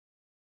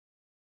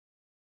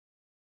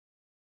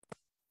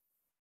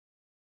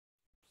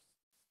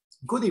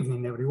Good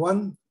evening,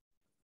 everyone.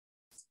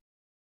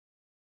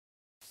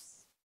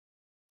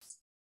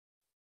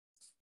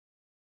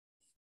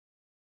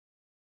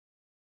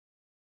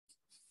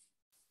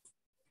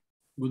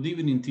 Good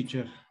evening,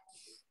 teacher.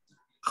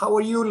 How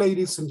are you,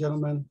 ladies and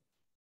gentlemen?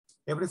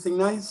 Everything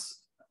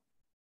nice?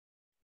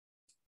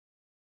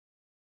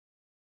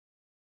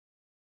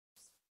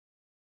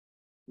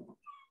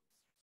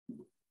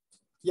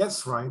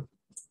 Yes, right.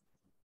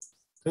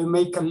 They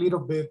make a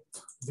little bit,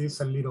 this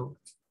a little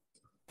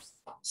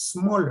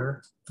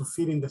smaller to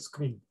fit in the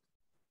screen.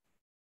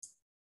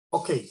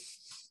 Okay.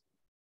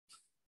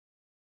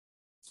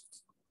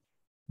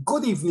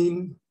 Good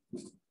evening,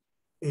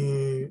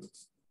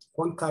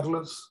 Juan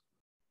Carlos,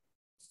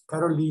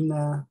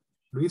 Carolina,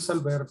 Luis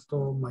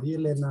Alberto, María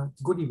Elena.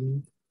 Good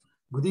evening.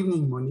 Good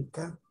evening,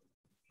 Mónica.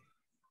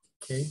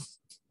 Okay.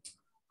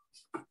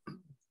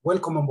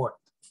 Welcome on board.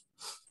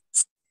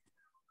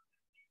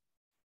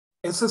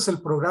 Ese es el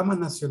Programa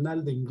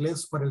Nacional de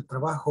Inglés para el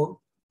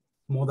Trabajo.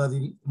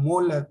 I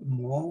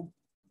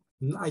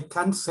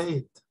can't say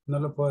it. No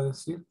lo puedo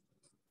decir.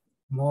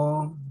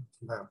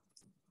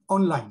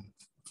 Online.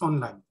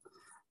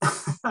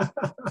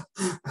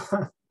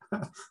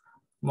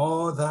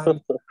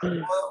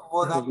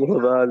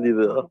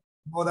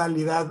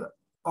 Modalidad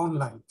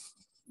online.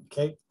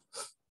 Okay.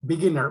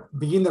 Beginner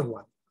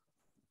one.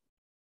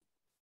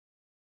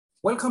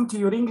 Welcome to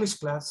your English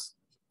class.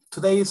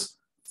 Today is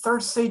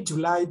Thursday,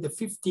 July the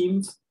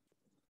 15th.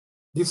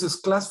 This is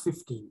class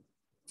 15.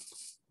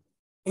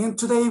 And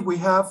today we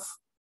have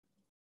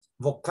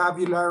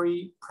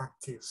vocabulary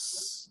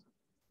practice.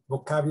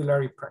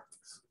 Vocabulary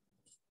practice.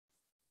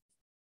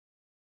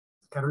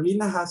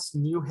 Carolina has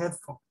new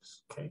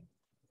headphones. Okay,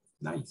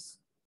 nice.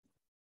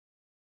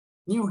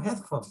 New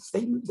headphones,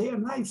 they are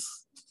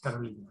nice,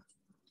 Carolina.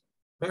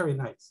 Very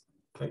nice,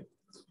 okay.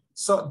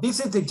 So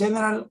this is the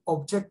general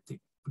objective.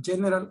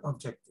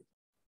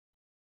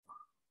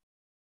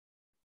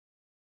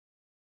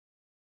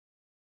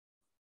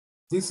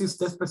 This is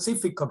the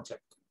specific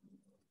objective.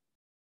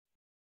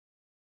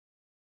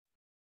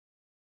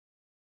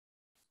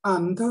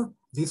 And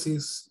this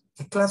is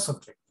a class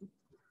objective.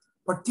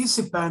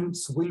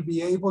 Participants will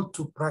be able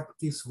to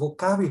practice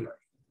vocabulary.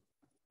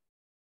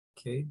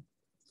 Okay.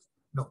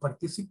 Los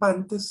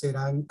participantes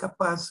serán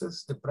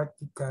capaces de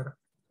practicar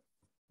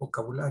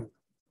vocabulario.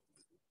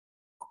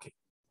 Okay.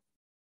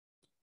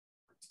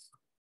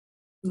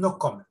 No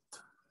comment.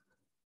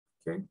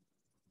 Okay.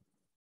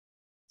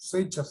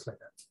 Say just like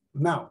that.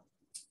 Now,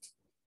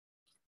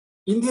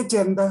 in the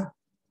agenda,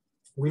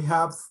 we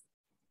have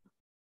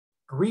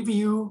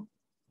review,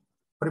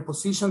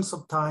 prepositions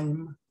of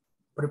time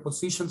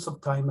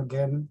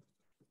again,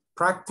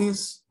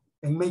 practice,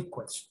 and make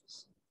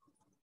questions.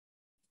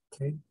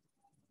 Okay.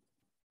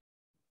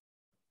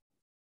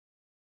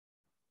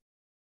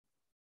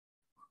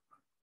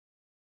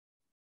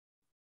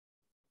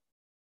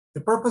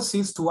 The purpose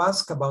is to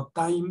ask about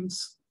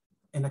times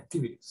and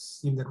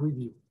activities in the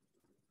review.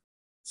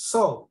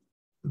 So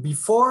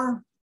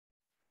before,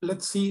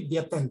 let's see the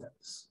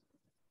attendance.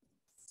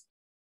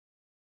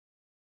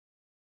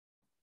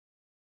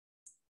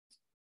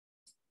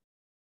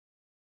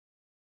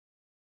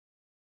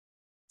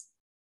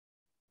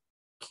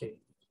 Okay.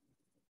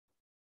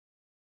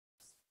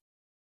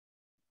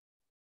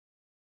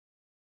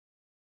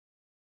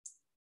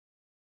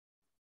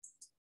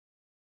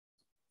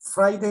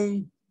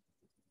 Friday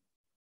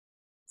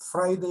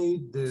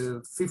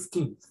the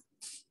 15th,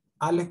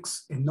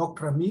 Alex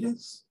Enoch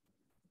Ramirez.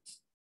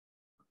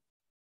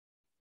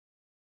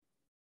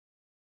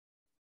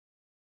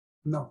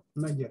 No,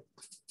 not yet.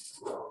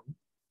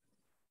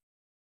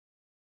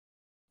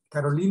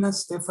 Carolina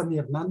Stephanie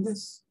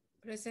Hernandez.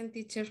 Present,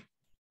 teacher.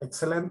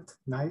 Excellent,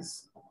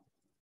 nice.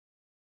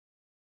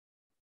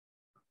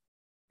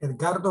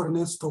 Edgardo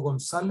Ernesto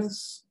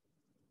González.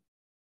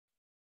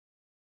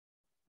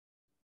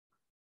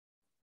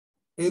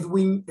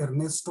 Edwin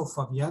Ernesto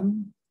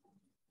Fabián.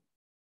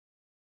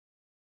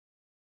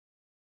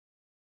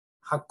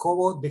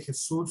 Jacobo de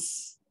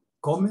Jesús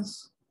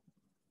Gómez.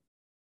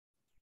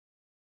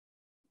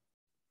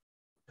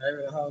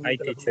 Hi,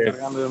 teacher.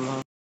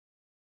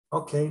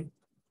 Okay.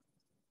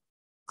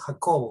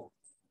 Jacobo.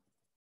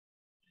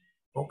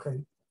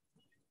 Okay.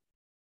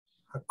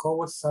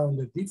 Jacobo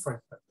sounded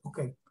different, but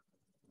okay.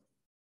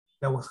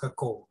 That was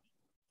Jacobo.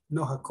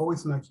 No, Jacobo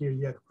is not here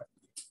yet.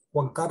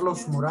 Juan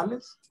Carlos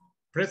Morales.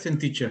 Present,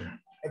 teacher.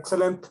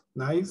 Excellent,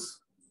 nice.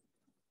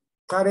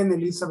 Karen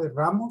Elizabeth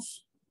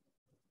Ramos.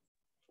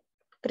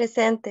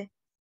 Presente.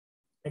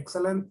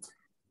 Excellent.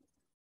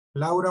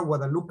 Laura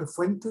Guadalupe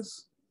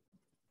Fuentes.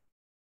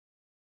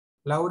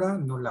 Laura,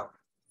 no Laura.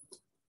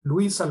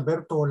 Luis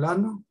Alberto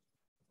Olano.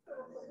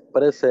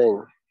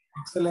 Present.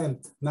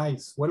 Excellent,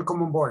 nice.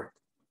 Welcome on board.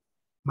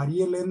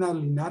 María Elena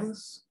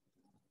Linares.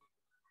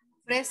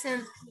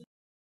 Present.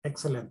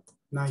 Excellent,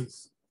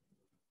 nice.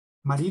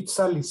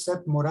 Maritza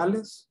Lisette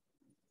Morales.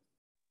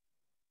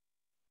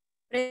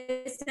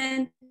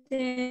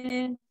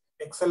 Presente.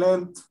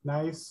 Excellent,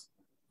 nice.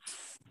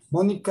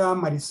 Mónica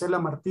Marisela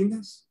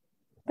Martínez.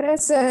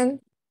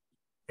 Present.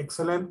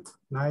 Excellent,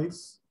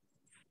 nice.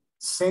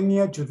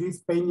 Senia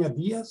Judith Peña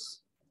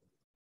Díaz.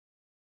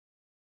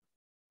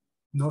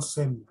 No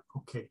Senia,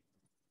 okay.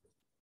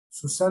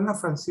 Susana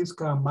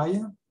Francisca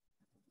Amaya.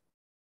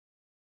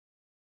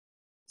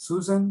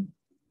 Susan.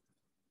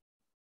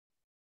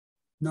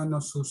 No,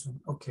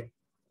 Susan, okay.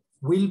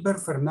 Wilber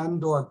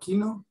Fernando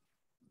Aquino.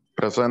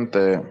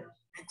 Presente.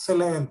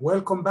 Excellent,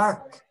 welcome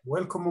back.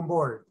 Welcome on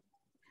board.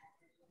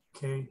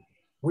 Okay.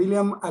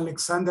 William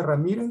Alexander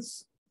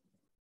Ramirez.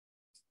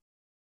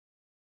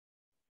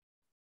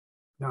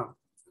 No.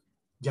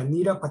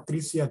 Yanira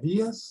Patricia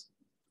Díaz.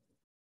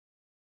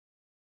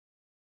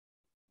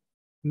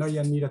 No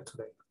Yanira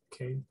today,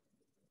 okay.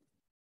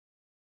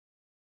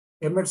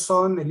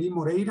 Emerson Eli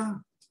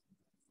Moreira.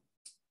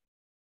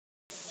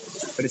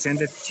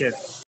 Presente, teacher.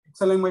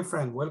 Excellent, my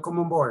friend, welcome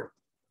on board.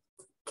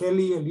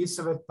 Kelly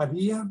Elizabeth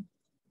Padilla.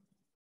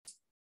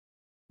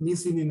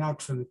 Missing in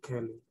action,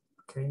 Kelly,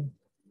 okay.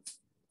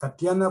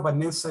 Tatiana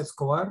Vanessa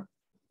Escobar.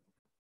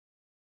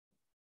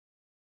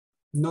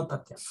 No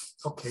Tatiana,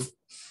 okay.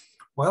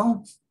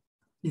 Well,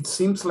 it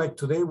seems like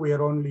today we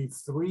are only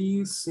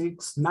 3,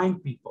 6, 9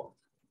 people.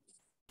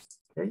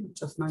 Okay,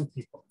 just 9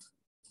 people.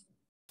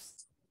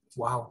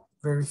 Wow,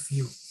 very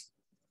few.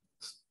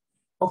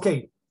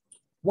 Okay,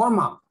 warm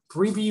up,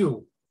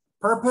 review.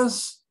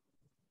 Purpose,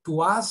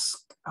 to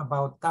ask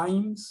about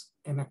times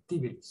and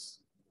activities.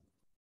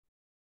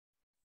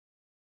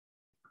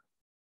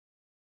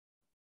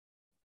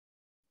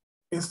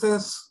 Este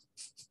es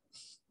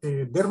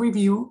the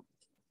review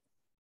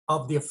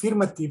of the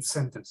affirmative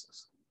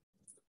sentences.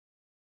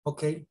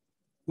 Ok,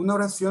 una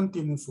oración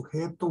tiene un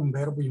sujeto, un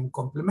verbo y un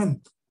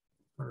complemento,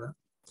 ¿verdad?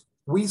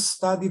 We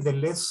study the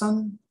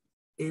lesson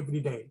every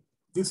day.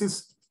 This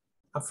is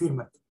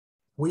affirmative.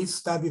 We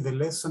study the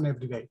lesson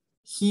every day.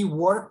 He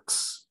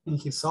works in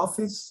his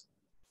office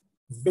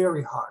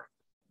very hard.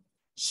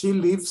 She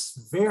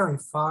lives very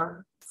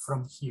far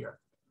from here.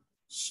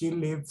 She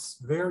lives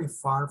very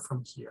far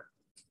from here.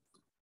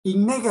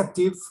 In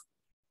negative,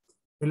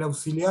 el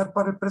auxiliar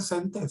para el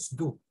presente es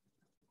do.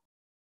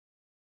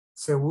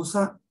 Se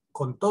usa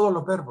con todos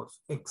los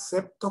verbos,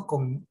 excepto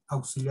con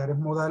auxiliares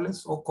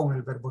modales o con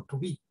el verbo to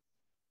be,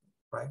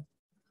 right?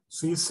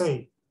 So you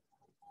say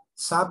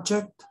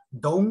subject,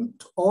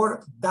 don't,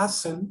 or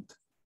doesn't,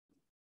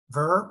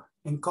 verb,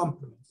 and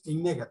complement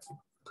in negative.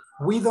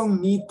 We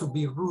don't need to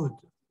be rude.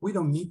 We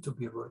don't need to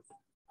be rude.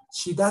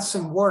 She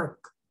doesn't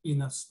work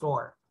in a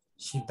store.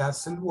 She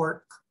doesn't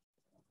work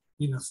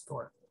in a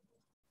store.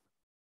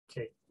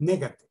 Okay,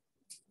 negative.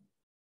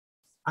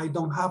 I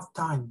don't have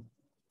time.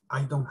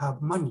 I don't have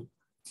money.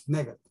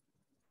 Negative.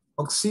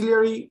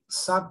 Auxiliary,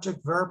 subject,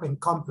 verb, and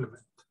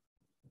complement.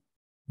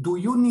 Do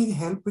you need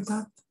help with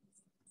that?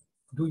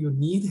 Do you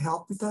need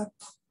help with that?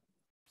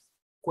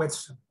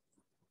 Question.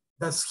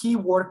 Does he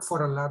work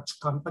for a large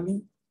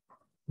company?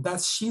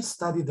 Does she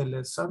study the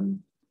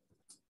lesson?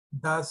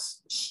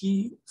 Does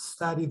she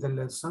study the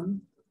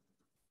lesson?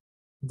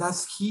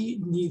 Does he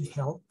need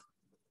help?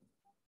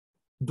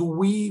 Do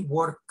we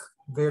work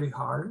very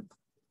hard?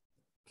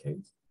 Okay.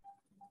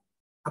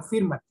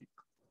 Affirmative.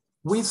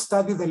 We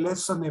study the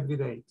lesson every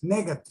day.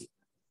 Negative.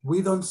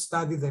 We don't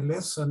study the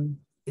lesson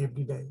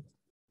every day.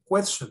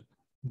 Question.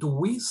 Do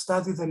we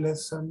study the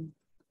lesson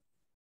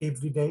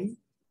every day?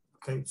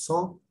 Okay,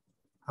 so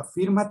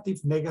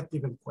affirmative,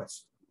 negative, and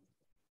question.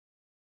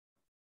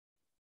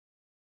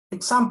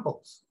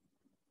 Examples.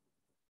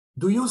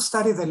 Do you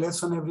study the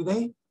lesson every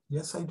day?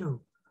 Yes, I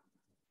do.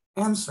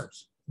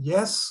 Answers.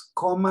 Yes,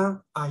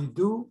 comma, I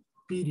do,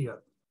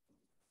 period.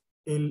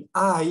 El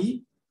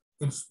I,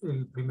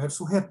 el primer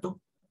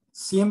sujeto,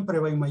 siempre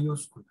va en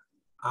mayúscula.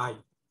 I.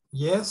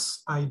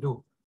 Yes, I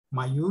do.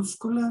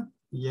 Mayúscula,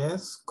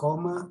 yes,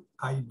 comma,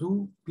 I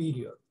do,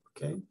 period.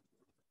 Okay.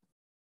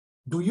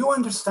 Do you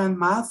understand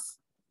math?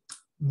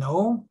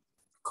 No,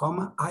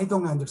 comma, I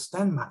don't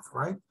understand math,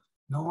 right?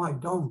 No, I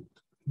don't.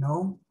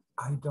 No,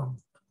 I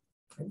don't.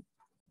 Okay.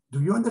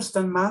 Do you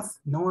understand math?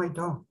 No, I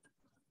don't.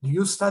 Do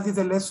you study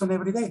the lesson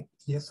every day?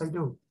 Yes, I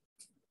do.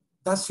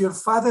 Does your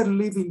father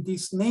live in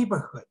this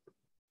neighborhood?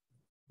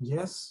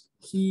 Yes,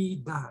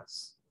 he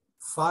does.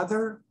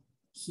 Father,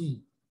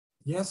 he.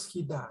 Yes,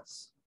 he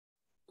does.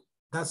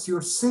 Does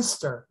your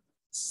sister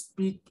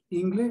speak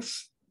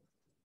English?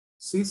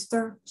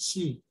 Sister,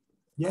 she.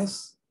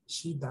 Yes,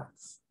 she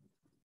does.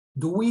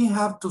 Do we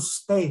have to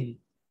stay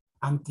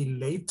until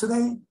late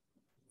today?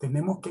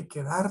 ¿Tenemos que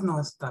quedarnos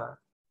hasta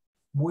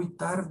muy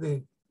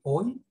tarde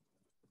hoy?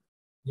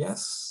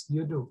 Yes,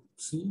 you do.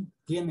 Sí,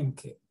 tienen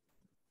que.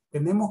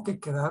 ¿Tenemos que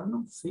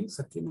quedarnos? Sí,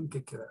 se tienen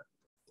que quedar.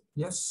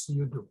 Yes,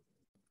 you do.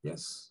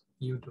 Yes,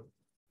 you do.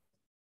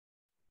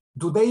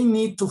 Do they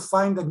need to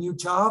find a new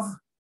job?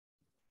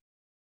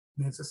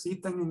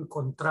 ¿Necesitan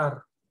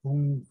encontrar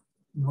un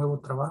nuevo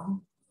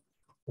trabajo?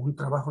 ¿Un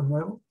trabajo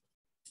nuevo?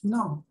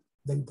 No,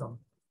 they don't.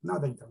 No,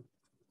 they don't.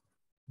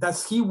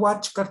 Does he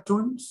watch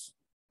cartoons?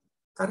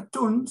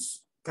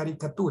 Cartoons,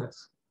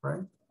 caricaturas,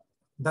 right?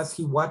 Does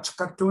he watch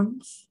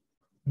cartoons?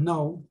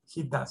 No,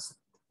 he doesn't.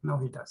 No,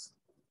 he doesn't.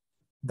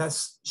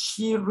 Does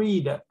she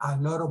read a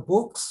lot of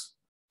books?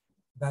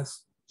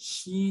 Does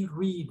she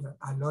read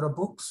a lot of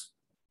books?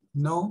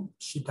 No,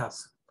 she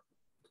doesn't.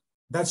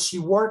 Does she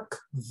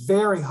work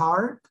very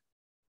hard?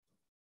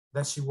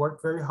 Does she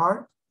work very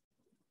hard?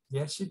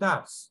 Yes, she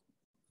does.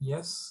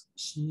 Yes,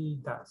 she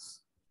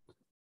does.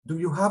 Do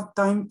you have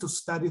time to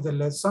study the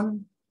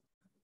lesson?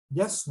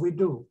 Yes, we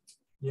do.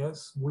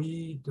 Yes,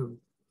 we do.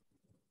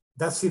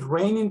 Does it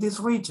rain in this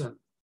region?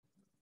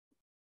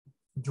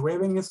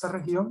 ¿Llueve en esta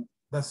región?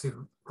 Does it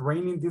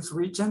rain in this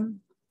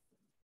region?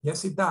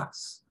 Yes, it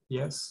does.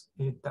 Yes,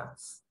 it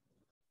does.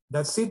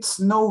 Does it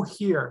snow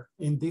here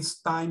in this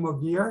time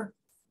of year?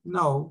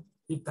 No,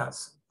 it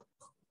doesn't.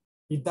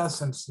 It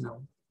doesn't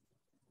snow.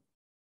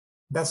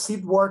 Does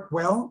it work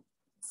well?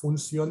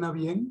 ¿Funciona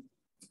bien?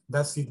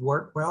 Does it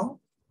work well?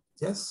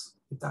 Yes,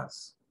 it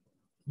does.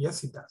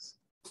 Yes, it does.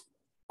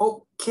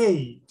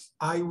 Okay,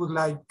 I would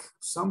like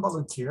some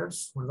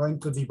volunteers. We're going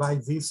to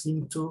divide this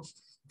into,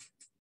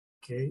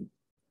 okay,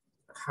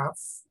 half.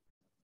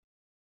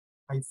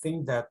 I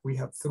think that we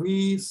have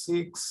 3,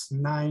 6,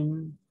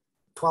 9,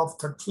 12,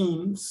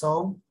 13.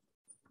 So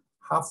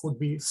half would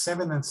be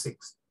 7 and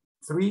 6.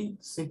 3,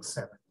 6,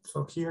 7.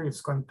 So here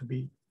it's going to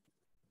be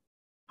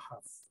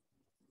half.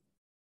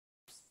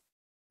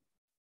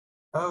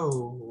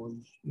 Oh,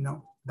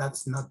 no,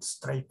 that's not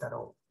straight at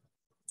all.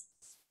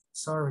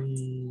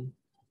 Sorry.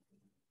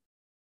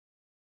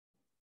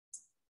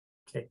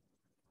 Okay,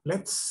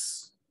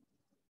 let's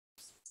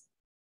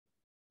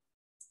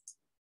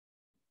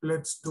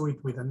do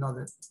it with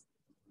another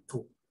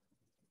 2.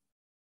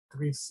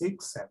 3,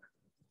 6, 7.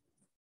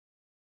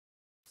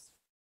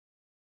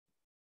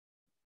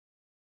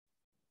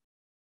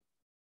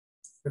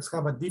 Let's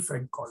have a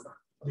different color.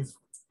 This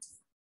one.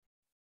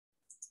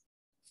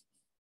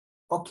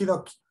 Okie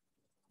dokie.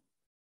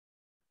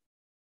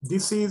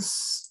 This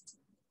is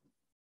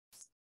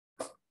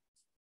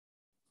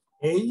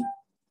A.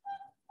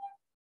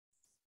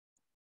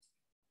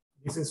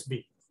 This is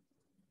B.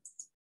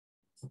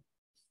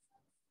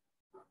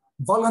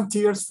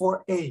 Volunteers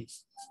for A.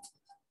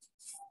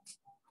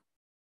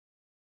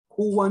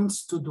 Who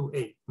wants to do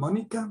A?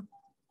 Monica?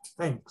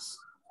 Thanks.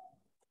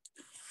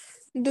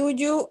 Do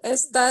you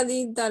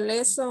study the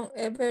lesson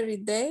every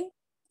day?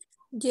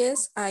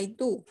 Yes, I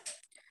do.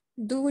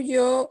 Do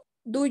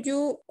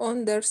you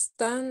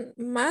understand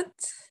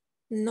math?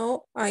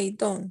 No, I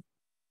don't.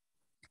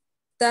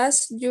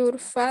 Does your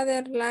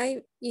father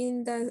live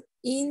in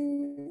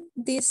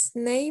this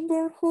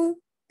neighborhood?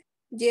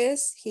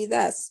 Yes, he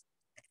does.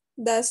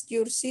 Does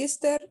your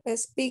sister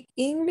speak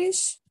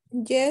English?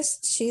 Yes,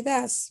 she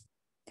does.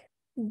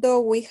 Do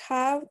we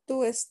have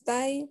to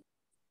stay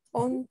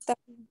on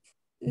time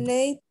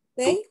late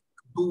day?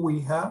 Do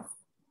we have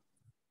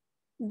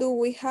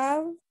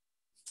to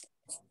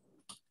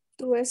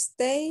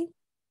stay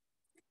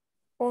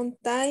on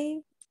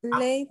time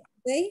late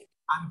day?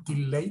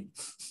 until late?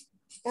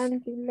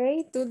 Until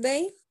late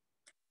today?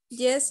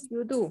 Yes,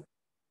 you do.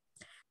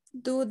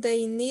 Do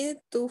they need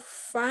to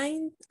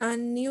find a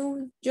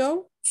new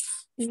job?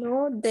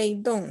 No, they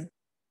don't.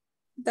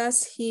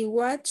 Does he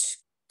watch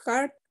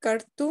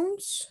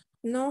cartoons?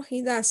 No,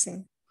 he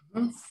doesn't.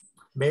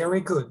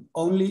 Very good.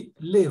 Only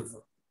live.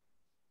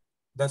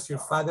 Does your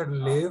father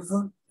live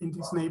in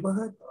this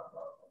neighborhood?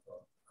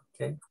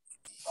 Okay.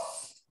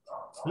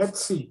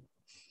 Let's see.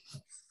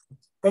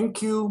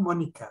 Thank you,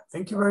 Monica.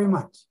 Thank you very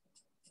much.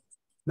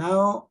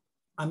 Now,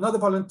 another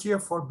volunteer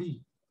for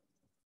B.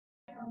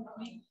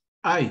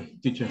 I,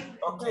 teacher.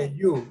 Okay,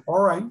 you. All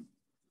right.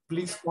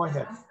 Please go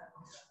ahead.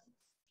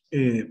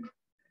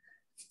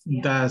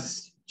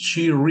 Does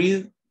she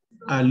read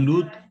a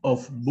lot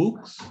of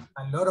books?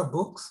 A lot of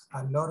books.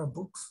 A lot of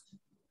books.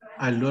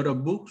 A lot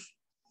of books?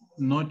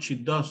 No, she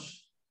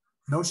does.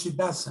 No, she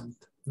doesn't.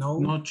 No.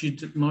 No,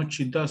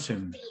 she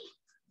doesn't.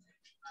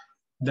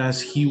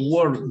 Does he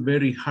work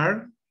very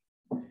hard?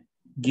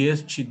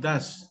 Yes, she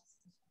does.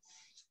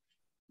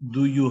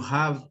 Do you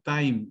have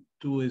time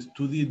to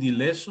study the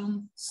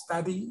lesson?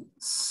 Study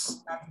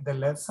the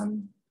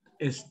lesson.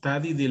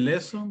 Study the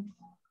lesson?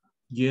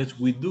 Yes,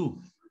 we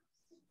do.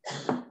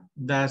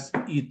 Does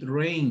it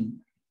rain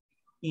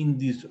in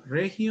this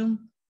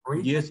region?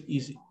 Yes,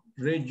 it's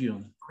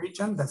region.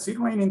 Region. Does it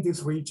rain in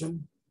this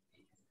region?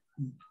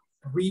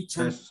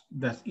 Region.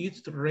 Does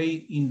it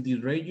rain in the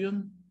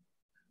region?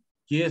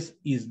 Yes,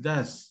 it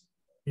does.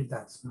 It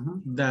does.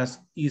 Does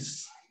it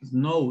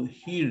snow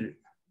here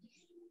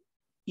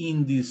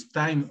in this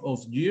time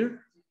of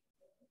year?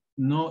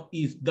 No,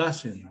 it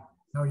doesn't.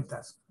 No, it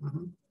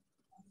doesn't.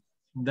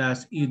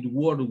 Does it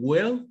work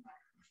well?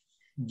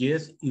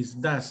 Yes,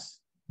 it does.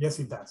 Yes,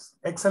 it does.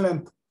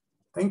 Excellent.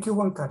 Thank you,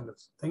 Juan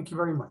Carlos. Thank you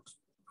very much.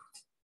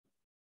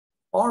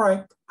 All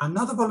right,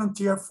 another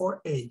volunteer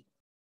for A.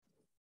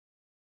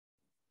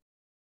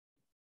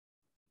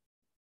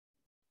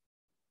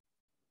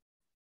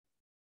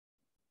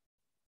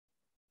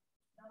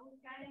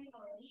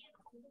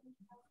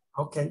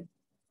 Okay,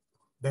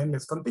 then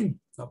let's continue.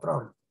 No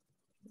problem.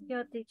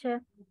 Yo,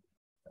 teacher.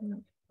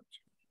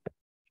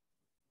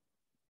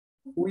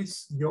 Who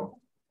is yo?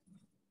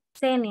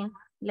 Senia.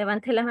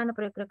 Levanté la mano,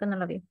 pero yo creo que no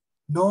la vi.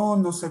 No,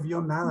 no se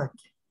vio nada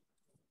aquí.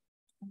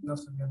 No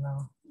se vio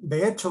nada.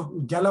 De hecho,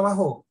 ya la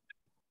bajó.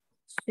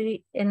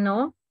 Sí,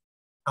 no.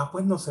 Ah,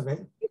 pues no se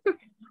ve.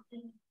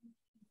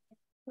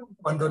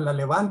 Cuando la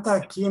levanta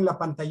aquí en la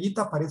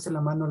pantallita aparece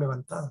la mano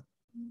levantada.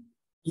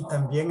 Y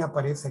también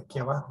aparece aquí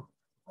abajo.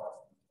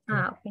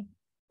 Ah, ok.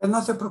 Pues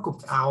no se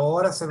preocupe.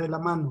 Ahora se ve la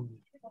mano.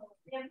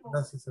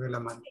 Ahora sí se ve la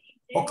mano.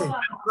 Ok, no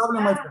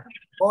problem, my friend.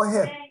 Go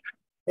ahead.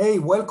 Hey,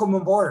 welcome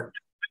on board.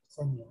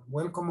 Señor,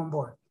 welcome on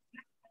board.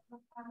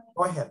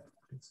 Go ahead,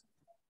 please.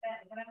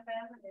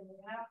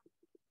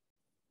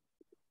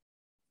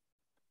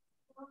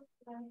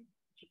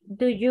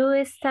 Do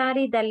you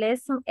study the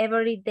lesson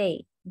every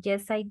day?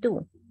 Yes, I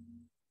do.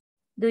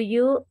 Do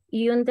you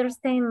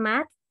understand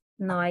math?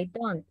 No, I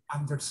don't.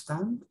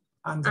 Understand?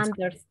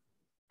 Understand.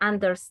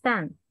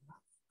 Understand.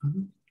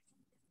 Mhm.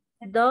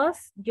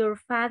 Does your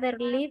father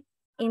live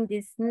in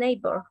this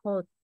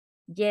neighborhood?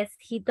 Yes,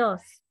 he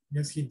does.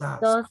 Yes, he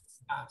does.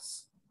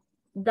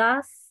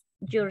 Does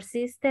your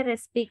sister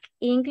speak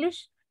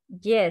English?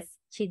 Yes,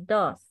 she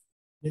does.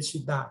 Yes, she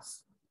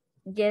does.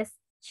 Yes,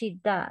 she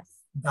does.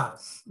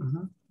 Does.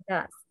 Mhm.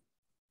 Does.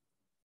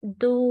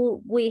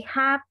 Do we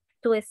have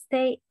to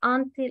stay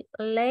until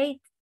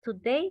late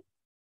today?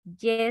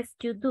 Yes,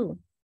 you do.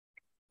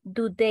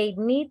 Do they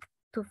need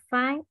to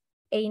find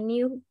a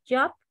new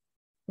job?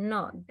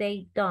 No,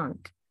 they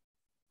don't.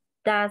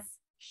 Does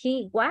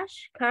he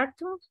watch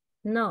cartoons?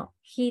 No,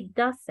 he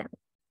doesn't.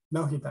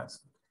 No, he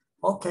doesn't.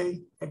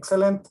 Okay,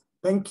 excellent.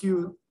 Thank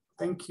you.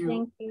 Thank you.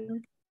 Thank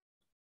you.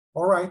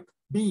 All right,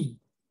 B.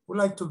 Would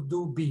like to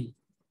do B.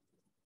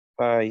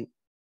 I.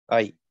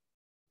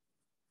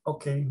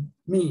 Okay,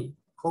 me.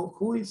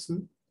 Who is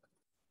me?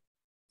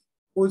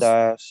 Who's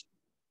Does.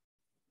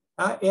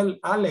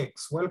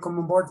 Alex? Welcome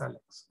on board,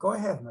 Alex. Go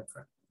ahead, my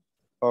friend.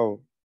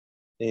 Oh.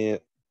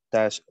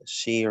 Does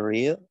she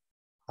read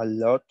a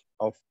lot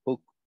of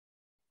books?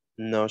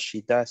 No,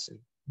 she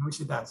doesn't. No,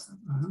 she doesn't.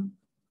 Mhm.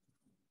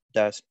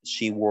 Does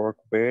she work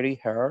very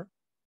hard?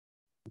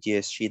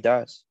 Yes, she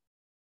does.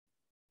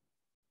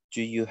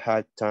 Do you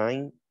have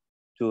time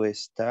to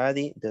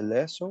study the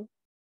lesson?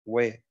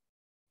 Well,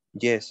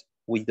 yes,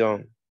 we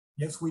don't.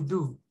 Yes, we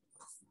do.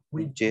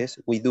 Yes,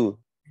 we do.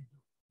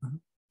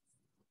 Mhm.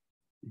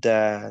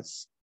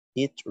 Does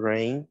it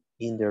rain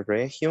in the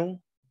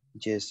region?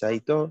 Yes, I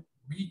do.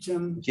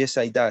 Region. Yes,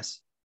 I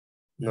does.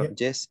 No, Yeah,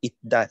 yes, it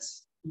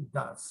does. it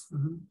does.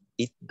 Mhm.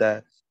 It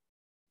does.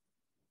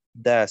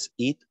 Does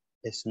it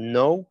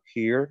snow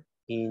here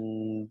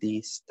in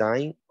this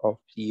time of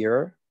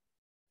year?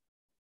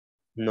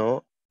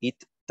 No,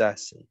 it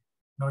doesn't.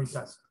 No, it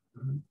doesn't.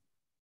 Mhm.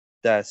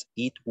 Does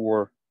it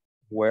work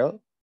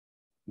well?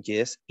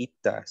 Yes, it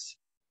does.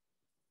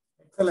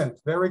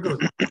 Excellent. Very good.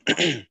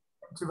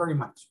 Thank you very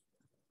much.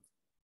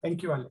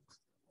 Thank you, Alex.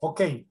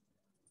 Okay.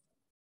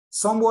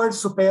 Some words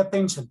to pay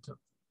attention to.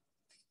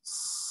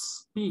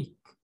 Speak,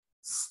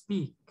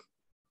 speak,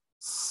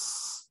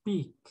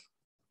 speak.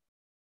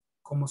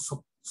 Como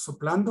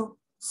soplando.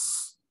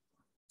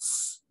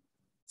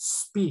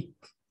 Speak.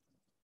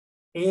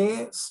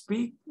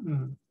 Speak.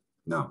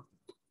 No.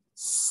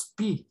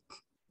 Speak,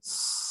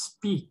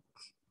 speak.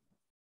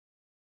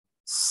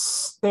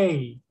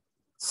 Stay,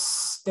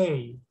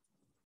 stay.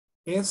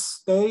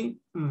 Stay,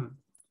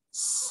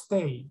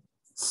 stay,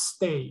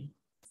 stay.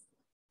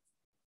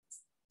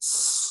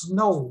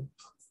 Snow,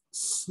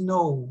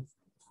 snow,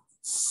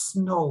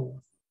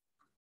 snow,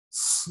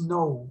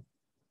 snow.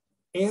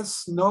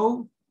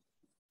 Snow,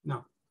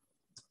 no.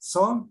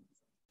 So,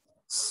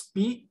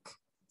 speak,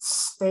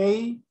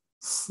 stay,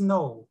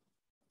 snow.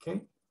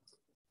 Okay?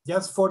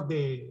 Just for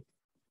the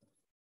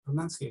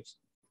pronunciation.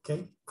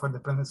 Okay? For the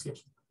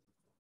pronunciation.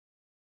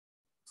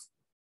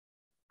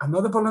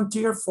 Another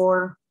volunteer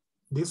for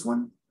this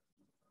one?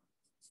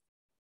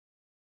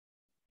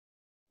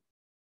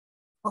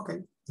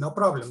 Okay, no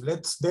problem.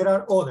 There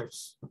are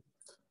others.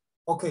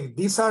 Okay,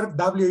 these are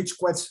WH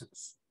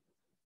questions.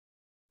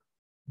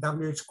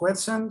 WH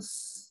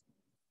questions,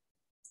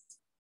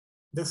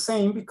 the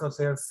same because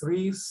there are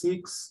 3,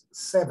 6,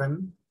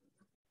 7,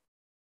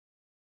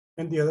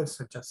 and the others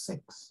are just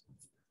 6.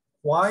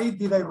 Why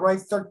did I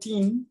write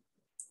 13?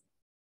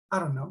 I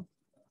don't know.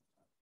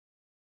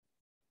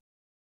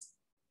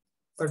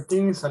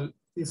 13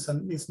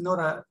 is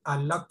not a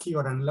lucky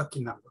or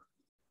unlucky number.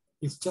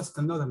 It's just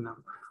another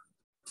number.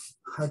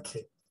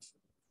 Okay.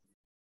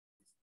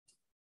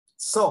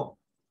 So,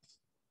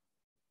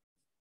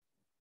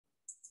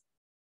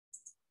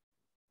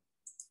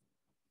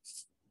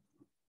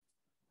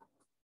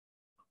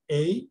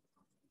 A,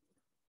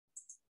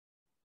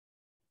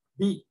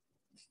 B,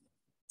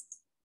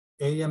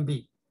 A and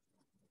B.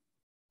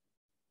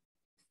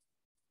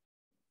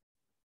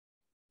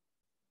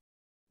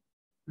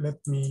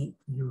 Let me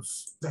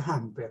use the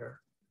hand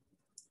better.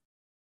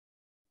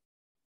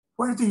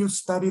 Where do you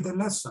study the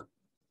lesson?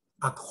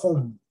 At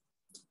home.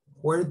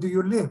 Where do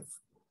you live?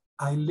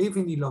 I live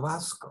in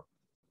Ilobasco.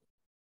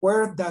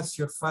 Where does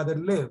your father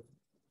live?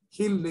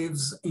 He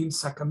lives in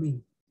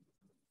Sacamín.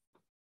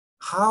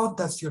 How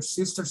does your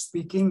sister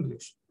speak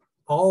English?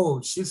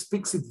 Oh, she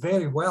speaks it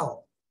very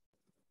well.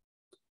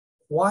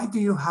 Why do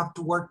you have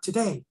to work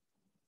today?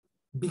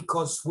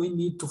 Because we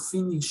need to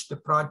finish the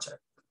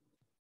project.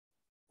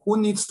 Who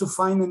needs to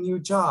find a new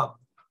job?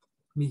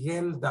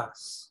 Miguel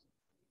does.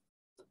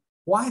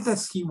 Why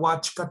does he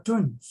watch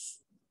cartoons?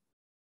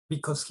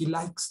 Because he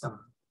likes them.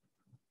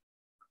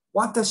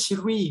 What does she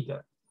read?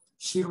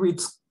 She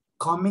reads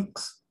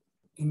comics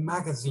and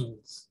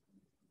magazines.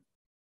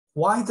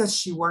 Why does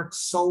she work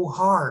so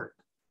hard?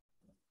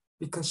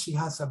 Because she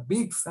has a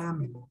big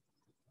family.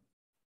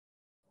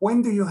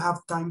 When do you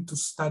have time to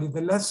study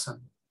the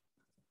lesson?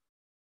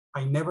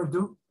 I never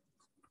do.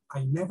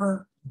 I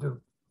never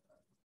do.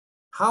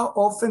 How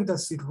often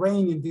does it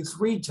rain in this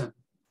region?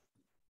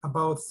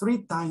 About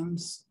 3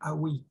 times a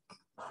week.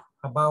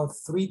 About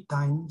 3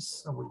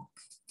 times a week.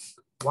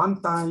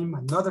 1 time,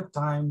 another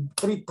time,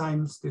 3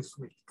 times this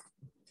week.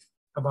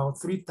 About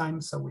 3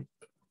 times a week.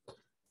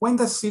 When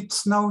does it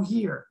snow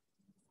here?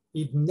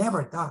 It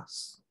never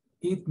does.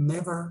 It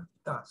never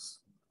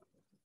does.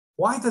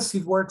 Why does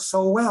it work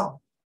so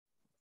well?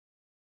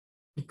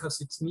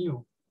 Because it's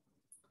new.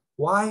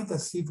 Why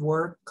does it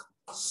work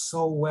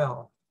so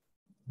well?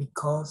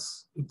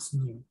 Because it's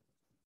new,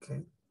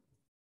 okay?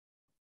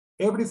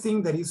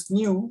 Everything that is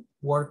new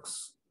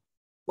works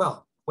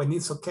well. When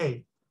it's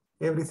okay,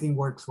 everything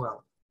works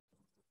well.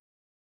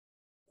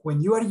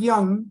 When you are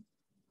young,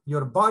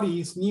 your body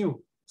is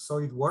new, so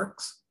it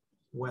works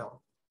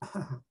well.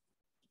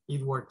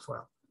 It works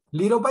well.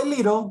 Little by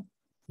little,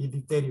 it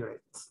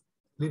deteriorates.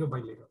 Little by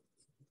little,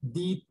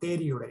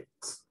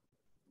 deteriorates.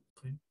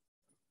 Okay.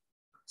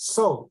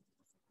 So,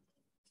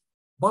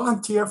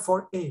 volunteer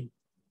for A.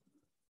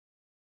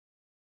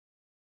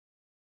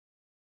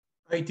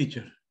 Hi,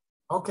 teacher.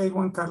 Okay,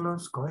 Juan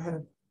Carlos, go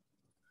ahead.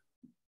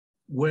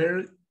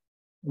 Where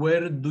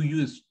do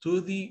you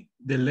study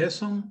the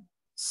lesson?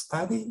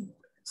 Study.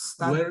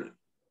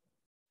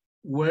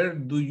 Where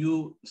do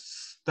you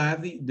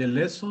study the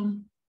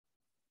lesson?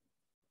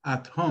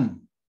 At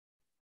home.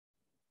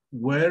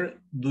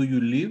 Where do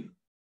you live?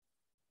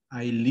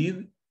 I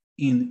live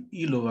in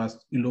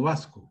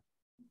Ilobasco.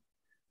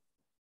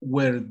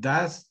 Where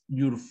does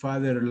your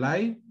father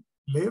live?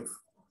 Live.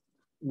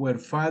 Where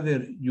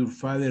your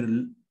father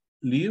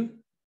live?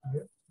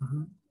 Yeah.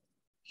 Mm-hmm.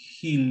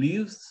 He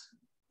lives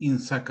in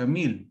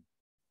Sacamil.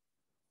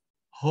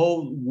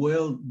 How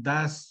well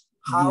does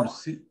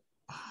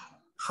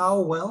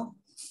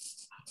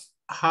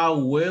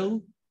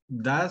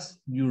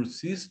your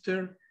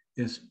sister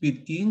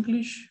speak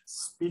English?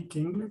 Speak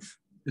English.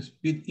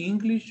 Speak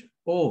English.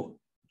 Oh,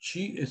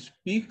 she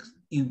speaks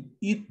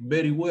it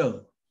very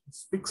well.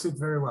 Speaks it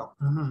very well.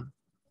 Mm-hmm.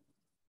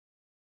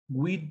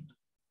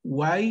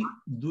 Why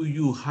do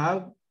you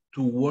have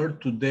to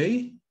work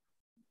today?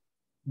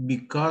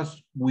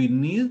 Because we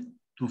need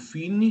to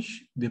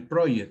finish the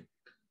project.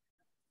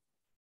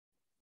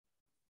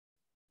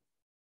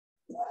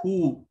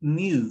 Who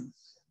needs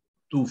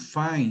to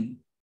find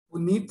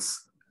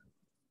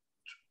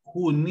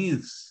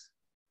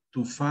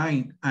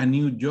a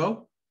new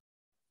job?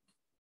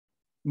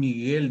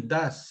 Miguel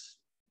does.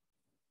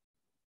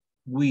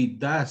 We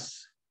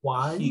does.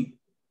 Why?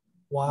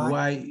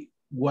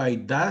 Why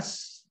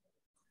does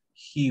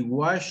he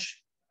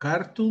watch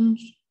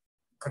cartoons?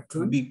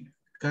 Big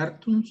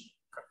cartoons?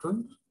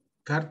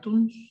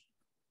 Cartoons?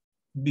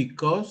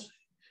 Because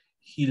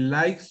he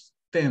likes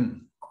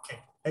them. Okay,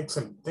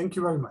 excellent. Thank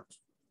you very much.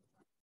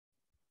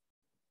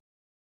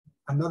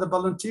 Another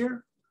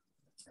volunteer?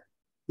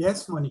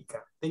 Yes,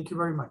 Monica. Thank you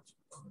very much.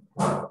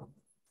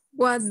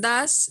 What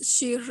does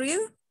she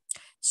read?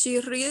 She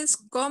reads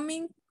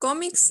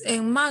comics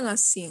and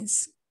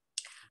magazines.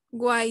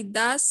 Why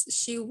does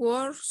she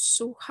work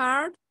so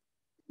hard?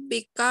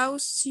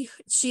 Because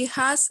she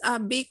has a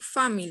big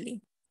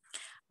family.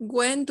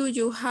 When do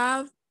you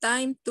have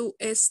time to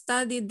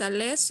study the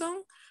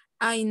lesson?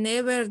 I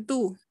never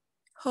do.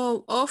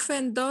 How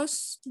often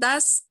does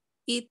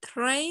it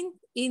rain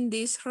in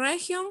this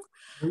region?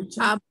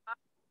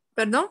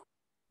 Pardon?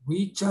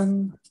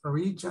 Region.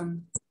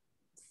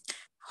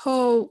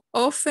 How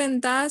often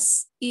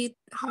does it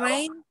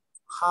rain?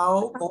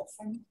 How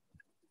often?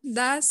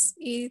 Does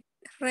it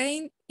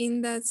rain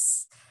in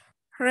this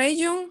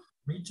region?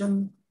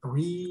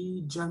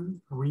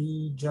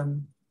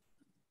 Region.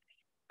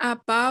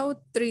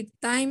 About 3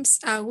 times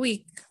a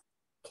week.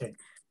 Okay.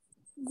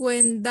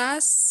 When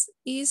does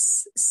it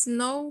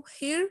snow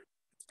here?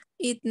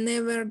 It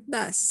never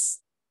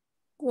does.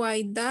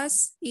 Why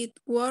does it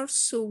work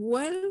so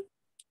well?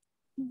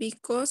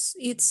 Because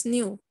it's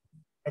new.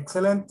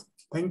 Excellent.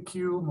 Thank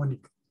you,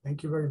 Monica.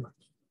 Thank you very much.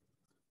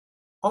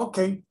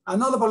 Okay,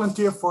 another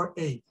volunteer for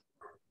A.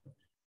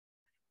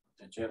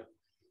 Teacher.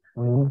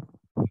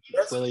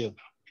 Yes. ¿Puedo yo?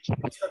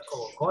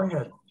 Go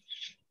ahead.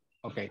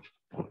 Okay.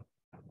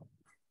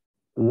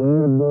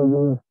 Where do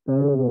you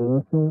study the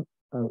lesson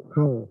at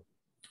home?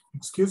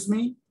 Excuse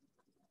me?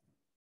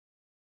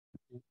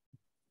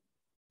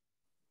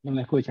 ¿No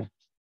me escuchan?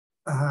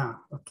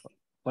 Okay.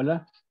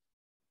 Hola.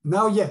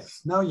 Now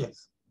yes.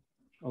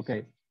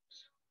 Okay.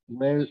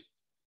 Where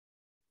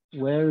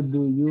Where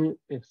do you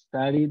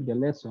study the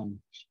lesson?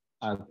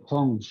 At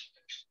home.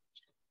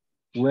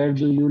 Where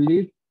do you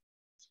live?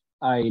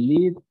 I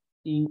live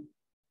in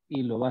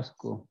Ilo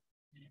Vasco.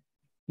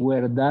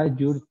 Where does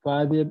your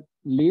father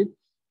live?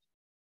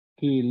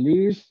 He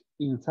lives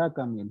in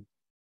Sacramento.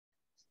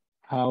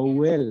 How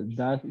well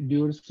does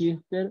your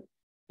sister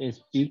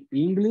speak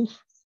English?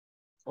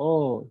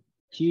 Oh,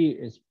 she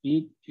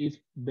speaks it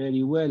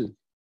very well.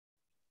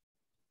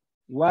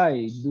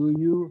 Why do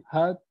you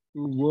have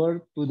to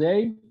work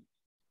today?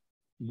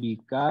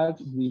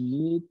 Because we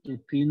need to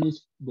finish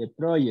the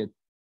project.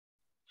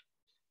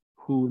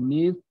 Who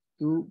needs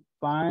to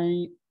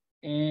find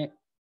a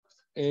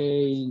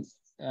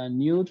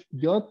new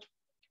job?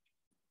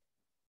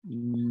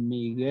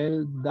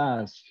 Miguel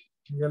does.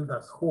 Miguel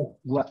does. Who?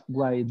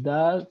 Why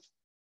does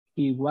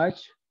he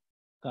watch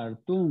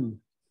cartoons?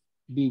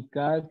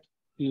 Because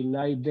he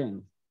likes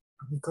them.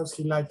 Because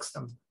he likes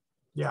them.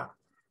 Yeah.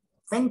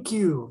 Thank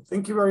you.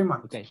 Thank you very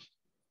much. Okay.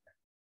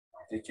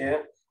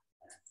 Teacher.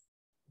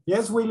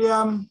 Yes,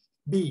 William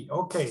B.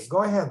 Okay,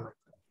 go ahead.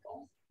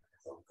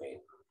 Okay.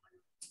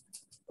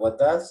 What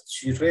does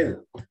she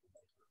read?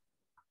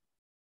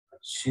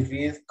 She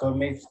reads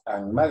comics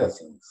and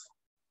magazines.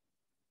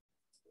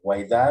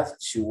 Why does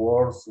she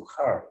work so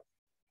hard?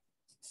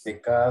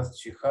 Because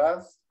she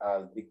has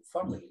a big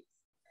family.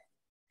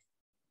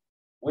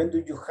 When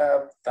do you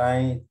have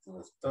time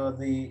to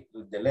study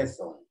the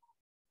lesson?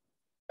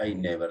 I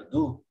never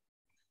do.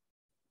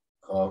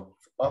 How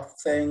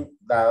often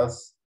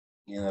does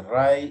it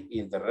rain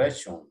in the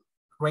region?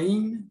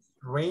 Rain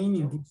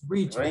in this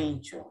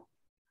region.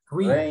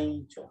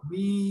 Region.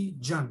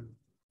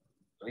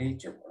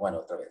 Bueno,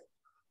 otra vez.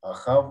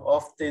 How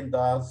often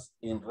does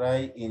it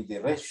rain in the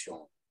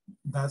region?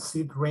 Does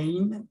it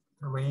rain?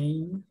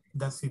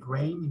 Does it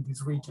rain in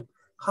this region?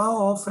 How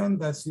often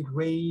does it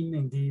rain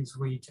in this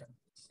region?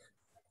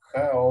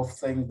 How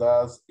often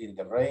does it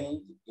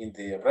rain in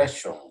the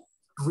region?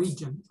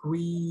 Region.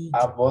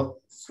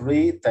 About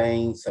 3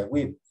 times a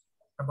week.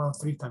 About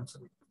 3 times a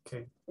week.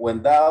 Okay.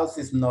 When does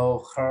it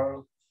snow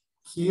here?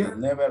 Here? It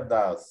never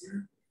does.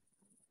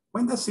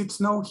 When does it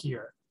snow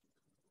here?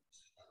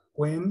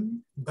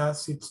 When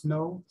does it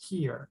snow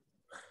here?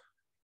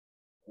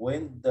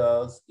 When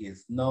does it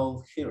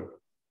snow here?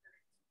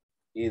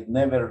 It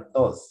never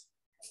does.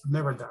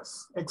 Never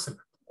does. Excellent.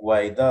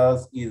 Why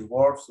does it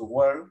work so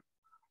well?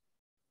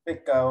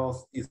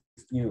 Because it's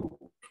new.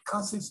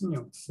 Because it's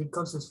new.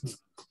 Because it's new.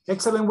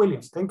 Excellent,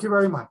 William. Thank you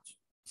very much.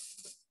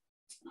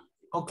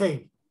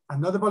 Okay.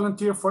 Another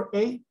volunteer for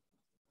A.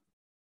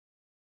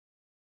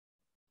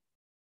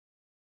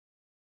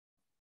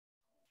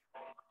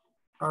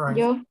 All right.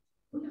 Yo.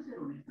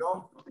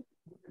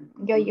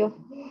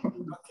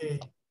 Okay.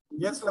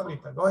 Yes,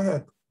 Laurita, go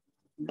ahead.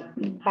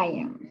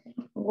 Vaya.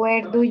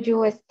 Where do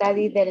you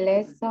study the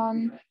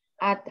lesson?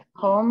 At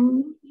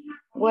home.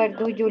 Where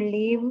do you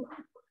live?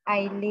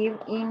 I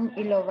live in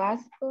Ilo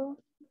Vasco.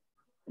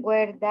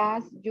 Where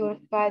does your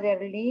father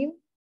live?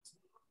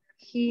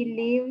 He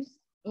lives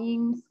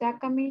in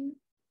Sacramento.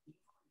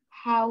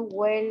 How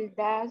well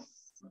does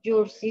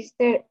your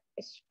sister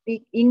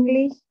speak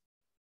English?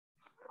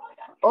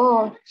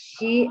 Oh,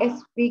 she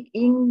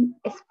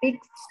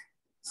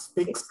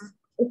speaks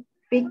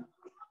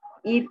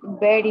it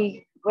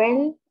very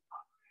well.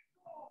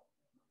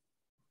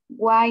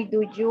 Why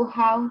do you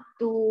have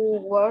to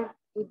work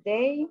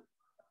today?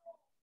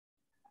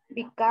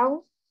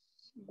 Because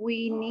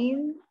we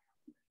need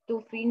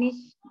to finish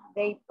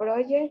the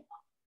project.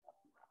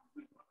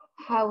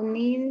 Who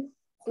needs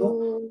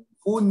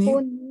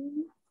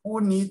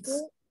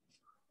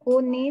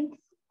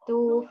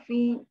to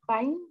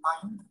find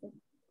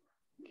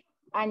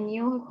a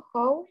new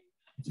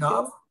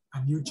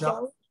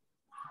job?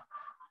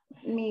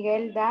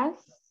 Miguel does.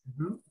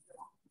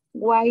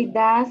 Why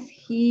does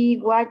he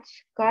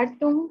watch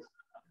cartoons?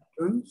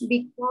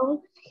 Because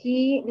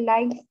he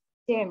likes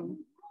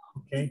them.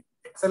 Okay,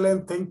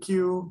 excellent. Thank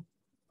you.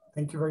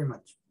 Thank you very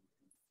much.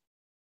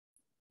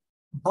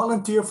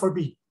 Volunteer for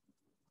B.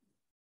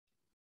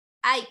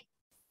 I.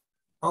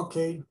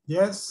 Okay,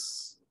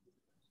 yes.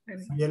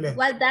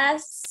 What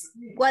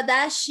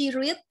does she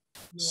read?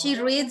 She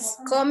reads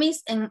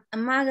comics and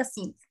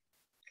magazines.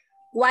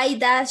 Why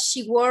does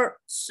she work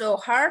so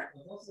hard?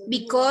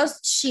 Because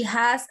she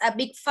has a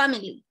big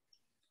family.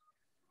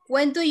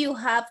 When do you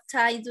have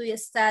time to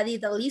study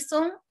the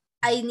lesson?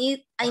 I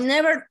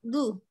never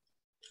do.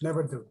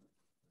 Never do.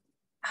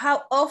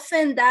 How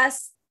often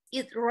does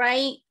it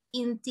rain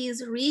in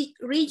this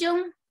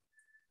region?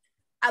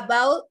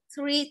 About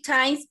 3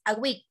 times a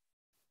week.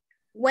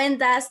 When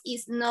does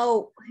it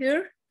snow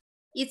here?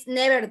 It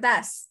never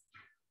does.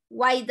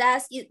 Why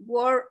does it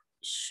work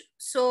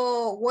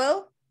so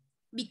well?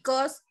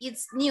 Because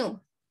it's new.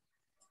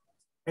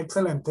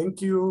 Excellent.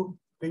 Thank you.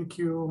 Thank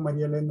you,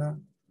 Maria Elena.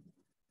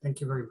 Thank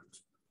you very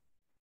much.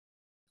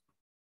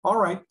 All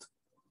right.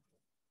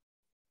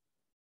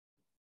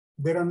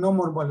 There are no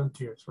more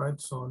volunteers, right?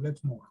 So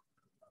let's move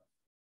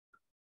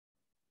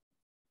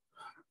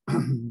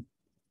on.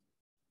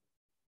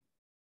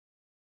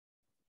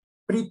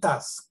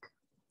 Pre-task.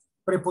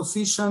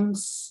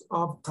 Prepositions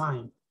of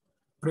time.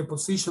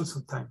 Prepositions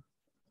of time.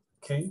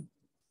 Okay.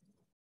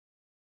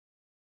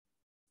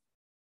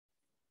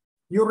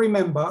 You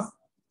remember?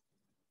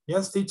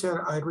 Yes,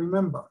 teacher, I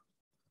remember.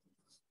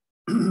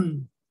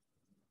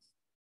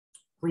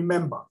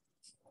 Remember.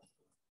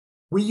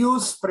 We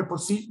use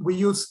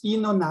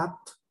in or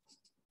not.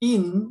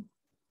 In,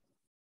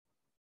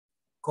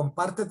 con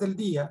parte del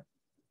día,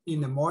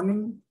 in the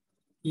morning,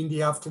 in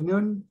the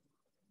afternoon,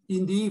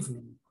 in the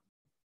evening.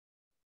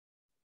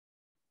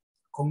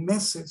 Con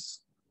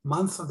meses,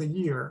 month of the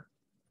year,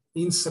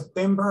 in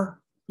September,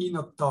 in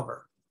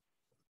October.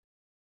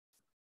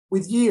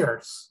 With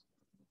years,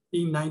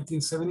 in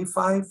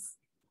 1975,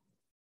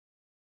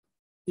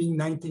 in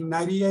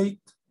 1998,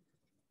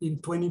 in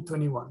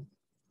 2021.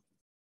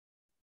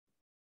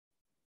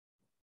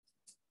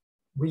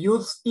 We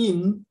use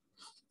in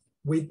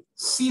with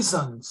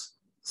seasons,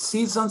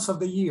 seasons of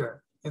the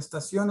year,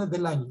 estaciones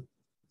del año,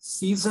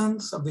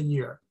 seasons of the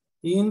year,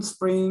 in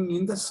spring,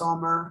 in the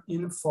summer,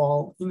 in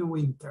fall, in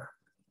winter.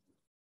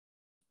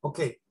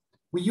 Okay,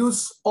 we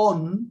use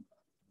on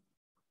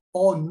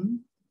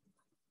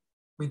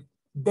with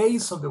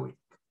days of the week,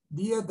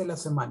 días de la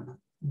semana,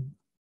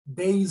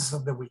 days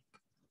of the week,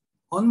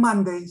 on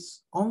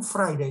Mondays, on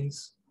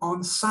Fridays,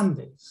 on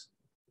Sundays.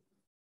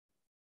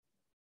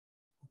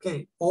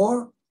 Okay,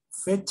 or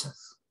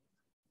fechas.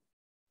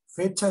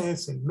 Fecha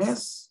es el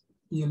mes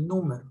y el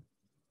número.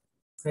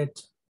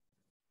 Fecha.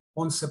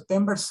 On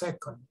September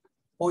 2nd,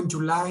 on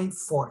July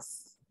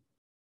 4th,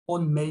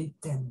 on May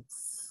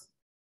 10th.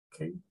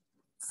 Okay,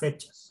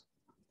 fechas.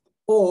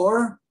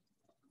 Or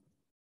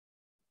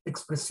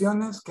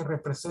expresiones que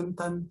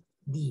representan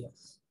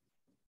días.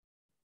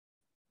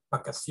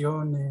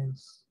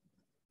 Vacaciones,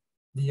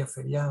 días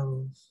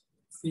feriados,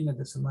 fines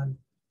de semana,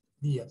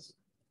 días.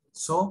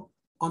 So,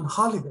 on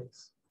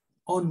holidays,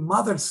 on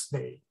Mother's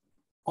Day,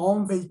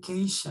 on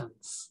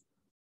vacations,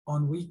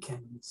 on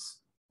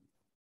weekends.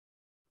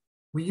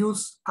 We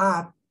use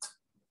at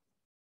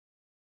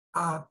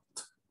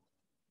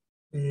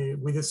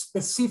with a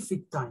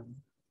specific time.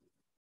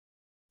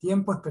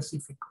 Tiempo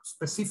específico,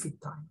 specific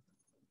time.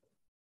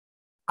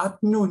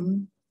 At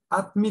noon,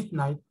 at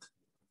midnight,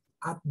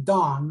 at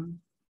dawn,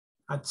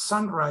 at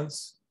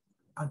sunrise,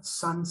 at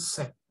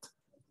sunset.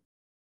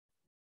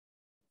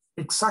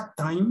 Exact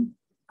time,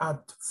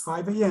 at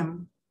 5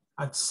 a.m.,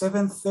 at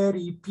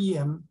 7:30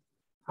 p.m.,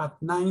 at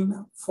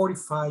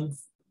 9:45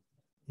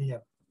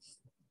 a.m.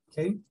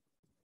 Okay?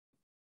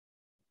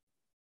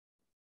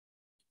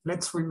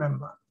 Let's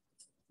remember.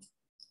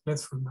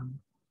 Let's remember.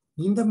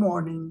 In the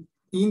morning,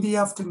 in the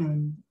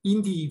afternoon,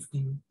 in the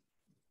evening,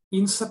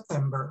 in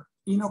September,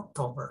 in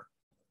October,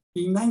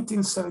 in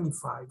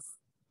 1975,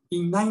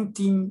 in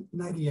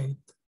 1998,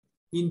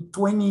 in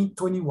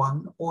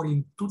 2021, or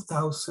in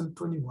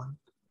 2021,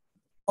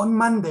 on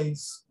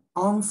Mondays,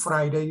 on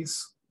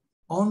Fridays,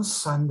 on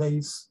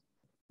Sundays,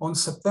 on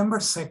September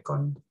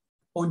 2nd,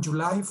 on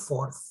July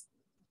 4th,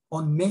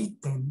 on May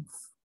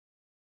 10th,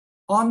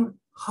 on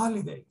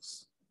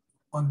holidays,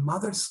 on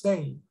Mother's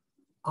Day,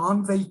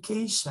 on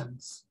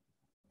vacations,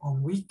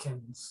 on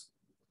weekends,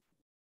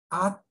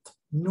 at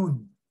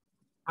noon,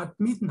 at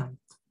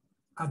midnight,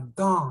 at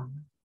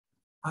dawn,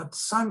 at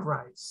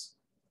sunrise,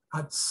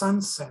 at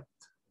sunset,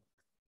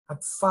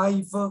 at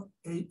 5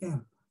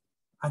 a.m.,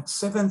 at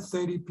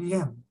 7:30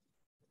 p.m.,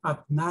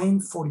 at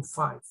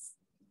 9:45.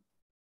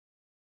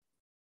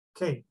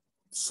 Okay,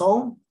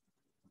 so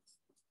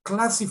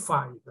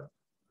classified.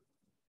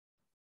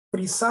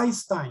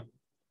 Precise time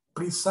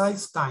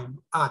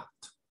at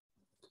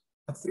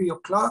 3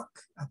 o'clock,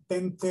 at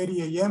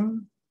 10:30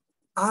 a.m.,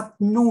 at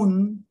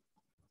noon,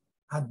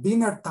 at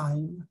dinner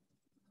time,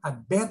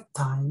 at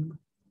bedtime,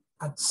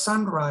 at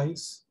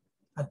sunrise,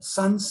 at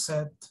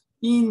sunset,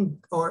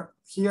 in or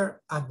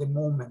here at the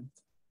moment,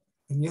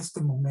 en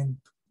este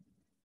momento,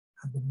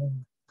 at the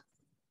moment.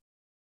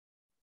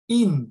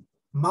 In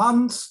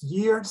months,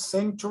 years,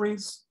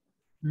 centuries,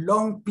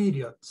 long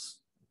periods.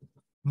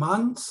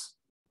 Months,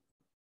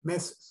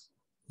 meses,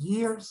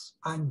 years,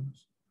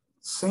 años,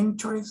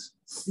 centuries,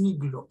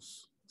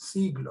 siglos,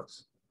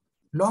 siglos,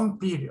 long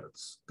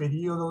periods,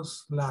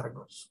 periodos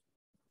largos.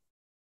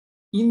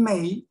 In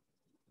May,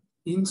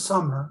 in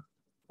summer,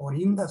 or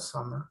in the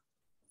summer,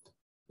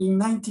 in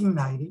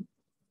 1990,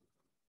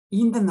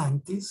 in the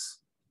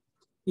 90s,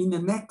 in the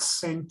next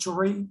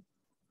century,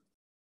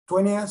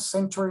 20th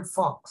century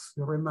fox,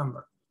 you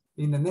remember,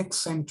 in the next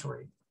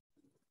century,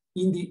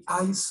 in the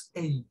Ice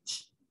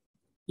Age,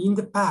 in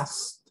the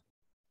past,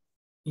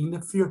 in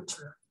the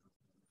future,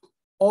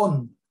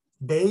 on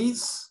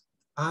days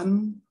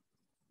and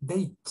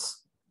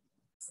dates,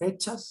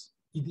 fechas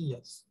y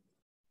días,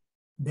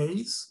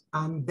 days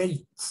and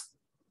dates.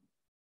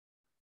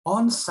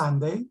 On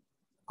Sunday,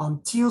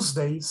 on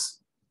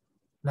Tuesdays,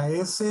 la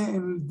S en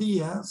el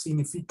día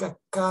significa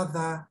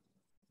cada,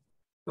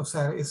 o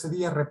sea, ese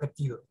día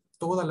repetido.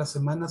 Toda la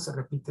semana se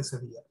repite ese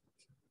día.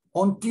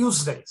 On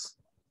Tuesdays,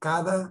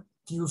 cada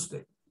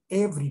Tuesday,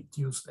 every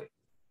Tuesday.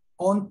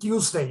 On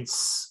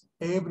Tuesdays,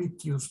 every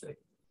Tuesday.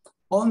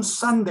 On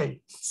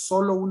Sunday,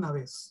 solo una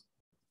vez.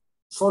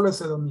 Solo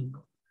ese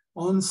domingo.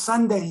 On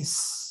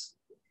Sundays.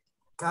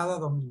 Cada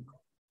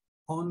domingo.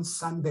 On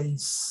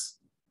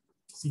Sundays.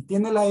 Si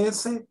tiene la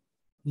S,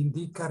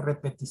 indica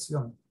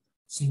repetición.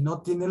 Si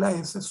no tiene la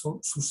S,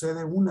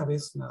 sucede una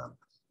vez nada más.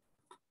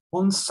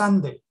 On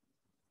Sunday.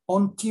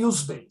 On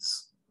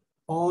Tuesdays.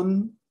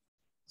 On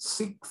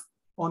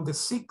the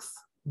 6th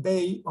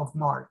day of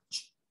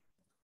March.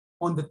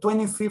 On the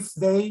 25th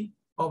day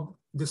of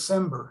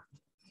December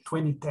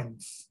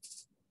 2010.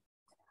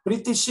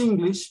 British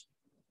English,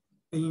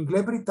 en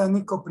inglés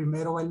británico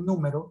primero va el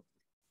número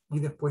y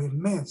después el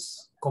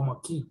mes, como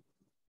aquí.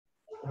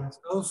 En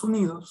Estados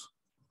Unidos,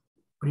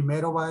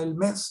 primero va el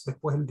mes,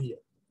 después el día.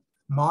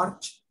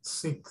 March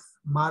 6th,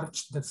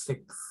 March the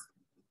 6th,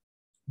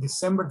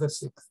 December the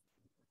 6th.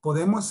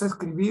 Podemos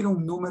escribir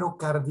un número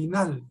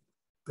cardinal,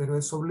 pero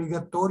es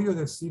obligatorio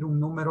decir un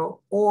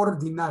número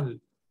ordinal.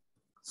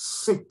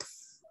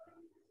 6th,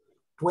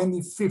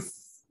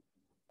 25th.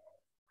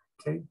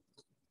 Okay.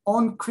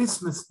 On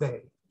Christmas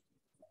Day,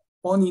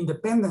 on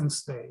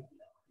Independence Day,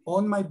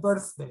 on my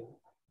birthday,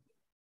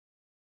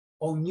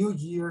 on New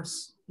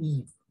Year's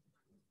Eve.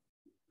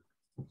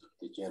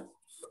 Teacher,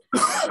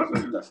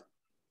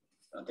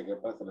 antes que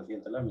pase la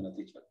siguiente lámina,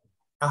 teacher.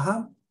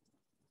 Ajá.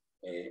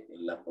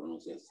 La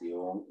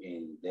pronunciación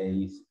en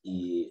days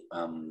y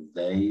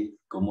day,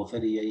 ¿cómo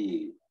sería?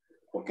 Y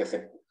porque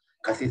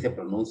casi se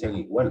pronuncian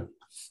igual.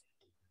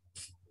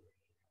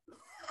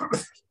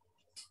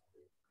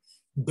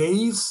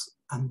 Days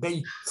and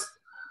date.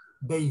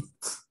 Date.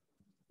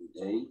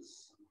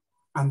 Days.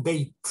 And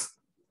date.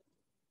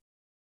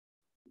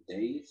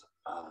 Days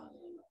and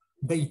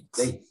date.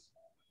 Days.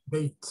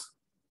 Date.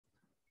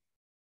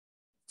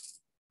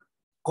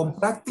 Con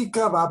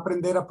práctica va a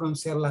aprender a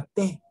pronunciar la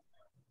T.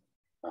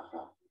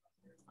 Ajá.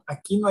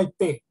 Aquí no hay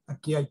T,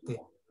 aquí hay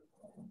T.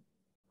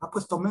 Ah,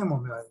 pues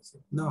tomemos, me va a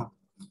decir. No.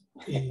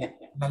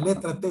 La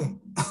letra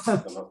T.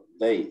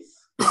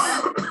 Days.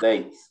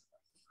 Days.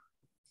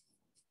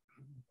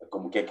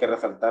 Como que hay que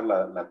resaltar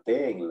la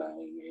T en la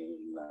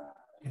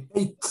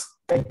date.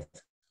 Date.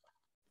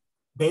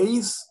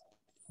 Days,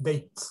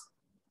 date.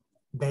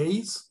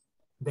 Days,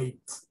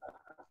 date.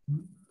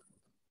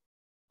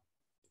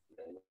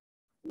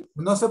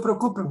 No se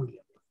preocupe,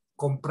 William.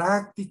 Con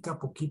práctica,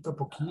 poquito a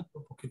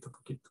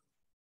poquito.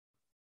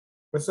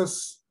 Eso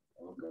es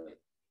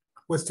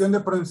cuestión de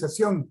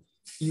pronunciación.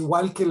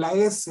 Igual que la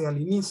S al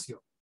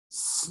inicio.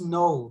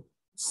 Snow,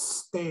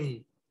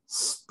 stay,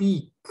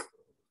 speak.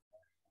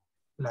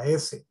 La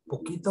S,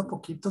 poquito a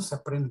poquito se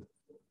aprende.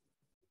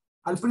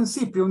 Al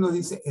principio uno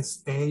dice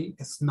stay,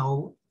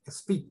 snow,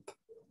 speak.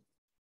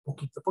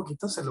 Poquito a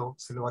poquito se lo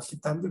va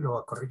quitando y lo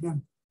va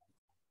corrigiendo.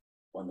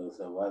 Cuando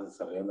se va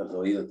desarrollando el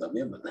oído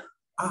también, ¿verdad?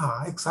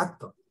 Ah,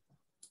 exacto.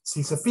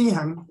 Si se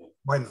fijan,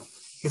 bueno,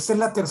 esta es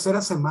la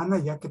tercera semana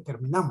ya que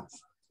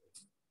terminamos.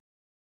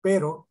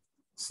 Pero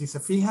si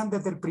se fijan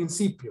desde el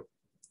principio,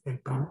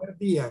 el primer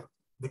día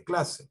de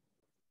clase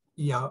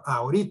y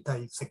ahorita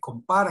y se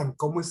comparan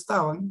cómo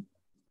estaban,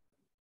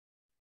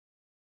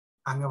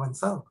 han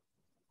avanzado.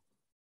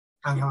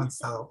 Han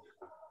avanzado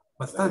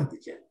bastante.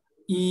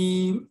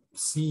 Y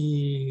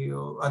si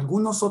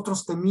algunos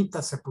otros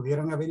temitas se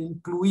pudieran haber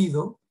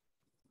incluido,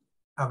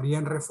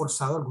 habrían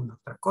reforzado algunas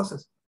otras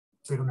cosas.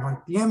 Pero no hay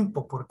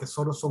tiempo porque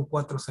solo son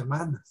 4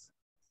 semanas.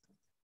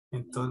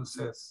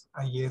 Entonces,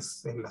 ahí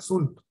es el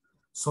asunto.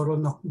 Solo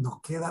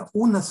nos queda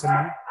una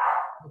semana.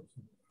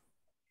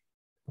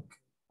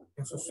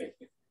 Eso sí.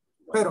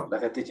 Pero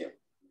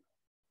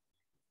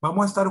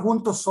vamos a estar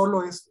juntos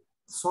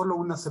solo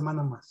una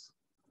semana más.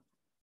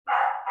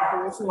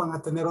 Por eso van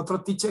a tener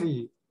otro teacher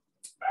y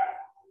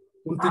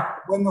un teacher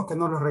bueno que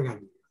no los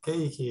regañe.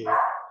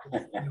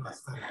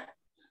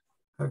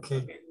 Ok.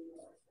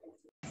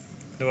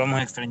 Lo vamos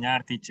a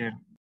extrañar, teacher.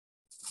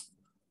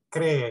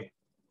 ¿Cree?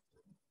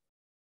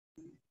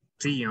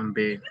 Sí,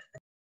 hombre.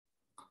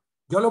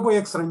 Yo lo voy a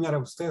extrañar a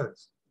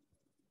ustedes.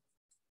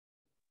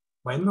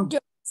 Bueno. Yo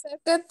sé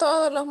que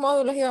todos los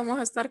módulos íbamos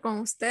a estar con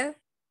usted.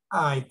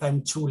 Ay,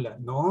 tan chula.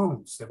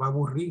 No, se va a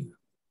aburrir.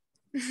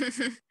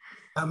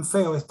 Tan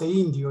feo este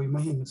indio,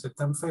 imagínense,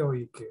 tan feo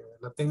y que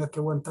la tenga que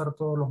aguantar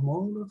todos los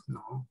módulos.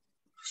 No.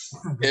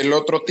 El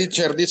otro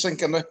teacher dicen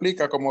que no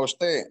explica como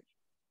usted.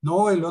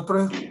 No, el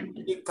otro es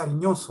bien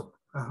cariñoso.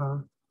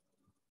 Ajá.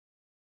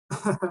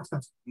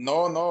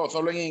 No,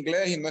 solo en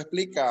inglés y no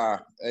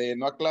explica,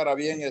 no aclara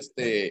bien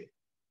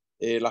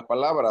las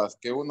palabras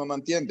que uno no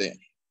entiende.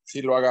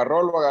 Si lo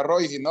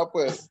agarró y si no,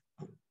 pues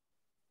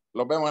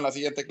los vemos en la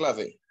siguiente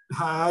clase.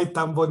 Ay,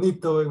 tan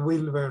bonito,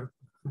 Wilber.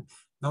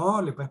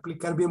 No, le voy a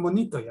explicar bien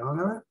bonito, ya van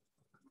a ver.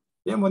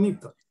 Bien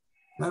bonito.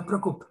 No se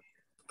preocupe.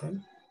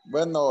 ¿Okay?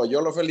 Bueno,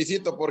 yo lo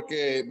felicito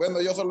porque, bueno,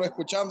 yo solo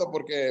escuchando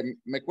porque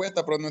me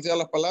cuesta pronunciar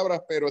las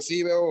palabras, pero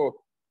sí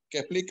veo que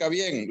explica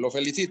bien. Lo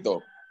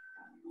felicito.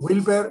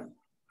 Wilber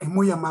es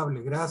muy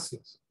amable,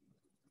 gracias.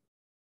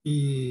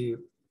 Y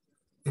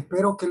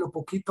espero que lo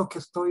poquito que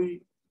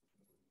estoy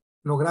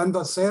logrando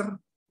hacer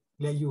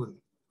le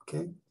ayude.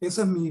 ¿Okay?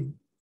 Ese es mi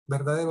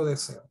verdadero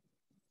deseo.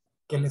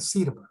 Que le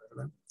sirva,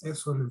 ¿verdad?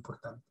 Eso es lo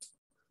importante.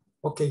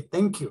 Ok,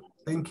 thank you.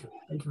 Thank you.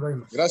 Thank you very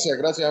much. Gracias,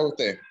 gracias a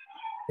usted.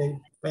 Okay,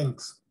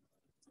 thanks.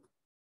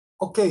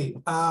 Okay,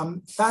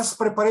 task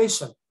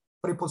preparation,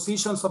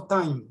 prepositions of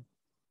time.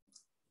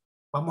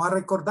 Vamos a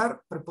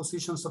recordar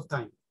prepositions of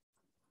time.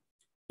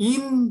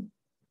 In,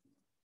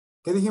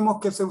 ¿qué dijimos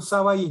que se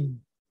usaba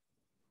in?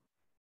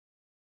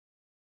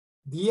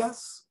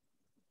 Días.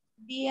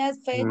 Días,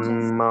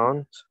 fechas.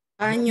 Month.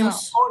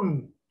 Años.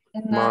 On.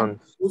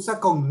 Month. Usa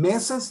con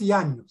meses y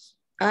años.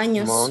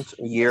 Años. Month,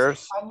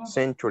 years,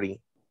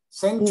 century.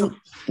 Century.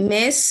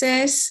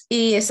 Meses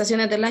y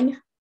estaciones del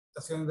año.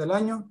 Estaciones del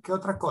año. ¿Qué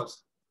otra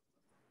cosa?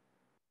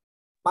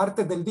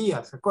 Partes del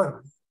día, ¿se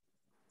acuerdan?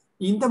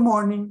 In the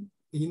morning,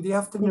 in the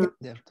afternoon.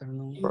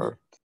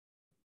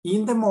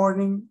 In the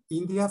morning,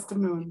 in the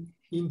afternoon,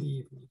 in the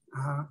evening.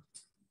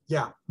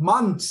 Yeah,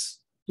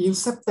 months, in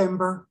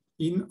September,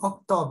 in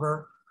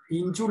October,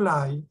 in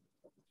July,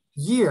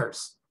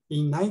 years,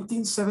 in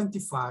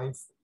 1975,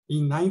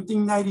 in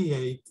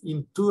 1998,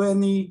 in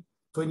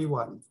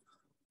 2021,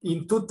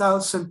 in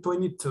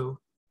 2022,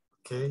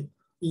 okay,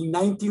 in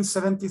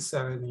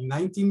 1977, in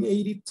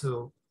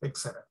 1982,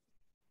 etc.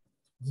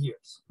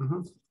 Years.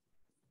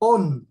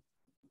 On.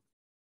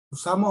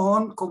 Usamos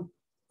on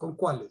con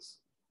 ¿cuáles?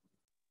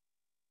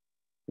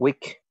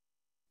 Week.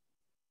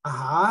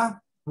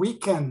 Ajá.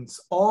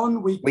 Weekends.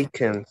 On weekends.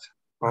 Weekends.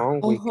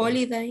 On On weekends.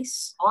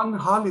 holidays. On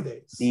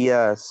holidays.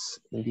 Días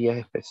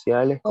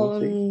especiales. ¿cómo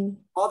se dice?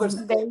 On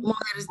Mother's Day.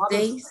 Mother's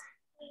Days.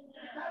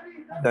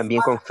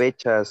 También con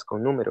fechas,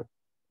 con número.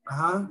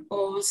 Ajá.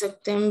 On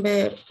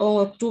September.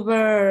 On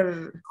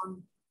October.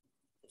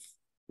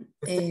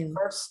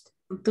 First.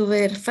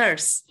 October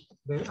 1st.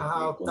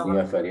 Con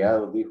días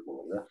feriados,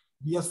 dijo, ¿verdad?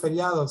 Días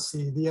feriados,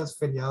 sí, días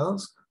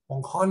feriados.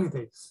 On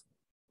holidays.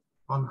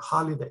 On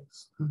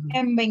holidays.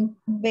 En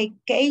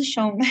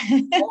vacation,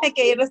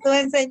 que yo lo estuve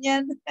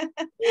enseñando.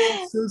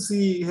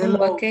 Susie, On hello.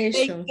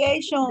 vacation.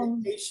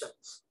 Vacation.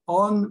 Vacations.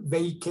 On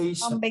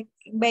vacation. On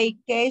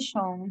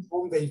vacation.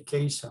 On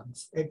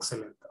vacations.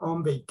 Excellent.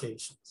 On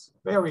vacations.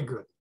 Very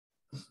good.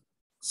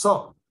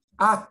 So,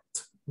 at.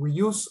 We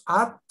use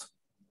at.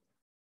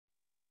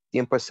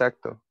 Tiempo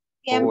exacto.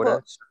 Tiempo.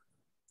 Horas.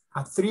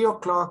 At 3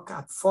 o'clock,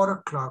 at 4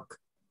 o'clock,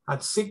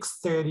 at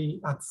 6:30,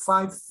 at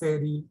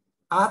 5:30,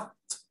 at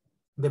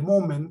the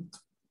moment,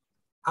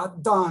 at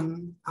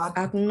dawn,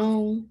 At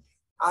noon.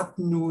 at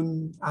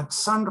noon, at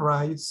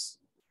sunrise,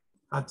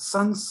 at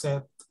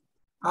sunset,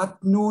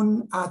 at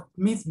noon, at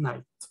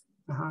midnight.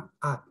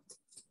 At.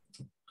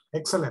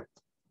 Excellent.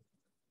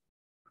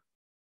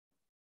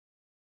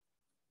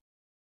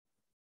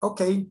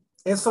 Ok,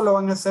 eso lo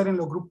van a hacer en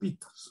los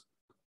grupitos.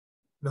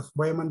 Los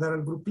voy a mandar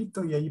al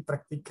grupito y ahí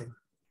practiquen.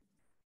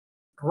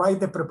 Write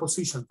the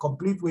preposition,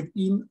 complete with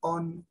in,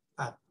 on,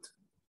 at.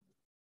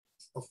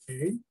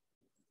 Okay.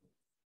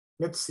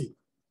 Let's see.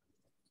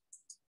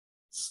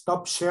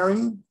 Stop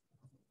sharing.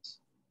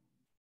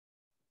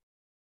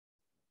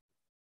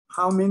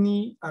 How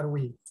many are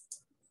we?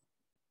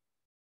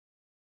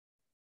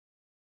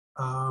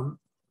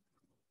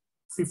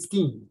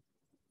 15.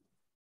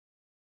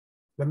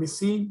 Let me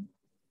see.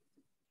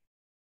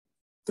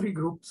 3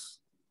 groups.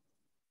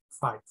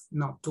 5.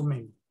 No, too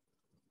many.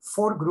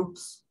 4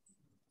 groups.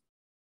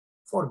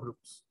 4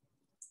 groups.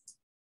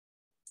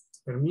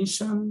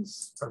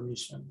 Permissions,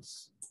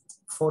 permissions.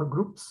 4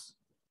 groups.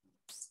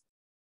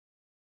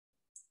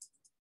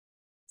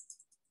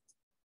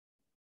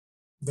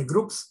 The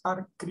groups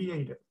are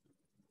created.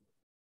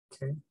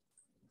 Okay.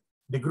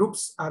 The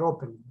groups are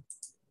open.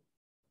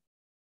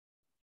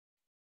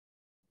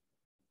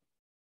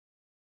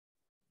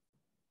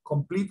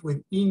 Complete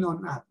with in,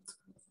 on, at.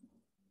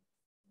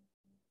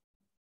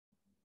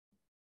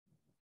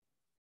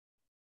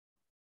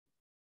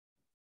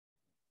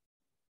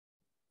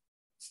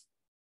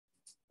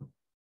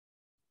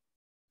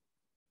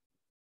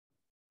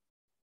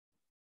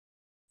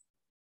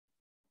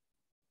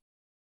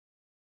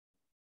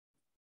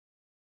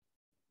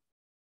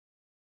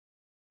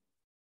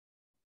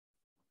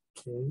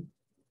 Okay.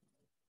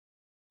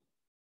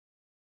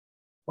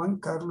 Juan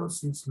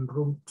Carlos is in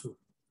room 2.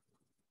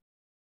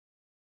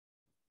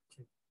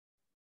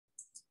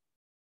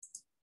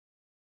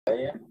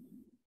 Okay.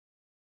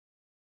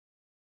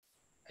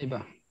 Ahí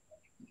va.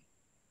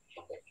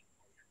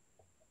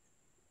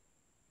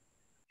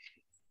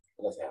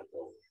 Gracias a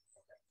todos.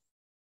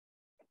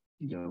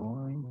 Yo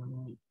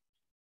voy.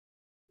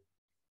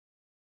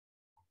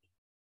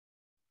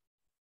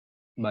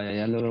 Vaya,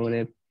 ya lo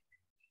logré.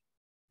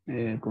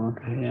 ¿Cómo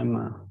que se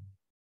llama?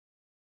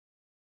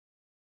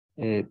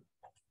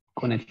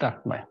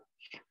 Conectar. Vaya.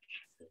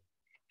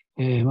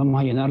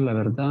 Vamos a llenar la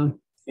verdad.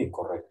 Sí,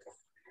 correcto.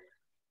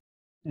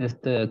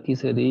 Este aquí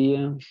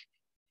sería.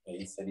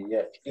 Ahí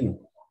sería in.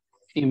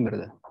 In,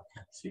 ¿verdad?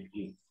 Sí,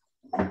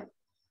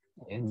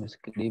 in.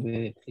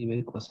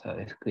 Escribe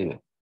cosa,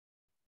 escribe.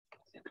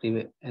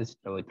 Escribe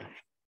esta otra.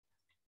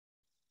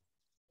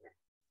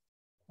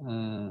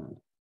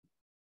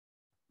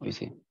 Hoy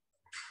sí.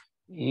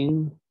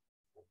 In.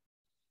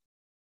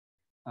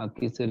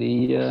 Aquí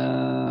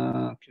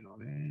sería. Quiero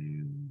ver.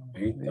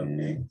 Ahí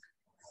también.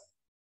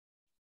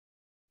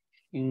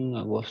 En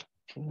agosto.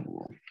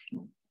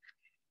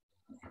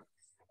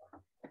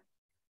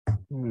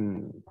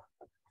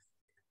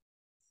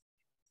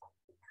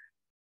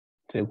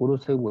 Seguro,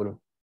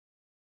 seguro.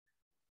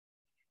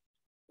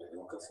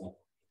 Creo que sí.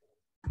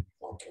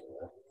 Ok,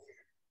 ¿verdad?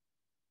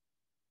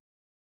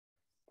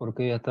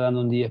 Porque ya está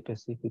dando un día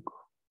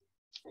específico.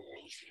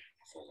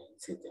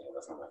 Sí, tiene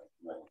razón.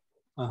 Bueno,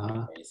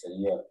 Ajá. ahí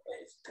sería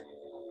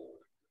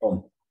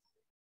on.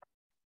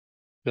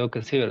 Creo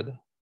que sí, ¿verdad?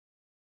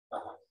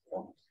 Ajá,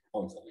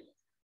 on sería.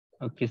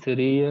 Aquí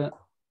sería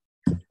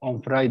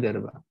on Friday,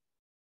 ¿verdad?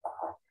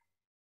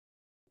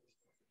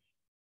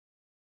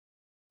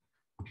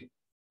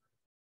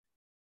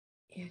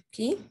 Y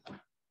aquí.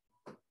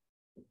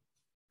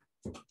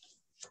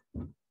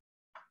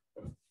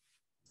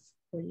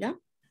 Hola.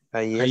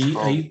 Ahí es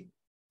on. Ahí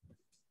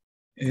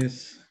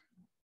es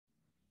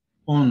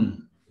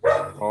on.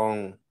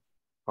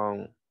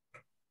 On.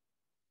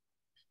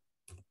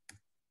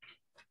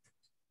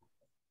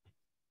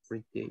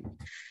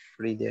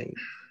 Free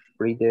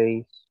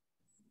days.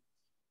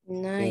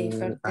 Night,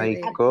 I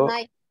Friday. go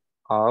Night.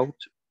 out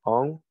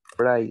on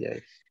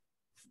Fridays.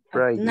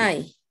 At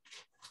night.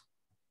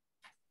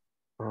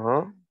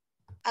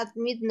 At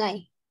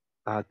midnight.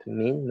 At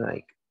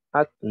midnight.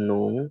 At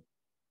noon.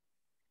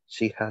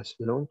 She has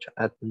lunch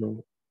at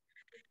noon.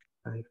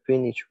 I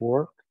finish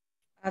work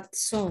At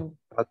sun.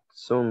 at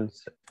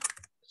sunset.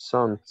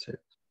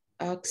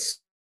 At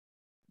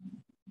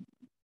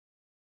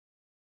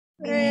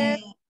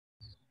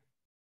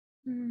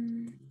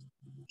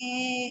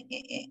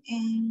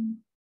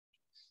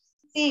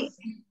Sí,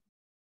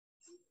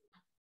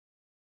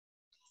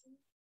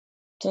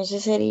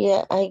 Entonces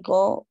sería I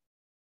go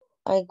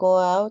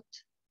out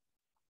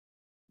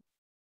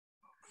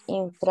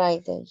in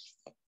Fridays.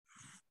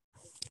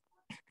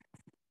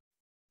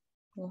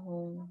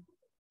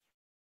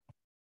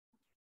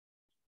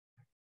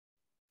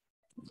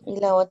 Y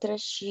la otra,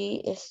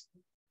 she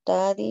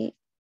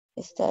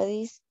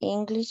studies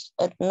English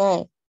at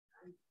night.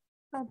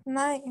 At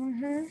night.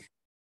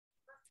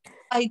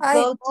 I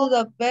go to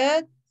the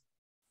bed.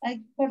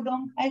 I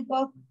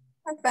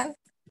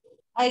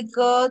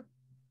go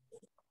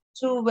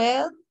to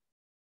bed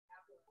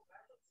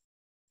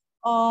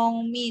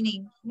on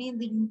meeting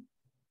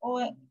o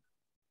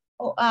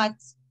at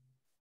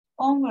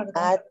on,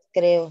 ¿verdad? At,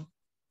 creo.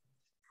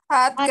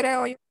 At,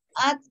 creo yo.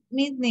 At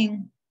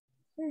meeting.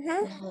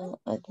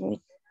 At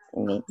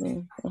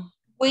midnight.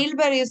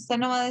 Wilber, y usted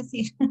no va a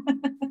decir.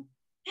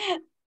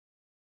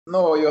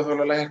 No, yo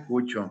solo las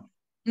escucho.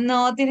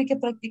 No, tiene que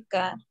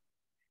practicar.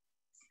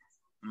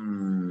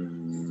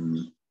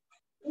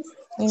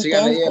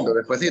 Sigan leyendo,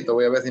 despuesito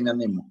voy a ver si me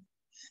animo.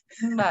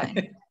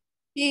 Bye.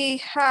 He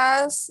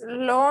has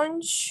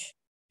lunch.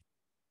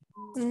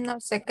 No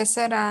sé qué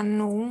será,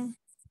 no.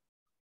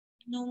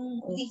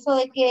 No, dijo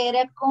de que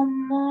era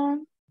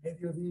como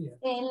Mediodía.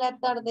 el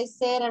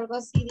atardecer, algo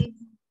así. Dijo.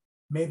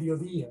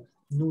 Mediodía.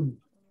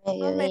 Noon.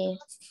 Mediodía.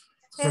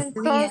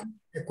 Entonces,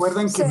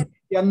 Recuerden que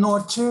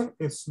medianoche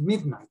es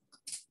midnight.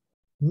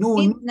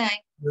 Noon.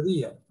 Midnight.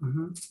 Mediodía.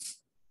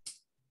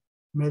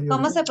 Mediodía.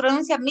 ¿Cómo se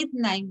pronuncia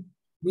midnight?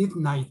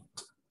 Midnight.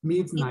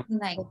 Midnight.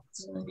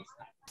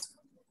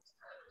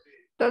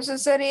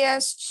 entonces sería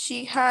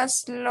she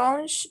has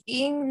lunch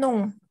in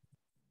noon.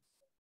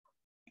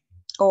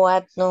 O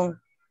at noon.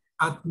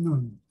 At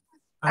noon.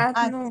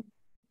 At noon.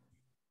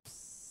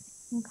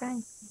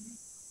 Okay.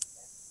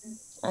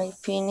 I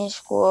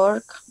finish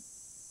work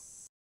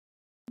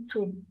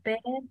To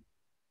bed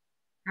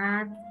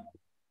at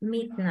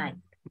midnight.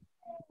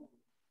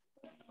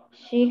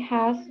 She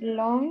has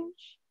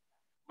lunch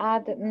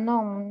at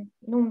noon.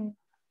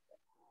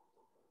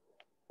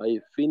 I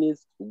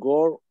finished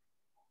work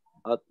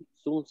at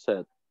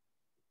sunset.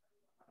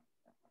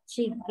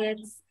 She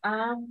gets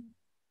up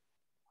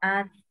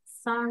at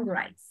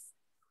sunrise.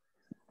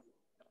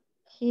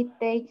 He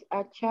takes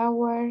a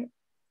shower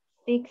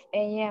 6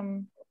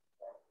 a.m.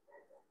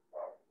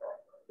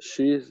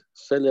 She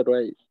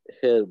celebrates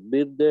her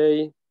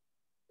birthday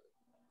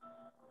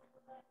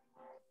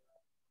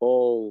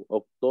on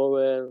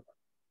October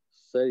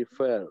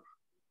 31st.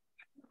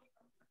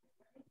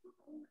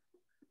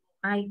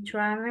 I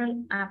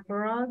travel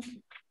abroad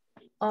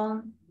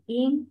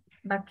in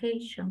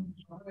vacation.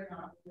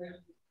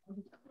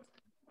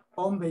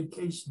 On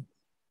vacation.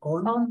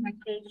 On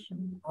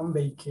vacation. On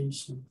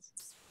vacation.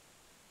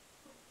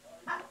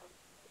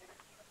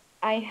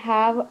 I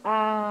have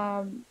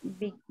a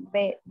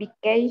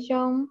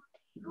vacation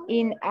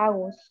in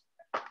August.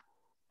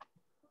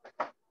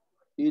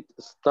 It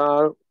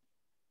starts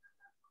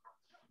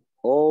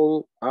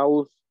on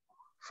August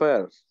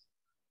 1st.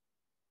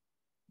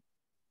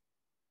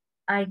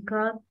 I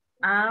got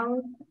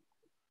out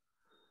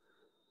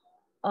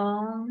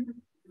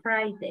on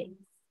Friday.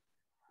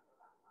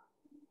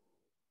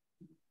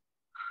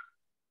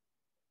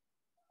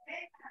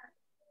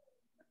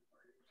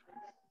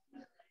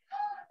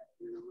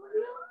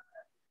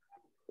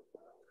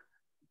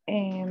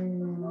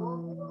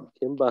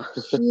 ¿Quién va?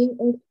 She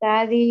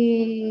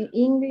studies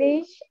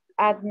English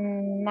at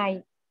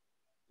night.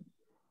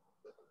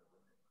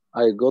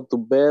 I go to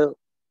bed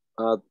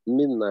at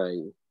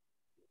midnight.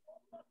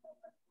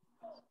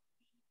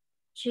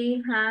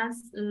 She has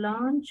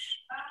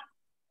lunch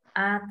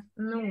at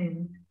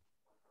noon.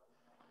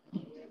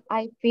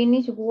 I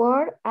finish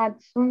work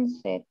at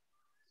sunset.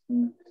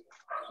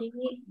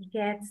 She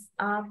gets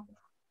up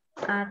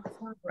at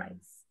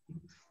sunrise.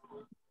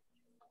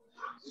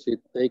 She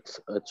takes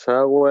a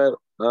shower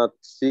at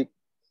 6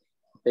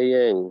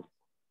 a.m.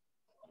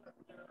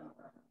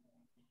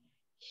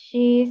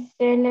 She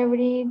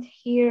celebrates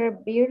her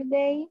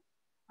birthday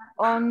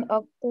on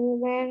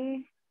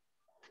October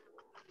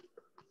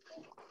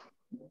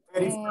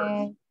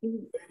 31st.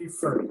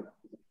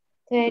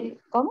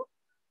 ¿Cómo?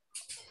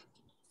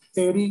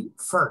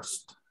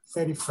 31st.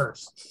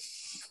 31st.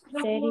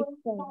 31st.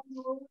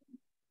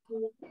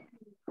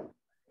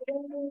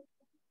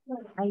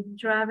 I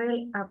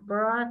travel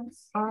abroad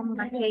on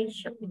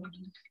vacation.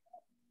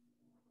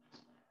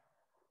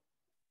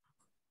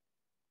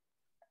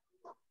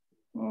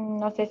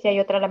 No sé si hay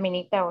otra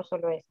laminita o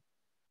solo es.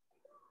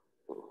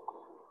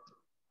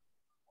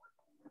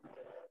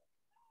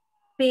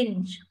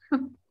 Finish.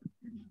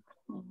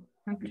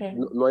 Okay.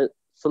 No hay,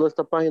 solo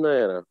esta página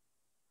era.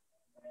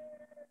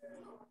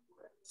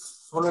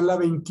 Solo la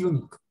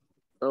 21.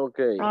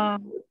 Okay.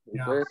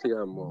 Entonces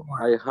sigamos.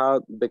 I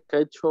had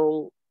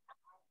vacation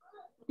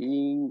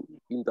in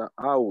the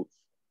house.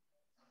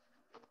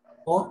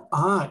 Oh,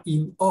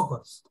 in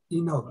August.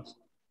 In August.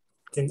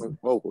 Okay.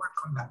 August.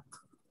 Work on that.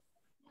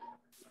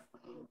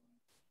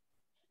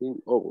 In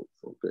August.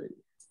 Okay.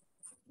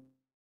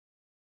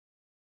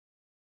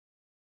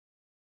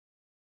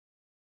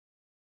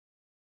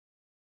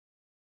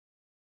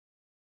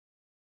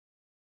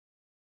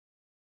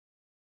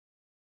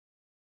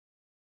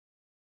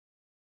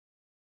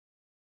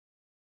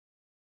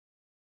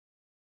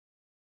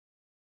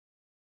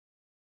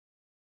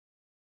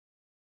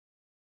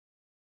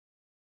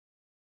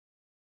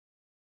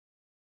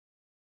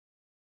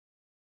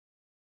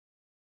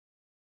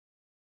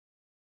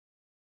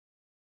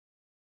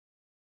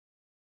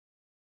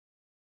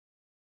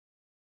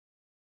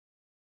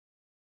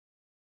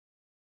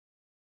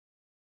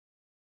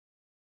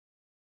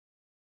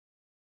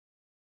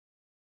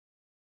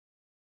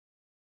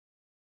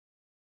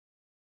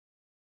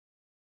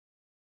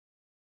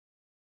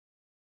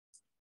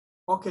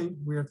 Okay,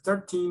 we're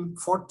 13,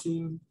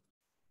 14,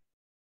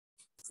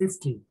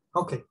 15.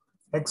 Okay,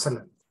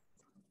 excellent.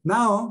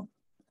 Now,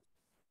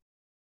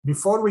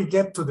 before we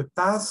get to the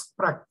task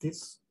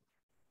practice,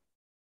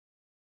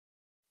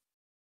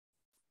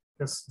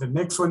 because the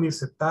next one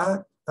is a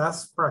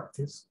task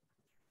practice,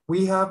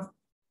 we have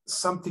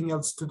something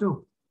else to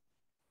do.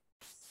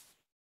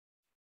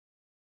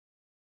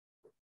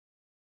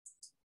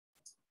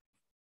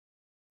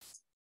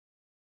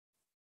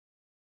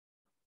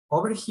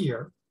 Over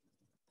here,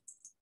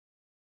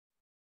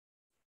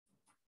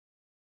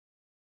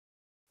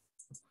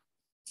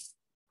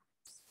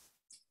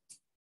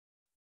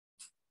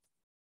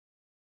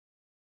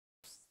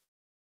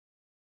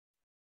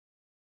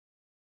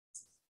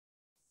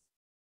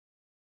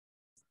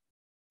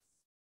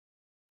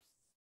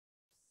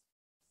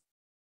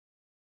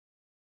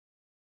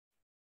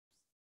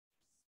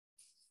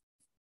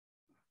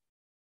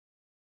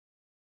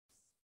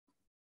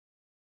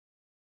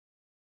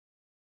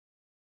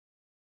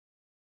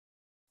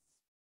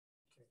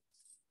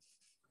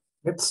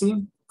 let's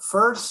see.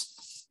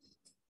 First,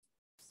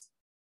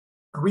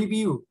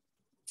 review.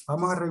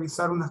 Vamos a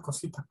revisar unas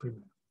cositas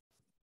primero.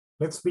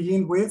 Let's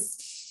begin with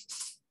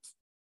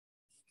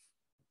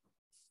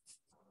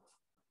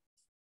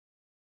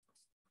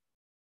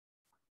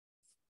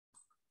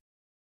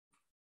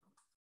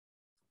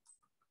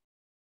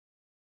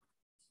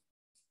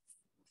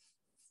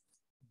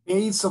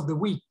days of the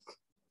week.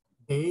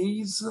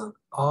 Days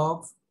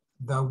of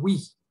the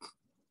week.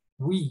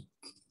 Week,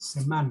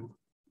 semana,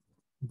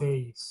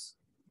 days.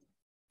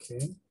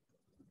 Okay.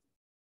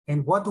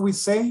 And what do we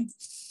say?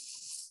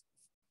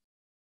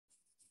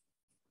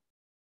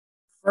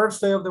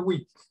 First day of the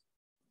week.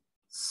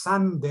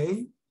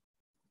 Sunday,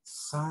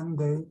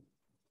 Sunday.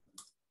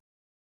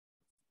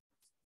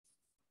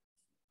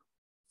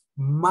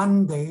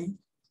 Monday,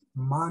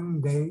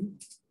 Monday.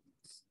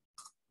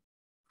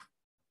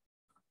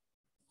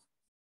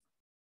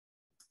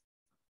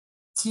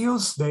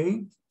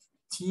 Tuesday,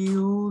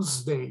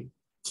 Tuesday,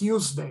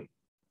 Tuesday,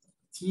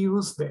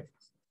 Tuesday.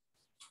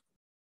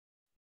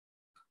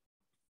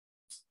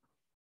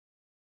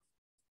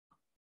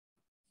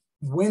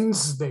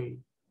 Wednesday,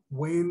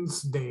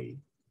 Wednesday,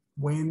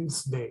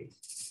 Wednesday.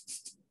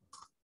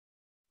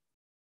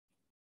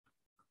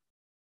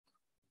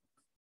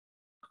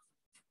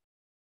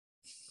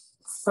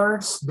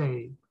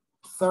 Thursday,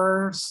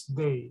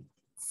 Thursday,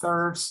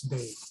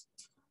 Thursday.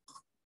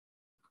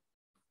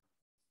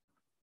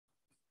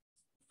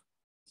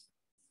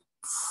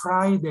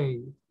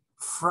 Friday,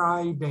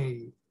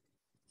 Friday,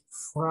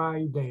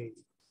 Friday.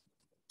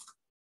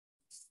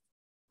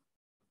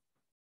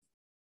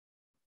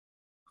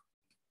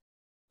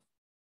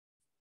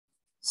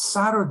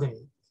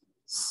 Saturday,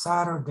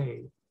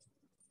 Saturday,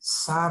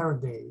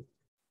 Saturday,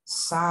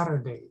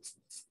 Saturday.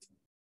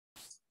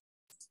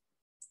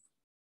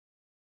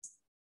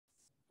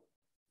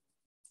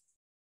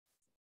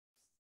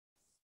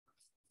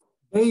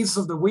 Days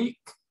of the week,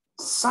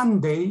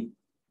 Sunday,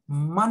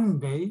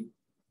 Monday,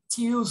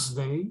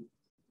 Tuesday,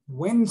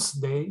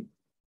 Wednesday,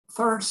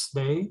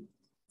 Thursday,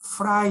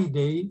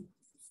 Friday,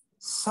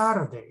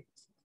 Saturday.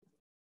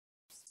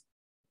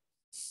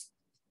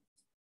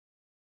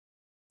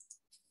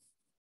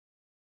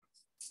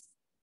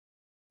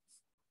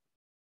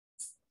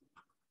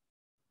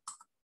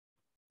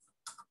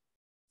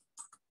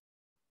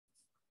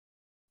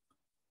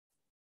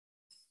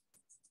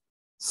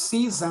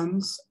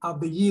 Seasons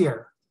of the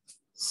year.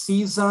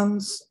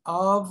 Seasons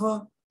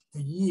of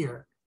the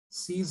year.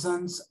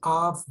 Seasons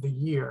of the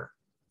year.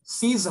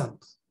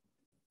 Seasons.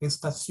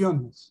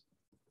 Estaciones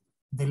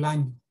del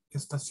año.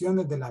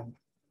 Estaciones del año.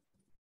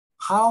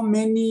 How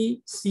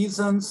many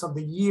seasons of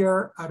the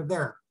year are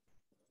there?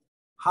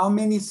 How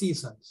many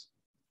seasons?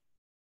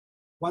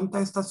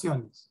 ¿Cuántas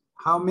estaciones?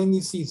 How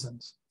many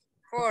seasons?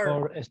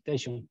 Four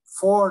station.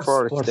 Four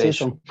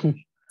season.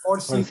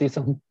 Four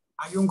season.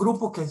 Hay un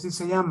grupo que así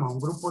se llama, un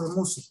grupo de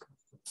música.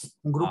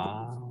 Un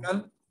grupo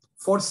musical,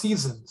 Four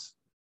Seasons.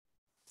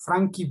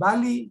 Frankie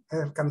Valli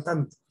era el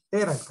cantante.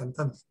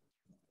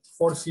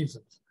 Four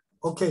Seasons.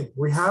 Okay,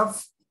 we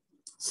have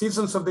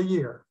seasons of the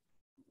year.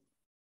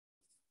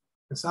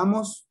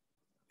 Empezamos,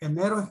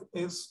 enero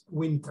es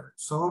winter.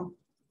 So,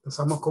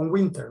 empezamos con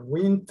winter.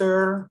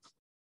 Winter,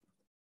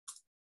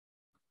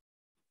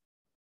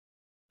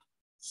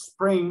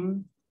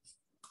 spring,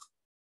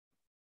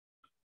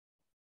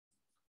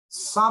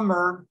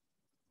 summer,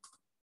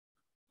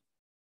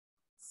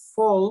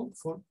 fall,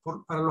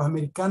 para los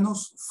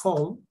americanos,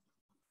 fall,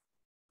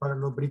 para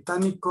los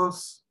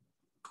británicos,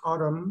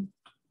 autumn,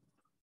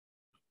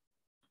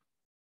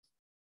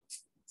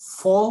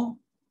 fall,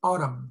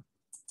 autumn,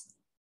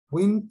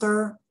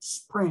 winter,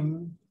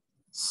 spring,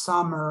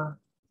 summer,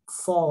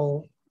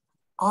 fall,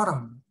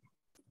 autumn,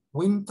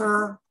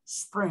 winter,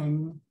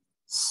 spring,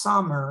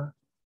 summer,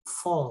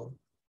 fall,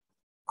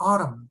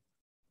 autumn,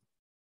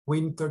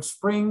 winter,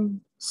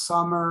 spring,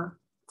 summer,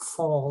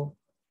 fall,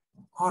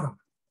 autumn.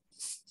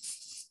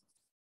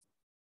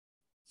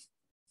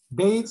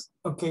 Days,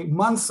 okay,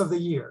 months of the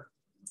year.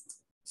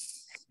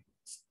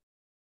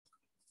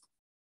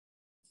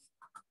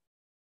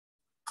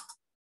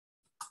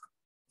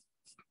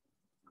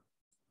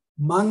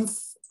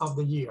 Month of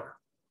the year.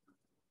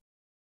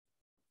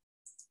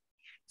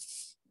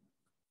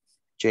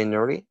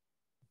 January.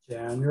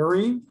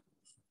 January.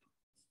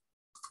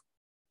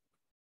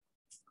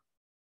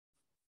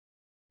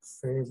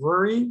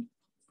 February.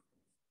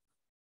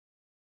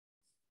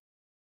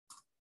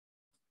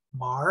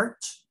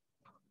 March.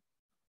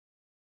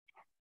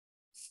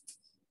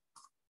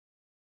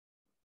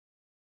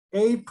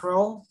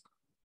 April.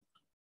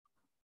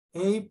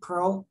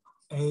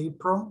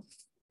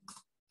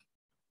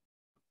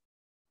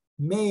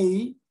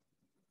 May,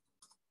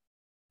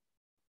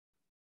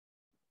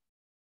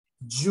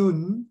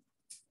 June,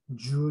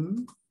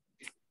 July,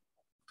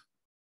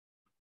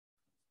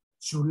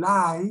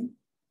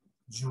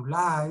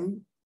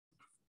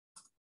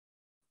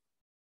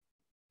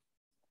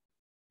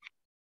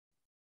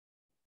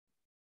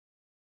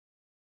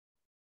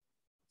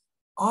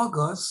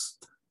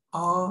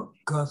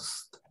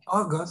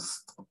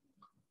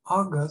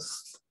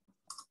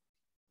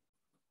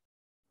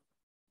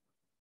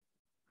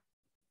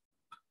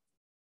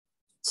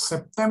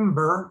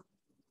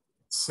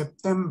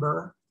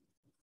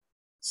 August,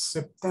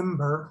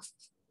 September,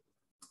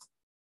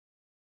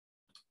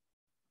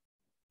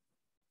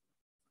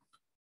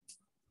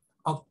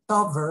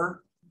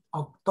 October,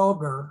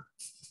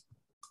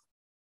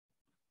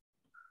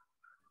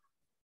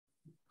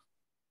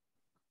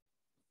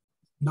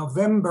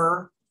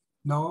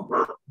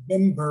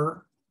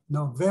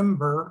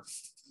 November,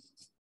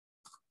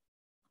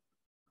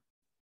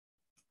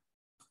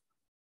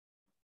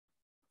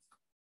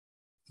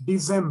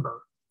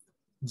 December,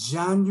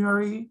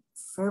 January,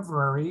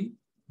 February,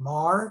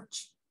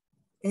 March,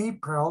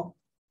 April,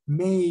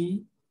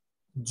 May,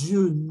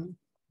 June,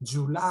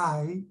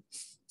 July,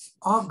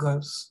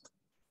 August,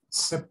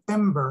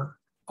 September,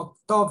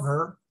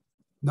 October,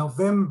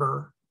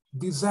 November,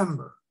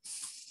 December.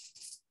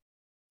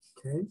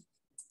 Okay.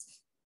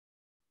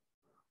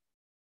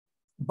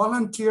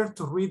 Volunteer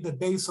to read the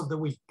days of the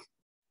week.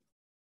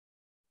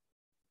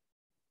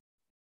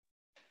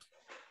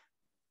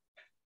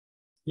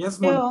 Yes,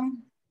 Monica.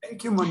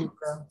 Thank you,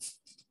 Monica.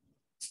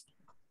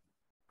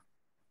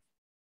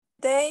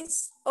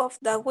 Days of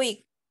the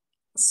week.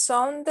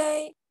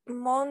 Sunday,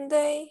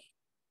 Monday,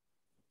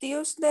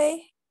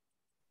 Tuesday,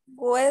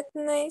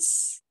 Wednesday,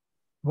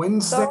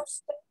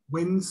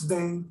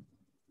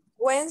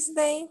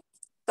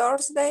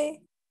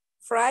 Thursday,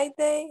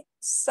 Friday,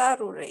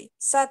 Saturday.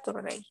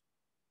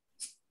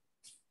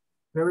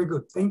 Very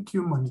good. Thank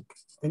you, Monica.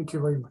 Thank you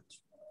very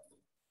much.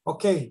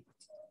 Okay.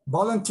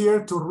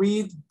 Volunteer to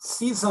read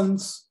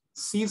seasons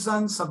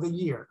of the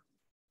year.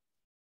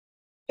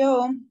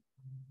 Yo.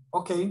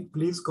 Okay,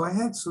 please go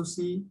ahead,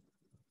 Susie.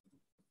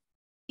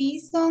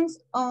 Seasons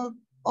of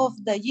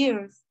the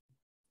years.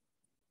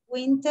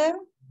 Winter,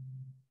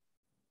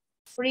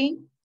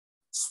 spring,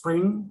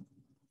 Spring,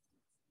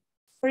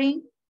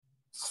 spring,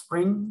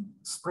 spring,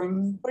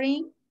 spring.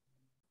 spring,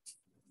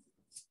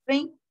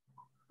 spring,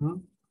 Hmm?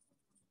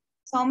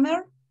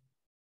 summer.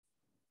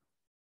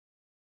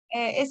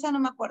 Esa no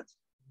me acuerdo.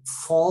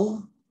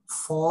 Fall,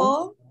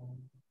 fall. Fall,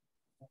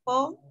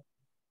 fall.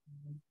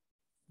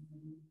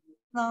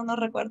 No, no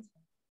recuerdo.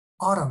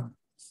 Autumn,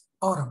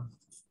 autumn,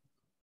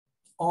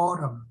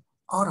 autumn,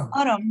 autumn.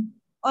 Autumn,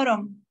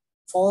 autumn,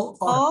 Fall,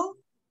 autumn, fall,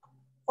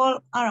 fall,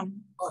 autumn,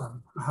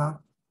 autumn.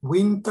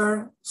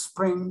 Winter,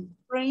 spring,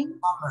 spring,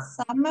 summer,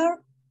 summer,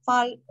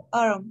 fall,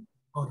 autumn.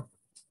 autumn.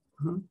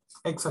 Mhm.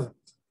 Excellent.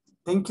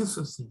 Thank you,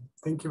 Susie.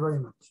 Thank you very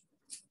much.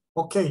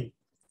 Okay,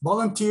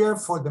 volunteer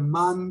for the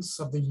months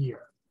of the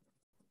year.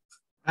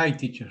 Hi,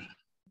 teacher.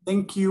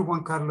 Thank you,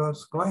 Juan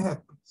Carlos. Go ahead,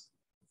 please.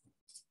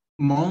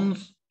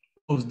 Months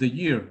of the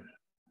year.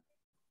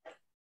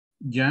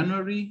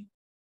 January,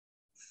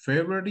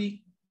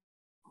 February,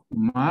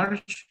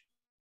 March,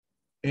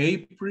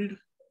 April,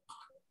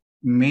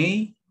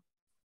 May,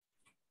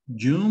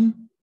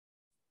 June,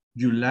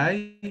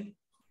 July,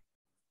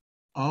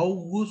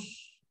 August,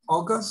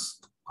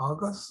 August,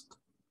 August,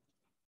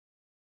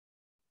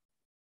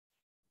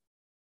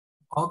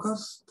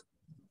 August.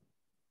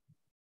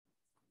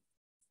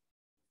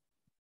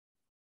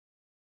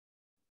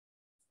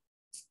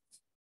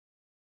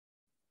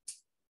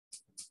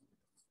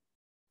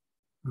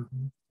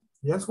 Mhm.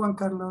 Yes, Juan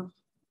Carlos.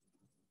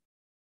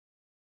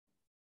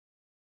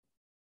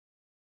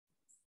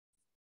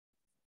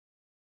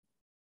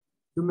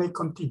 You may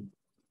continue.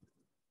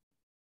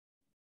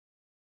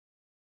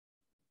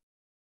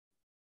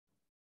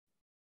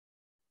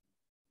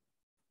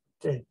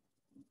 Okay,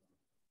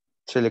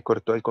 Se le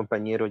cortó al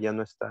compañero, ya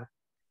no está.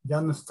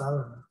 ya no está,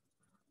 ¿verdad?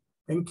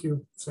 Thank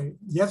you. Say,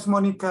 yes,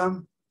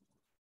 Monica.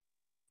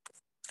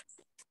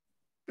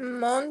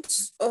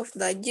 Months of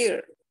the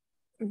year.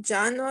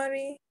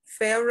 January,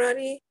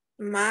 February,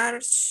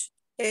 March,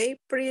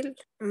 April,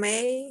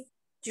 May,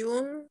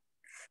 June,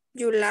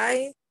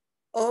 July,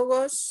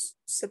 August,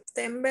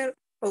 September,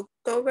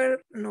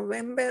 October,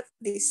 November,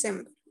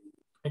 December.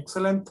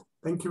 Excellent.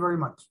 Thank you very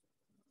much.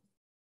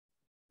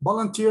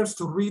 Volunteers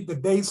to read the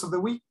days of the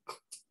week.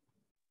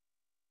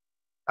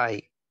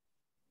 I.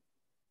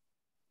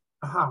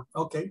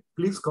 Okay,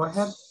 please go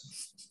ahead.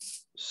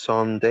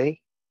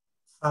 Sunday,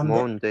 Sunday.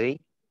 Monday,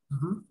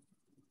 Mhm.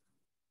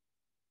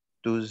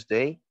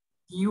 Tuesday,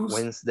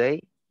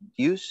 Wednesday,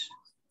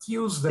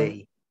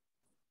 Tuesday.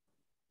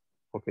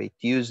 Okay,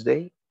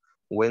 Tuesday,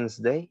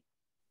 Wednesday,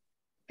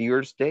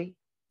 Thursday,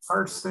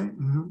 Thursday.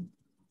 Mhm.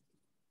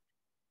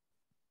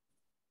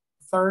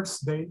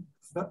 Thursday.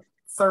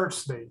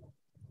 Thursday.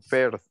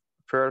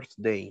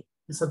 first day,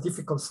 It's a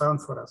difficult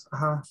sound for us.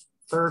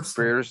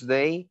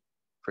 Thursday.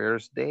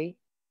 Thursday,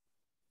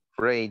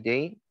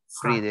 Friday,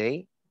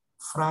 Friday,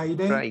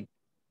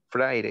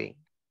 Friday,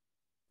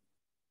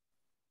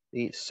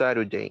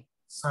 Saturday.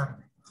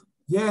 Saturday.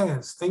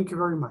 Yes, thank you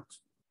very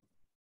much.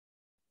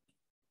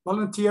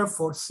 Volunteer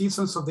for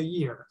seasons of the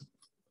year.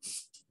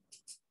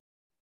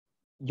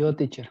 Yo,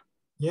 teacher.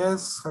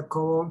 Yes,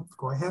 Jacobo,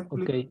 go ahead,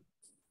 please. Okay.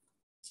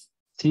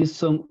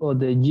 Season of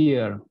the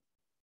year.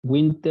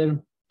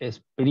 Winter,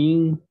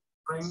 spring,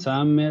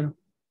 summer,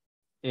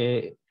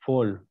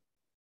 fall.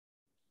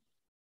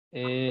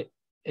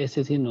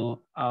 Ese sí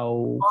no.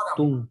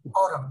 Autumn.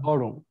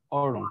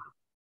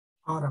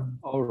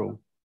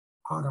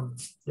 Autumn,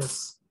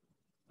 yes.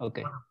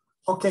 Okay.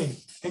 Okay,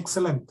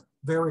 excellent.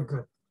 Very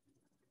good.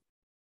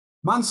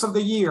 Months of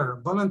the year.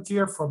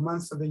 Volunteer for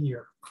months of the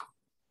year.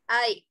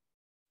 I.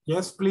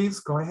 Yes, please,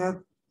 go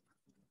ahead.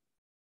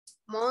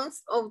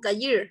 Months of the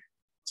year.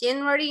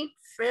 January,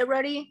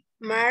 February,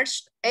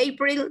 March,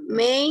 April,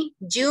 May,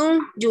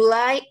 June,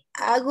 July,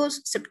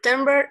 August,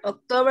 September,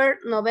 October,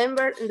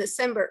 November, and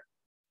December.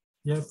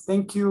 Yes,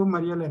 thank you,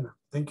 Maria Elena.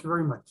 Thank you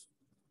very much.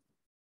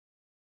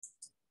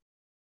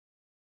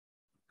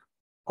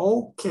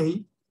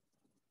 Okay,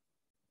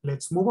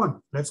 let's move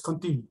on. Let's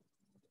continue.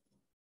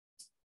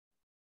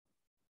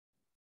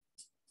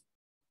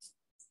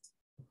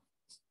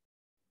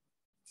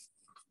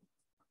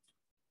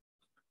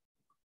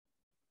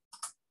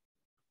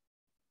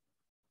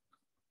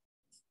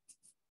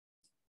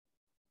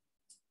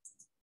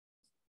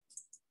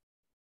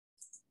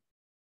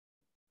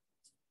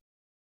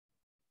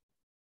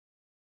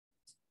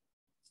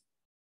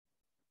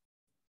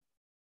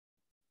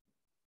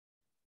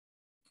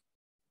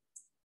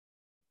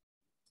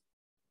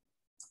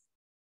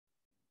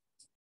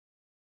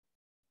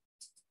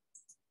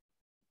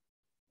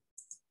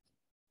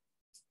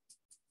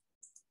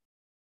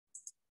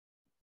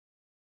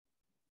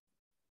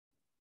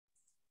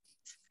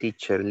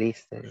 Teacher,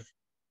 listen.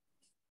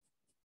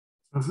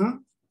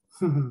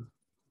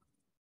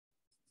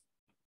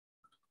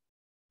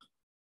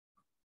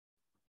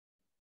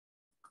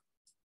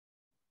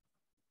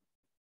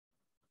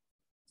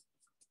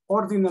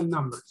 Ordinal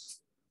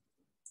numbers.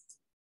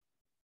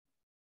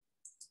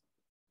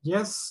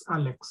 Yes,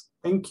 Alex,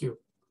 thank you.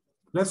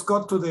 Let's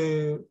go to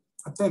the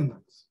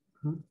attendance.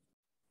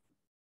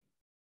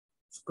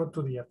 Let's go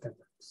to the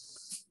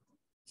attendance.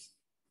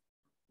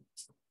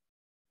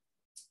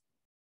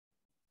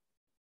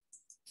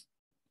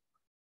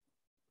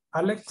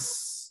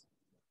 Alex.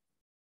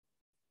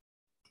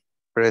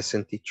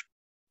 Present, teacher.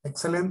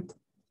 Excellent.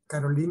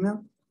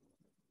 Carolina.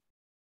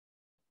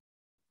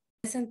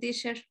 Present,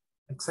 teacher.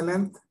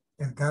 Excellent.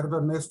 Edgardo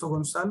Ernesto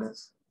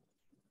González.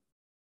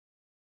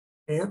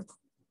 Ed.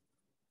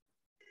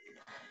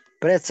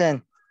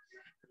 Present.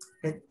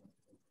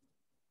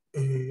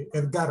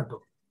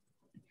 Edgardo.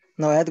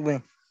 No,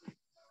 Edwin.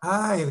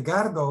 Ah,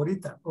 Edgardo,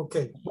 ahorita. Ok.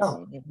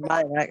 Well,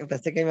 Vale,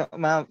 pensé que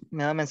me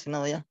había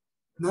mencionado ya.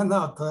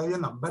 No, todavía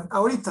no. But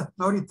ahorita.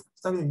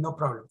 Está bien, no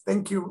problem.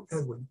 Thank you,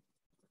 Edwin.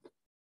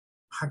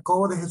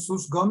 Jacobo de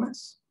Jesús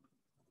Gómez.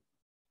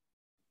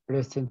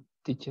 Present,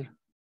 teacher.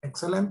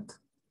 Excellent.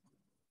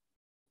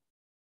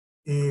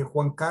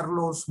 Juan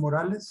Carlos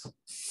Morales.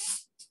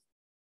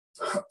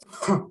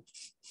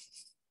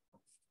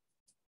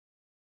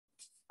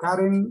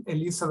 Karen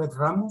Elizabeth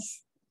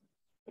Ramos.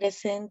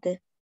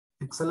 Presente.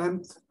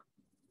 Excellent.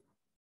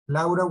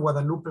 Laura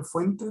Guadalupe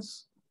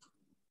Fuentes.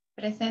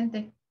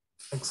 Presente.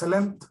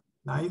 Excellent.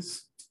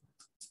 Nice.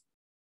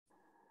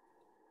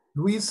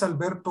 Luis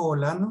Alberto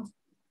Olano.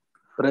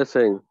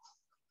 Present.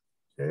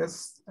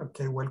 Yes.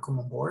 Okay, welcome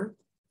on board.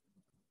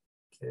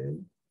 Okay.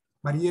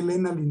 María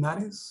Elena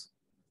Linares.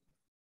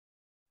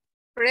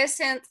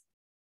 Present.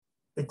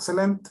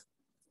 Excellent.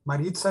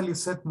 Maritza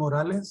Lisette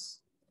Morales.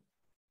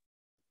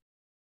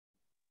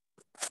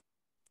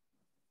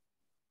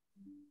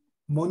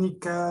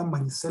 Mónica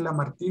Marisela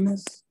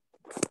Martínez.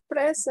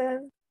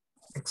 Present.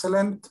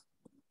 Excellent.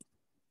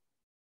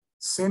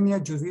 Senia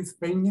Judith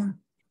Peña.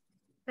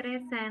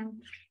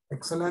 Present.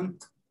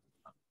 Excellent.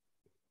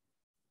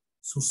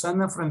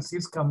 Susana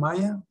Francisca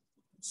Maya.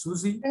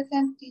 Susie.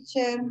 Present,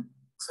 teacher.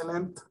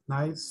 Excellent.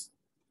 Nice.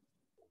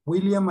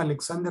 William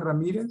Alexander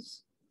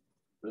Ramírez.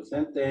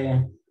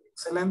 Presente.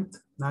 Excellent.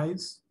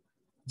 Nice.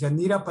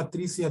 Yanira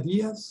Patricia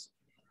Díaz.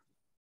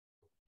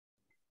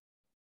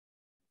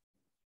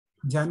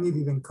 Yanni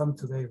didn't come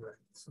today, right?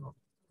 So,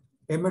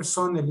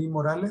 Emerson Eli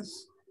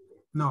Morales.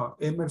 No,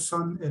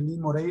 Emerson Eli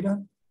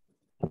Moreira.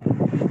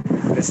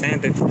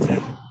 Presente, teacher.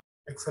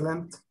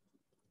 Excellent.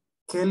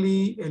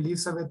 Kelly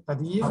Elizabeth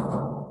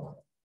Padilla.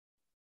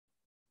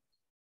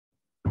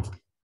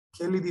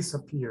 Kelly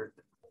disappeared.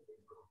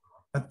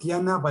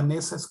 Tatiana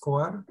Vanessa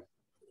Escobar.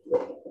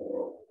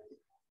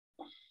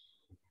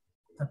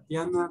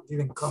 Tatiana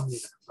didn't come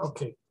either.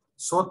 Okay.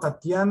 So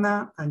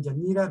Tatiana and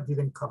Yanira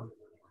didn't come.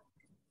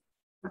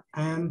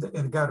 And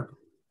Edgardo.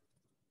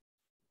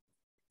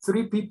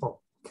 3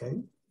 people.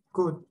 Okay,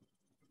 good.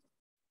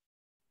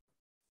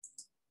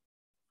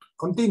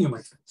 Continue,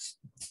 my friends.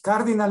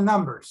 Cardinal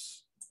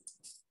numbers.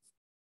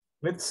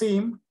 Let's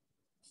see.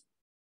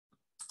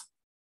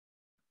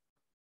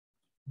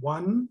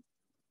 1,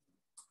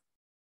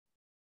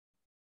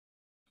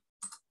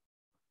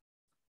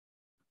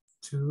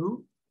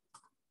 2,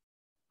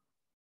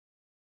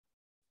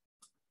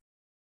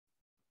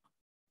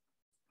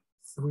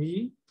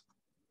 3,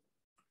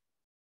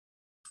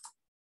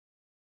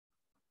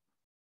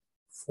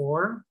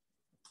 4,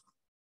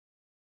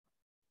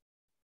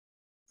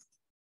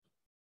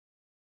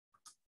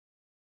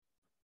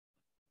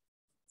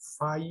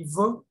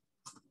 5,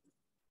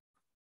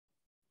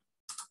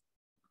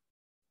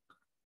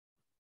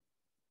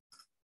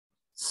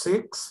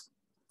 6,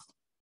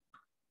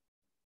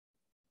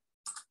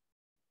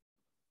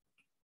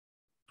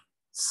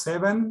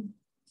 7,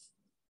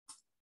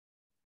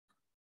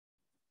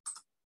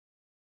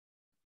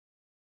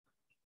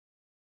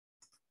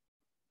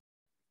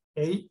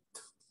 8,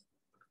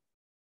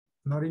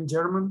 not in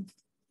German.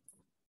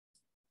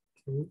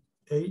 Okay,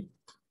 8,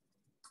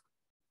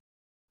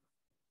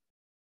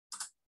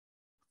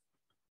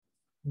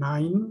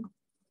 9,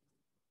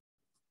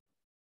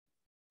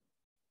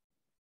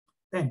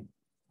 10.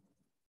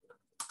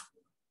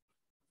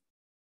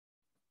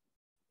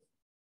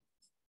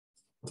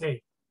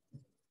 Okay.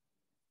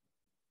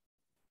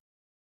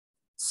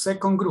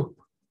 Second group.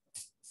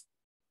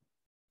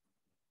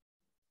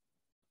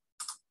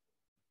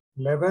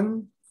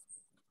 11,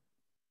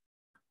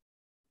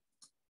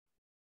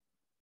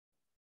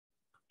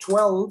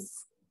 12,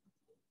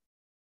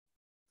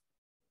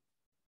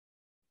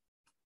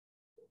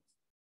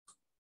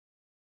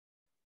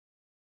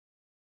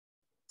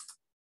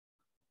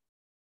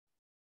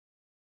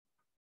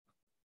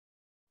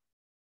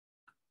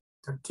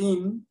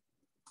 13,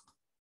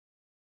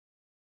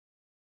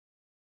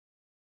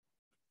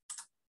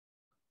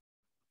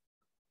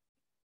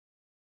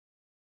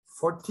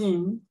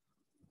 14,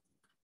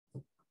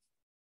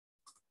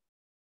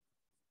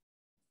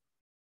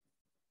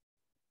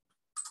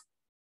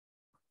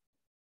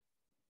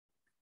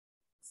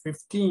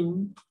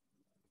 15,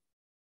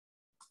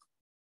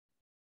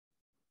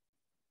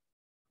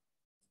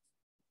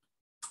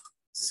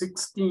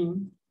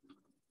 16,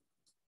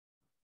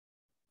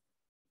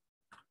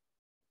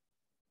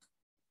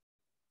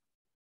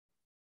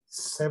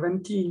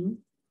 17,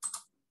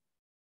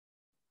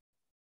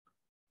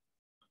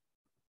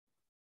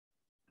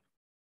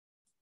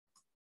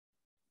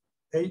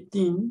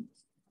 18.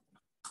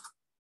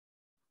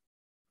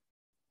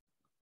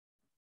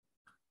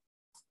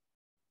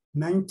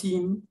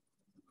 19.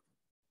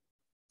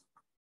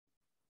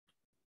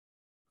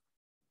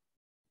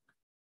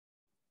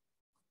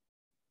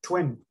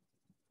 20.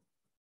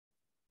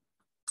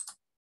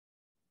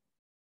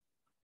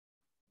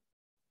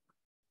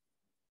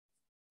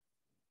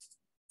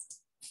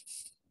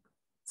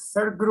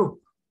 Third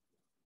group.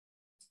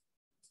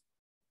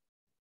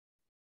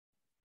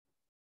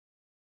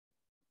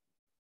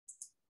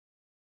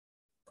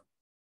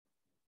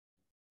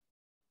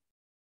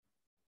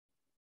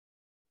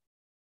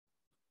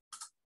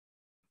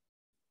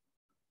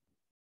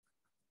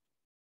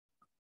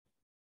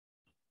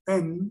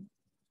 And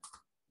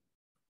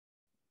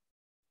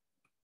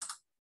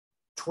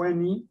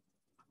 20.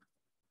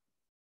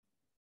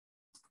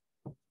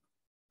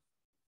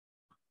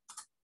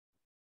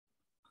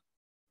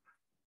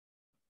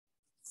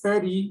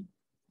 30.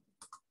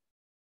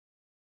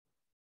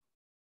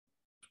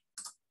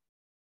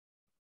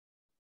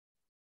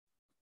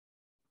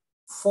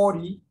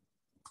 40.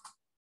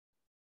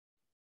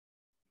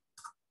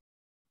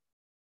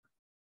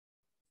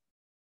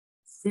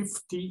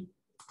 50.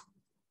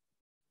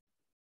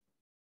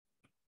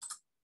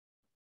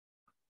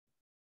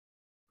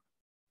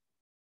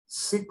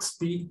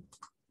 60.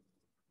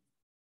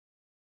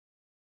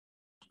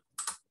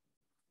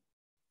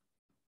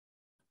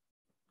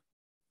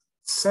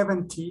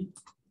 70.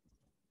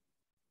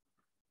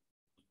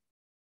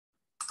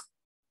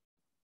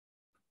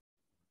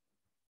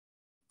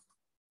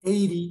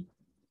 80.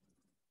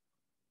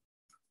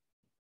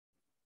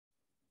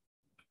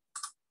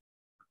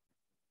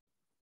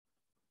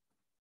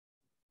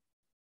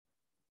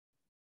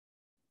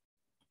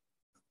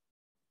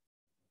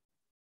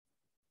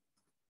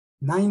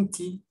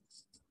 90.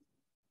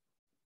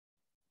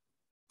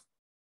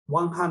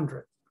 100.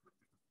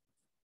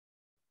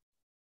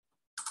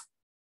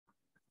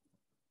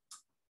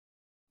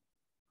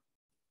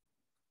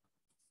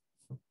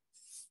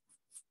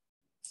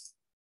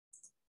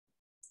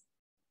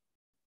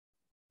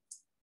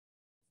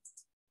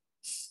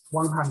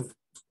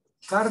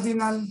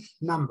 Cardinal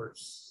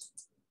numbers.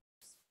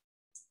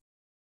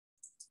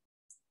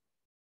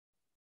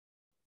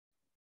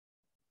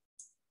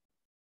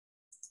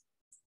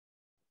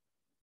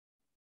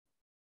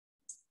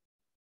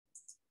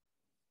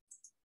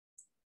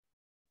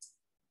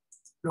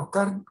 Los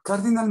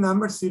cardinal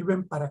numbers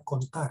sirven para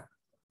contar.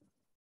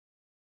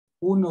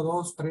 1,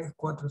 2, 3,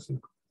 4,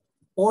 5.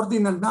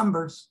 Ordinal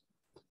numbers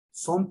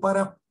son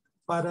para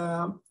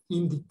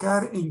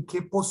indicar en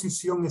qué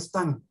posición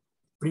están.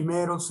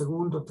 Primero,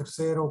 segundo,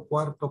 tercero,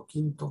 cuarto,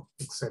 quinto,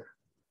 etc.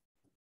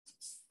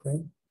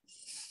 Okay.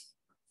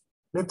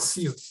 Let's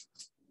see it.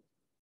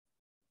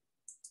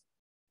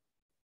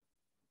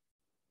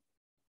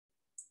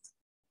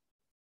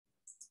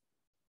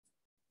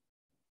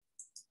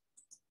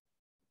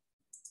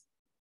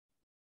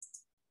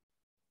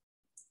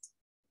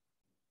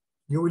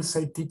 You will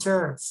say,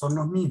 teacher, son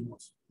los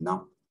mismos.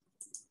 No.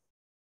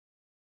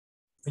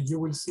 But you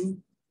will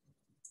see.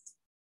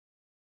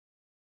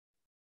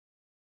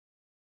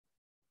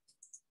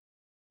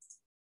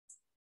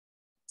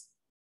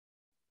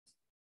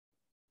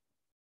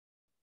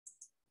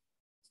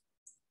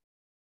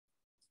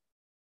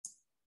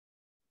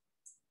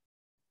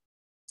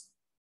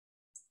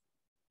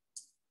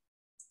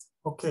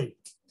 Ok.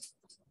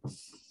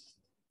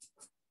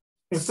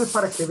 Esto es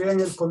para que vean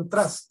el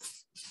contraste.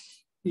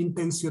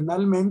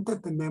 Intencionalmente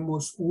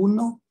tenemos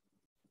 1,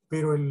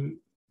 pero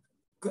el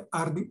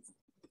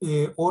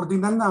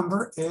ordinal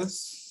number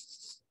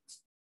es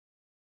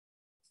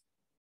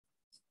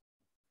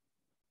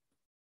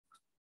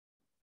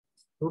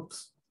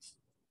oops.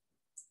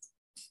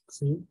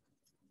 Sí.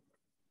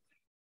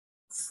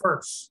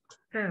 First.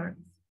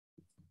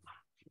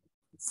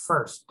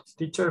 First.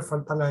 Teacher,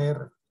 falta la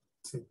R.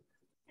 Sí.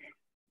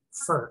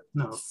 First.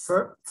 No.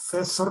 First.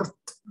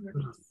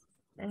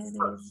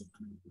 No.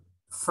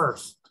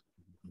 First.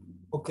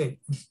 Ok.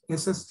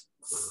 Ese es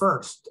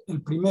first,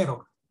 el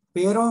primero.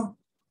 Pero,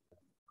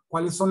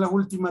 ¿cuáles son las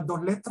últimas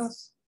dos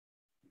letras?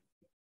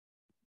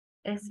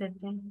 ST.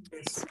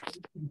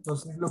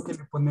 Entonces, lo que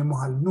le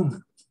ponemos al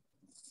número.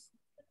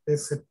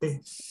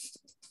 ST.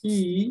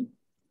 Y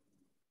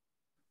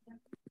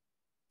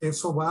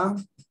eso va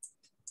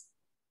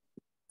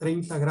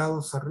 30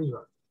 grados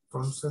arriba.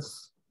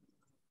 Entonces,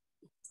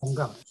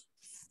 pongamos.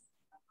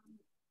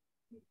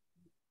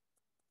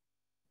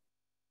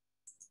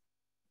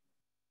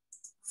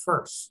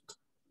 First.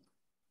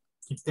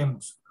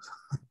 Quitemos.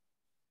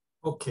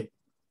 Ok.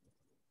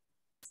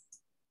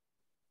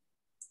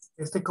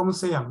 ¿Cómo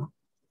se llama?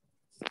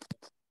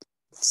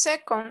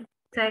 Second.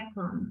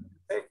 Second.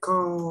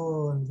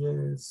 Second.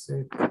 Yes,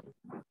 second.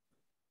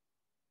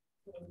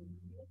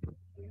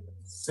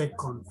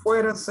 Second.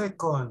 Fuera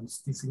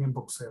seconds, dicen en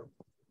boxeo.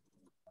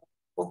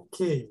 Ok.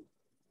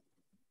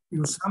 ¿Y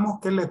usamos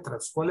qué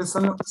letras? ¿Cuáles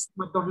son las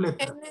últimas dos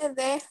letras?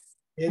 ND.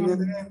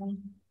 ND.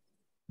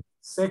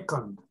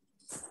 Second.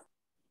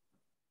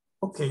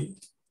 Ok.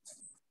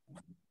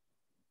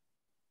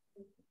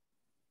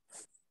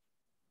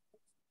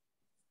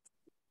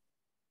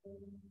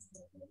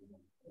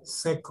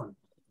 Second.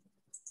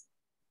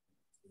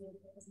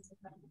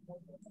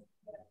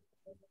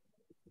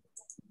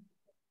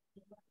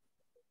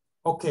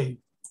 Ok,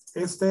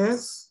 este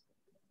es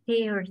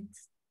Third.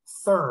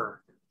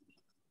 third.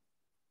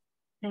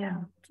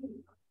 Third.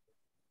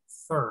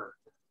 Third.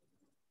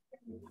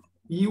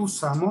 Y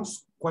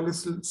usamos,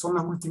 ¿cuáles son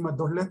las últimas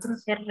dos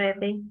letras?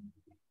 RD.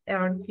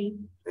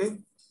 RD.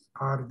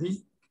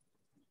 RD.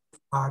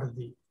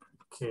 RD.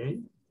 Ok.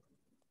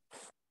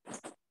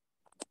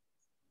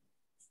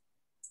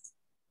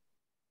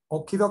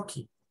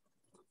 Okidoki.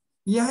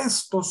 Y a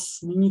estos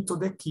niñitos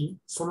de aquí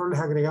solo les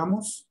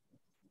agregamos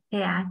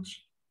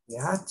TH.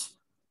 TH.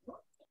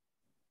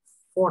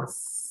 Fourth.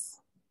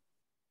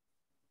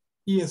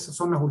 Y esas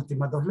son las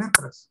últimas dos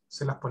letras.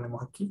 Se las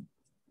ponemos aquí.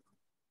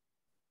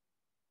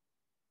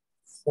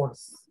 Fourth.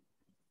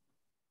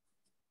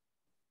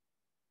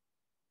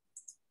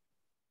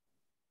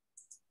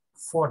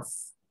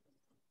 Fourth.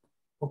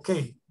 Ok,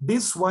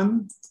 this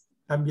one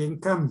también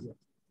cambia.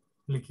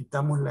 Le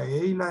quitamos la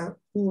E y la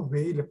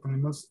V y le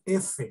ponemos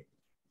F.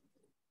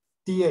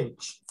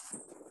 TH.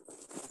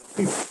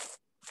 Fifth.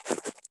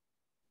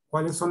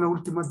 ¿Cuáles son las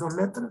últimas dos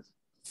letras?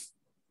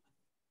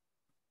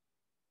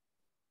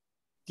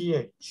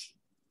 TH.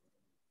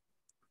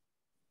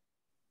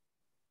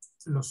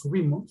 Lo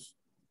subimos.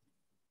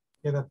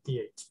 Queda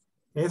TH.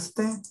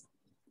 Este,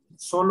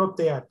 solo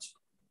TH.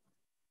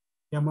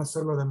 Y vamos a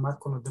hacer lo demás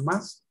con los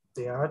demás.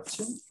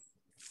 TH.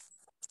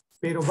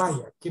 Pero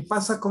vaya, ¿qué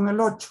pasa con el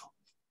 8?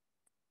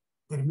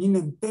 Termina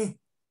en T.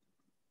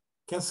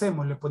 ¿Qué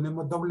hacemos? ¿Le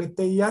ponemos doble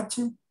T y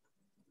H?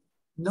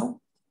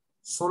 No.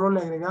 Solo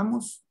le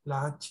agregamos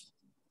la H.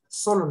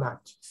 Solo la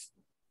H.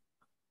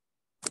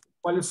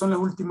 ¿Cuáles son las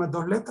últimas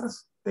dos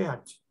letras?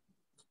 TH.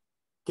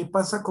 ¿Qué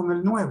pasa con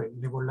el 9?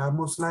 Le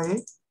volamos la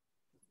E.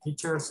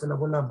 Teacher, se la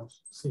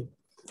volamos. Sí.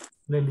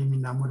 Le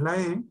eliminamos la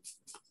E.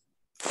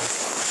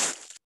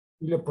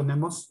 Y le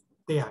ponemos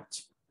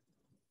TH.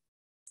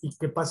 ¿Y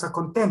qué pasa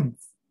con 10?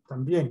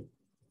 También.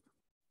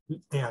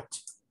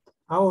 TH.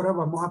 Ahora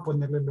vamos a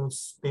ponerle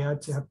los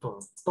TH a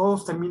todos.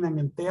 Todos terminan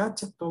en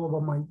TH. Todos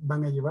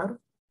van a llevar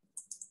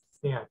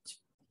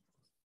TH.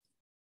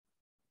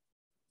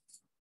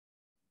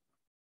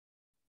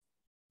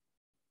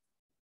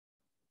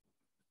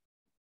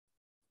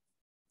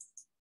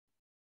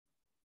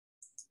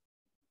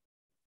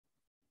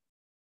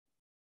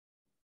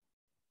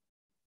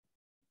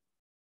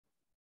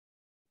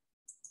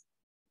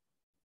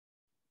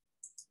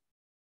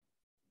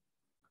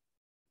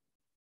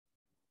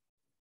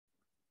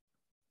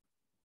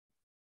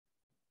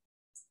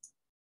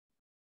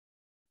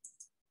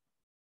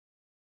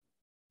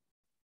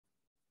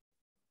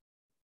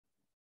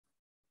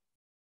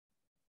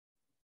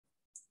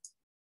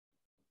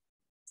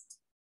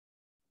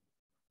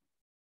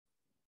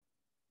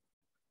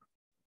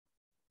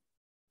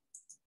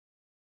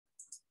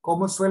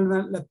 ¿Cómo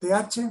suena la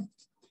TH?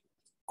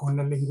 Con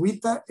la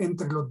lengüita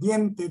entre los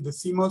dientes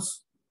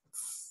decimos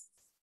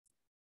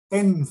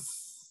tenth,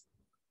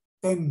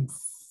 tenth,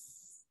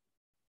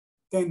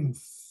 tenth.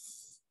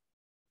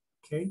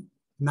 Okay.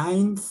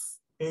 Ninth,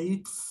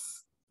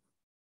 eighth,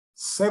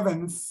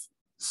 seventh,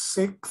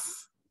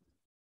 sixth,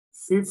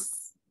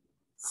 fifth,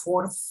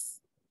 fourth.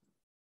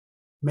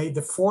 May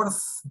the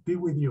fourth be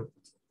with you.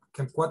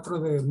 Que el 4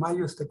 de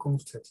mayo esté con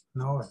usted.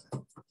 No,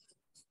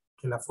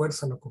 que la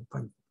fuerza lo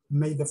acompañe.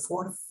 May the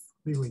fourth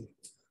be with you.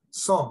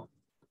 So,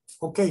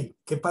 ok,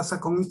 ¿qué pasa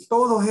con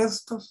todos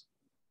estos?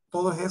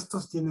 Todos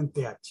estos tienen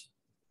TH.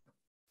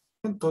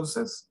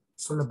 Entonces,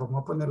 solo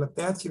vamos a poner la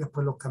TH y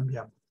después lo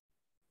cambiamos.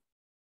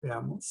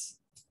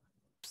 Veamos.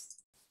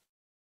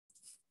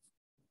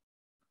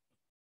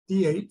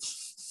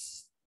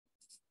 TH.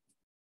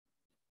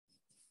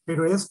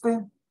 Pero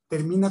este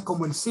termina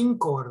como el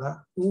 5,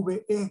 ¿verdad?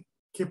 VE.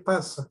 ¿Qué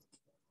pasa?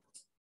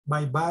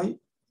 Bye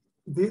bye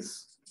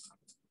this.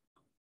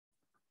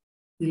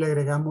 Y le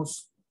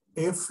agregamos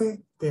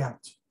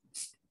FTH.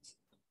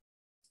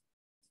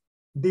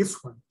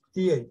 This one,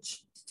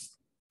 TH.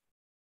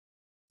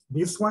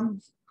 This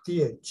one,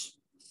 TH.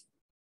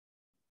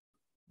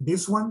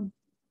 This one,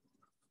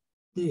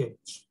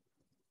 TH.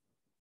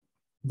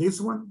 This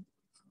one,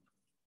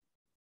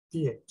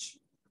 TH.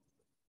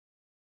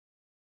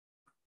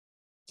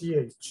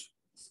 TH.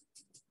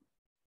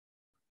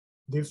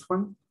 This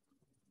one,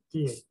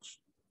 TH.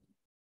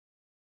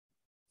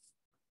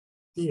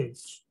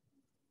 TH.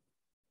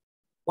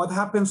 What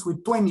happens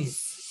with 20?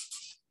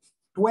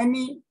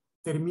 20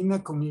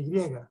 termina con Y.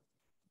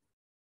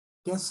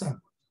 ¿Qué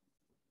hacemos?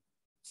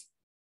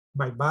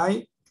 Bye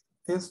bye.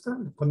 Esta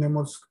le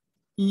ponemos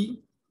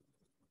I,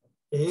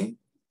 E,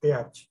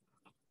 TH.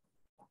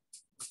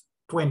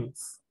 20.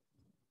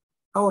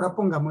 Ahora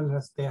pongamos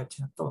las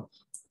TH a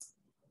todos.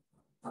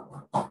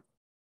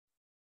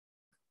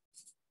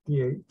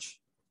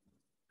 TH.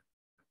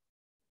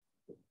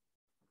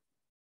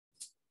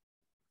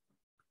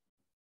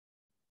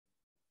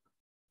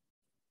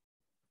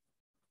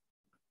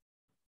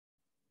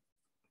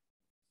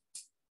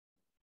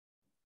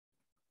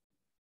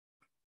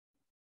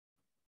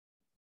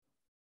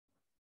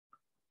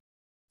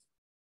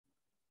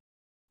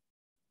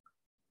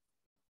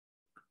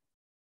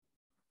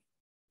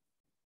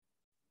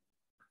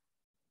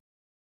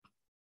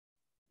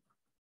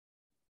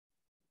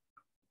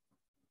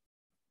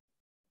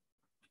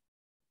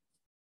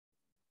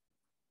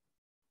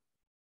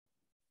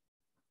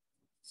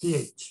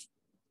 TH.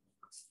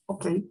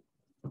 Okay.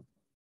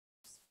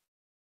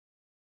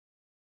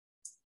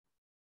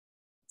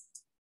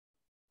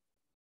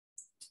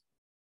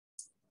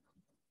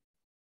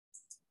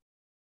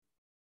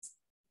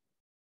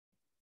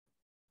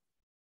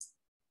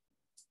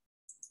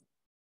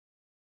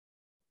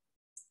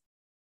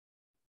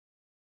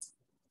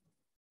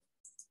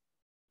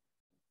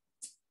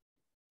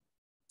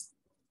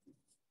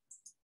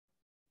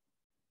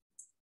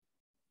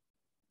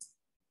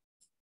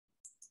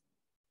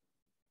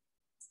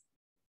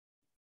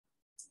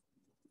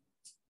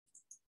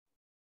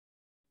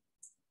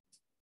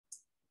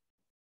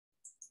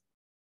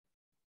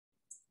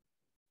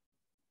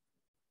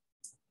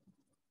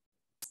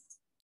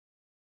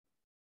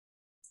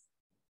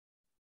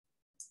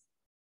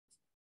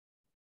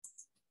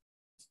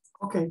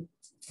 Ok,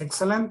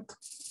 excelente.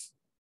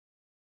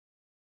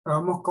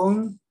 Vamos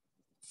con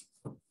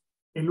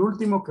el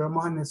último que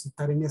vamos a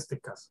necesitar en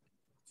este caso.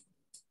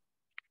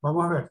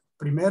 Vamos a ver.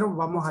 Primero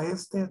vamos a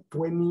este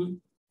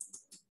 20.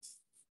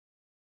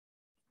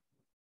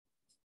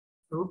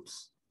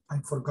 Oops, I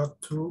forgot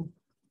to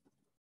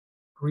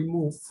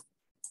remove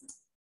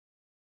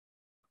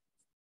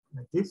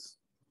like this.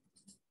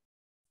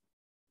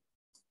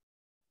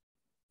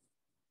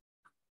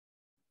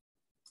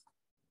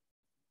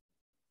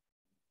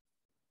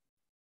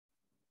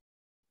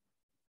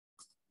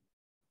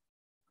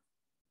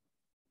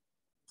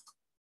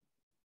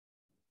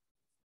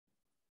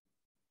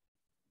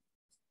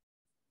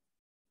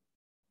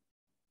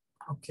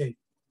 Okay.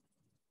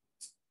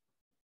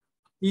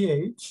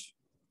 TH.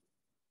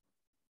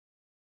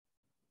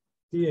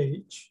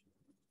 TH.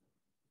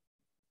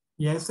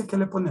 ¿Y a este qué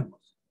le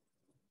ponemos?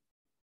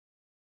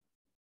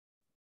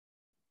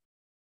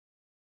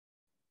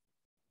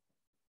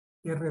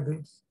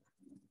 RD.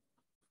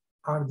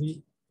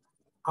 RD.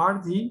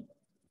 RD.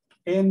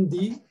 ND.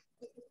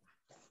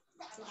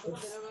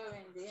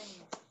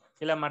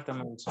 Y la Marta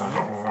me gustó.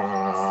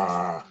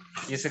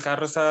 Y ese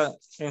carro está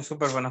en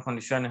súper buenas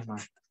condiciones, man.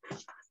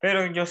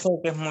 Pero yo sé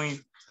que es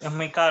muy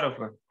caro,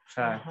 pues. O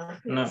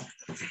sea, no.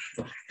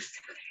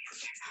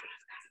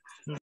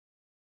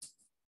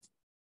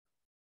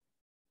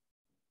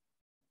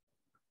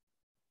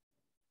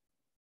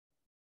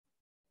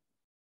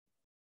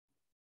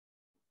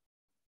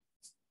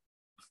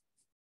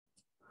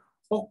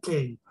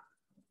 Okay.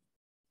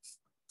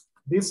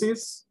 This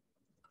is.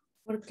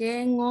 ¿Por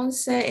qué en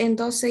 11, en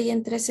 12 y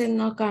en 13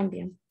 no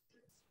cambian?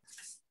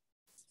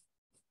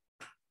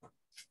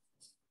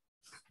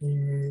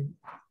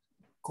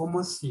 ¿Cómo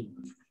así?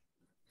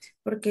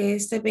 Porque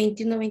este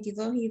 21,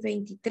 22 y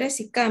 23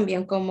 sí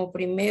cambian como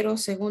primero,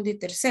 segundo y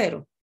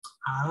tercero.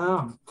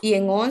 Ah. Y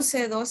en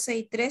 11, 12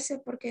 y 13,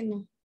 ¿por qué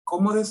no?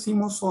 ¿Cómo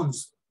decimos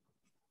 11?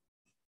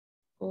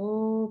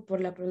 Oh, por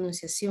la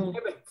pronunciación.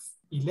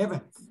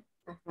 11.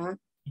 Ajá.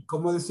 ¿Y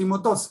cómo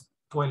decimos 12?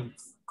 12.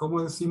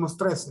 ¿Cómo decimos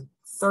 13?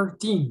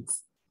 13.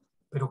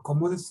 Pero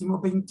 ¿cómo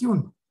decimos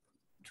 21?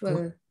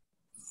 12.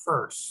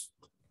 First.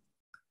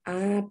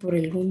 Ah, por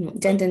el 1.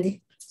 Ya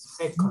entendí.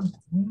 Second.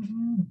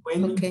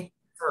 23rd. Okay.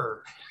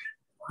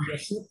 Y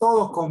así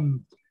todo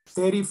con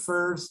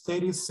 31st,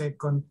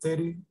 32nd,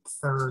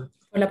 33rd.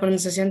 Por la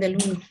pronunciación del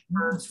 1.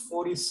 First,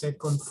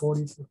 42nd,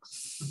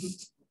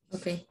 46th.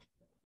 Ok.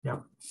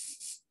 Yeah.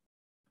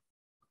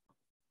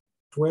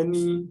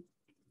 21st.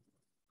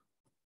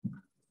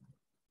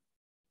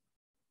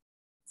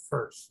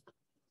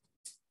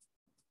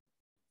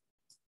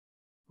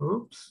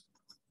 Oops.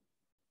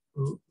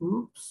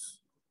 Oops.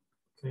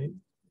 Okay.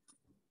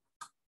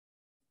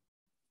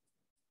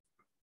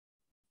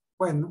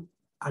 Bueno,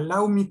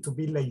 allow me to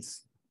be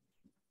lazy.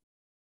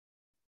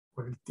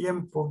 Por el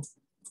tiempo,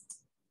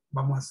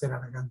 vamos a ser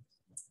arrogantes.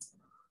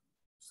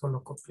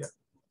 Solo copiar.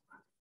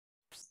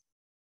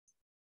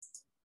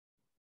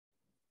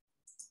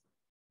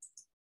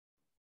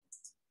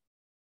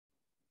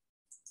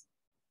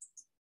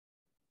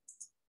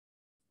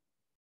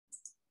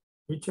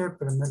 Teacher,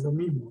 pero no es lo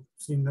mismo.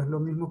 Si no es lo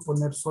mismo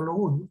poner solo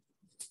uno,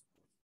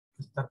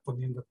 que estar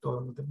poniendo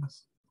todos los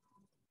demás.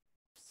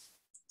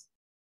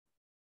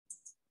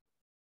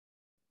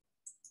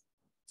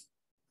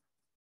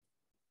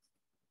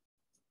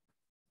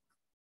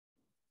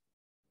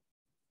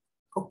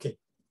 Ok.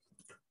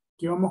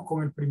 Aquí vamos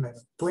con el primero.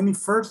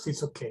 21st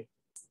is okay.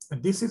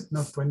 But this is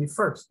not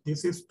 21st.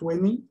 This is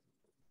 22nd.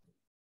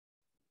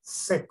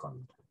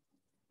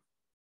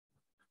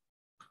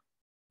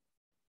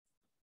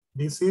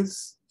 This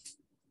is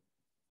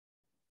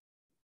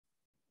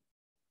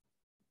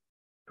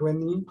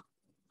 23rd.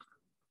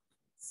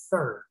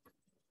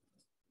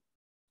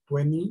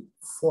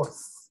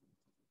 24th.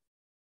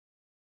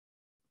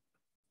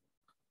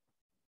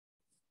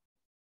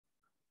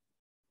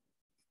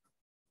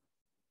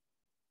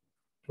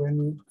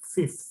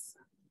 25th.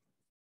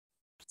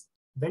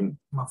 Ven,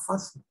 más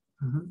fácil.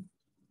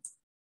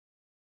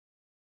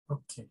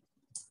 Ok.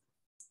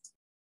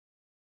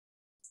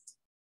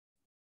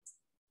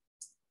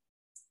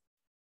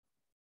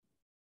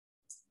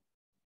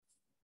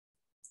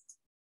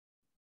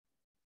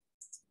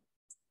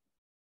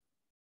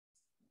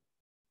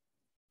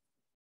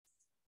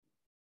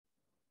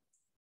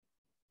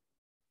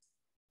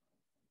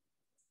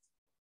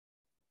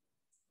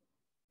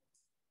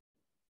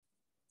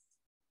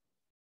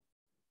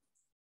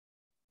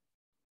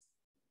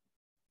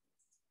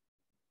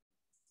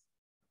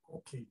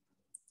 Ok.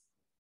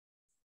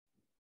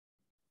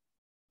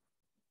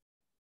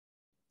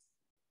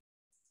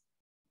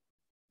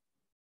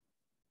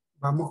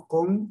 Vamos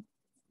con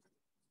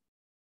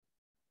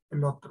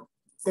el otro.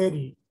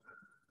 30.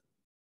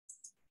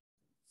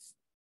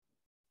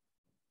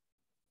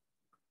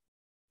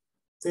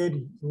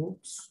 30.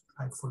 Oops,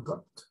 I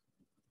forgot.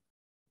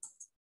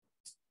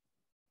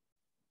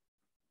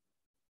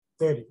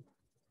 30.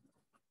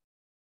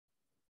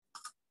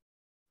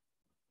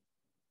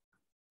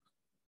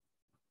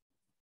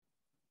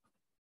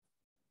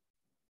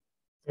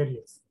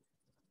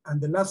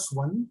 And the last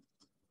one.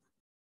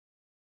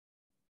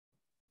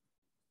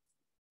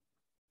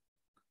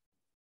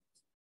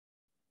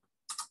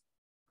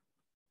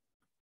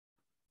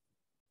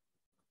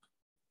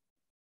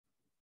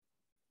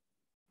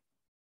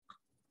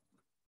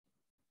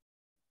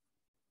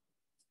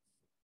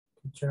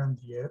 Teacher and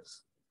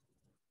yes.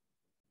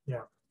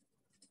 Yeah.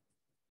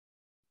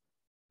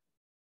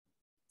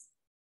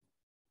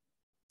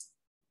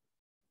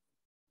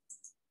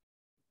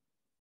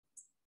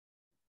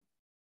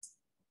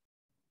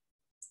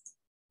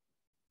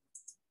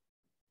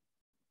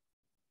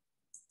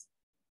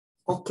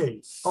 Ok,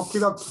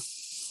 okidoki.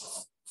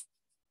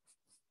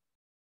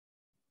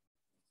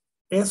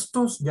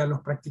 Estos ya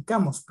los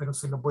practicamos, pero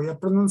se los voy a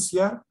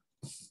pronunciar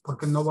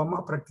porque no vamos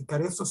a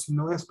practicar eso,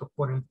 sino esto,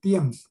 por el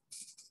tiempo.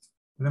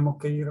 Tenemos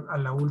que ir a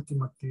la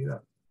última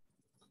actividad.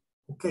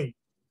 Ok.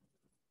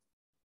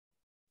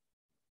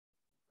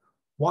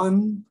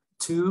 1,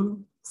 2,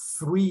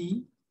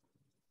 3,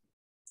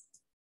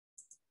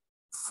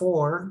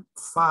 4,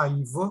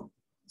 5,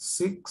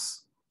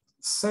 6,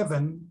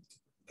 7,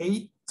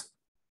 8,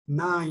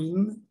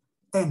 9,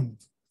 10,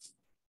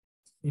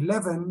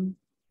 11,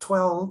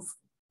 12,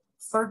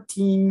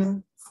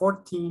 13,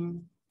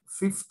 14,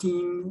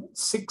 15,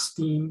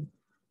 16,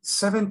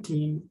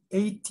 17,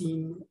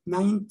 18,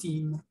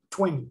 19,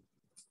 20,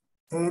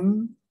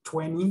 10,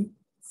 20,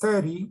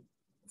 30,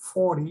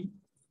 40,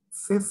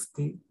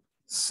 50,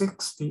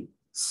 60,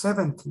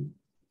 70,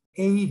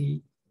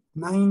 80,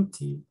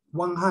 90,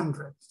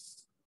 100.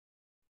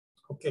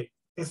 Ok,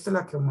 esta es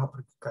la que vamos a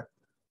practicar.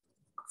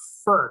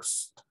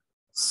 First,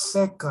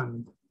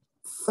 second,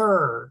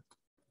 third,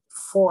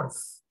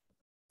 fourth,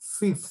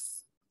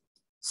 fifth,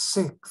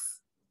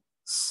 sixth,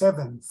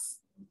 seventh,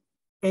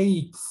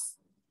 eighth,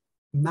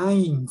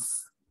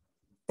 ninth,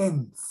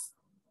 10th,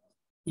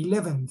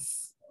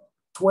 11th,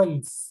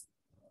 12th,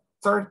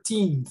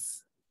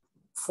 13th,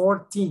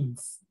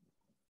 14th,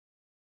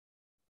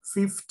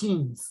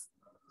 15th,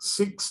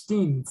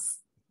 16th,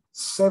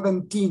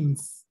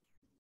 17th,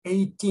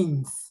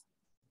 18th,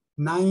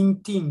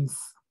 19th,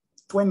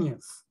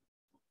 20th,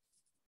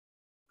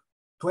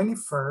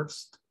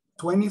 21st,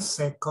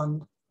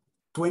 22nd,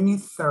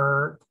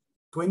 23rd,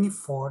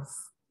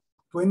 24th,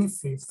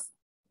 25th,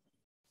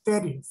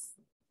 30th,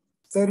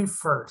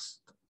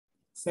 31st,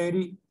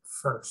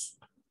 31st.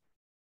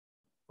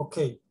 Ok.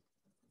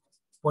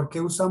 ¿Por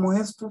qué usamos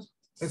estos?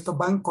 Estos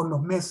van con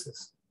los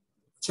meses.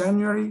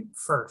 January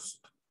 1st,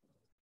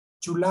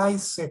 July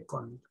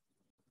 2nd,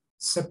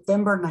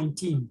 September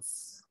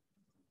 19th,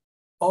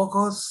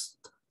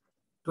 August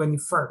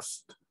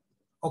 21st,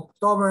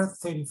 October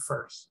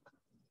 31st.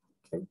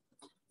 Okay.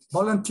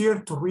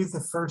 Volunteer to read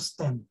the first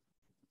 10.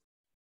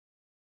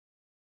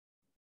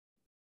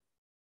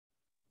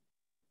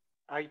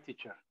 I,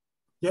 teacher.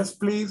 Yes,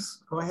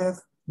 please. Go ahead.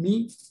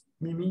 Me.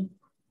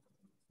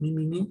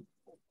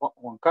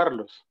 Juan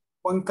Carlos.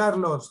 Juan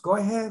Carlos. Go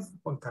ahead,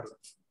 Juan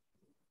Carlos.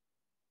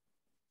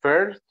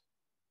 First,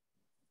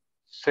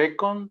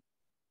 second,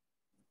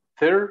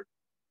 third,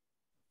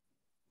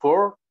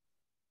 fourth,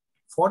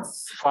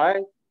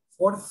 five,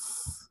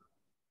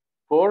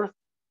 fourth,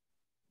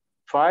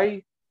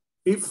 five,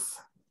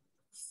 fifth,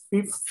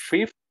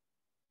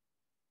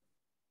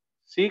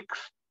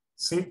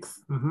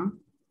 sixth,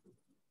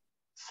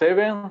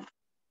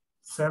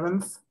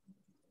 seventh,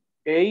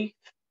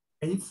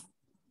 eighth,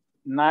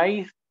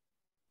 ninth,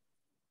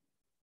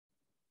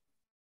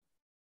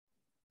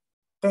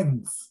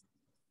 10th.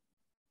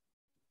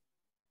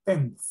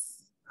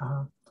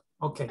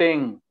 Okay.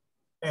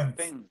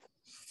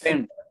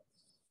 10th.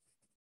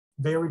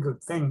 Very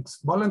good. Thanks.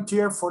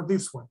 Volunteer for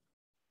this one.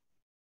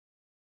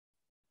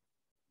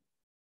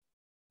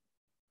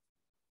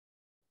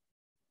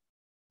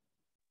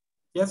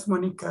 Yes,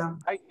 Monica.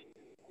 I,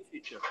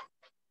 teacher.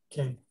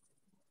 Okay.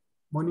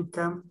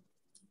 Monica.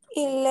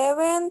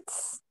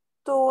 11th,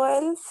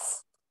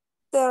 12th,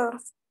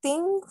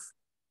 13th,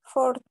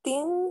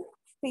 14th,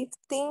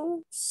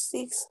 15,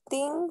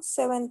 16,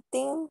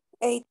 17,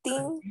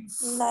 18,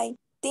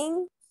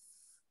 19,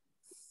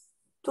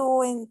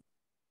 20.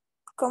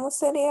 ¿Cómo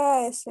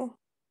sería ese?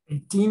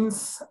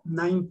 18th,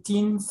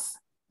 19th,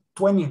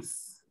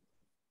 20th.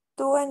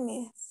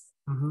 20th.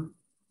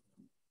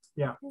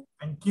 Yeah,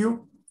 thank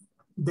you.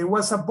 There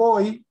was a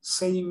boy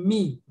saying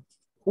me.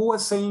 Who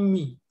was saying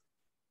me?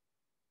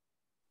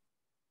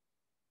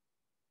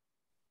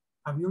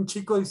 Había un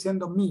chico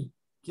diciendo me.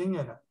 ¿Quién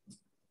era?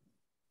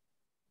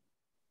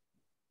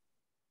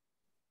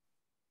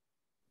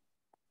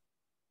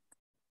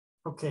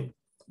 Okay.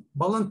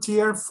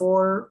 Volunteer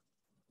for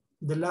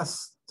the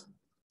last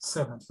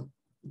 7.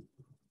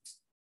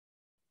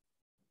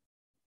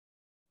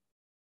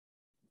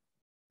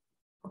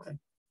 Okay,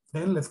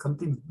 then let's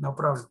continue, no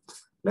problem.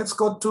 Let's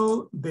go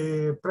to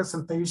the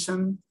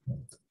presentation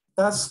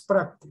task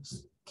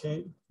practice,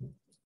 okay?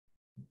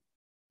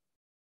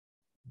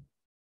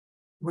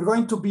 We're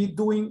going to be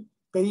doing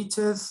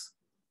pages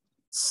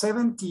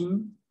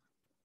 17,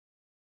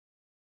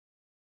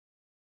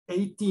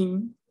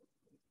 18,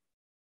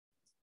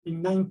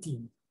 and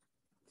 19,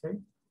 okay?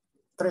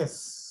 3.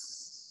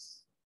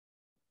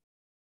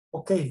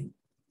 Okay,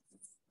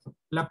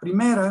 la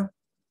primera,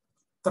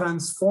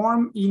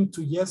 transform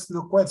into yes,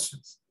 no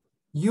questions.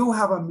 You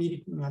have a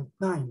meeting at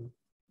 9.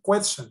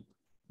 Question,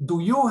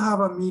 do you have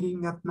a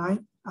meeting at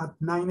 9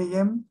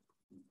 a.m.?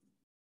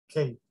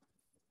 Okay,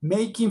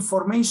 make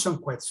information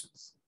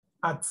questions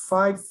at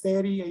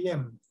 5:30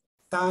 a.m.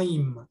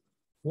 Time,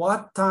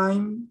 what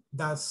time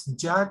does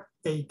Jack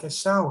take a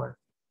shower?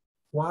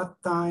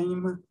 What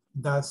time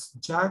does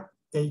Jack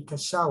take a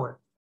shower?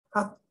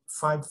 At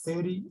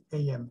 5:30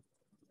 a.m.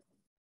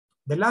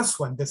 The last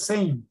one, the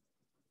same.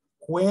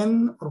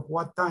 When or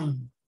what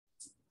time?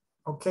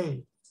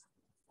 Okay.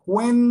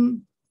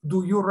 When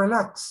do you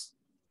relax?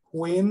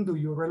 When do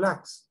you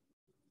relax?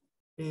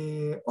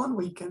 On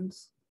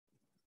weekends.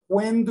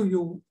 When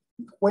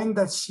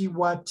does she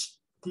watch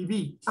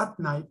TV? At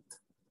night.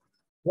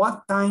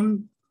 What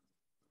time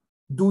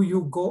do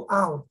you go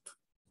out?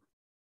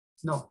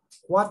 No.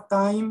 What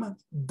time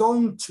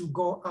don't you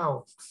go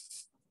out?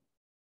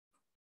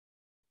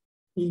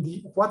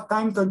 What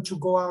time don't you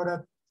go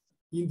out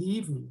in the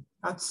evening?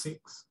 At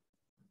 6.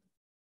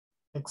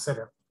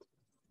 Etc.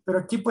 Pero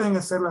aquí pueden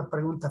hacer la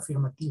pregunta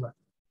afirmativa.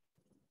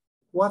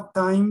 What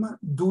time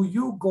do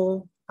you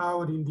go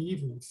out in the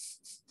evening?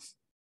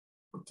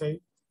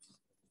 Okay.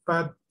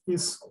 But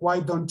it's why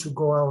don't you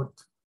go out?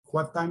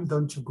 What time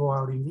don't you go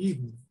out in the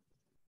evening?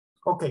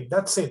 Okay,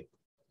 that's it.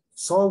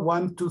 So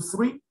 1, 2,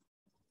 3.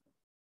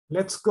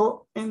 Let's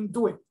go and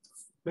do it.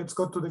 Let's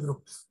go to the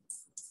groups.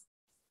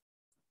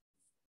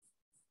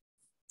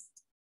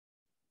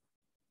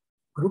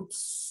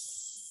 Groups.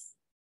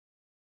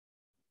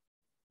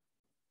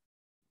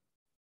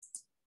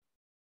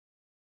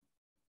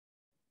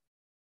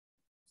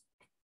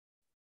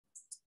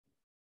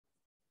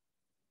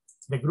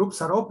 The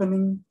groups are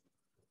opening.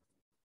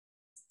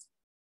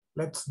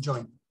 Let's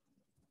join.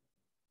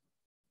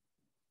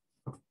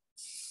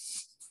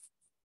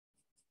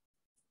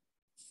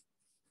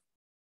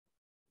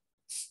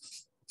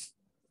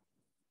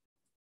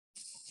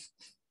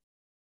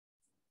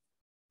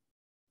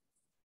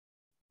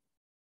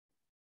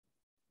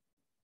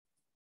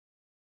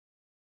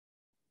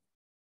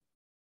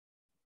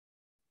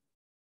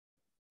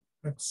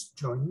 Let's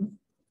join.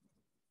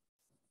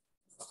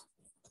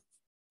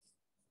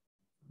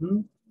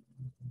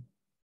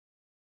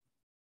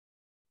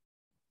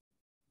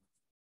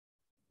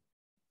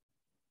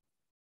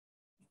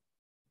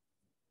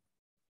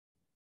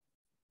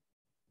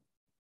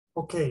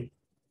 Okay.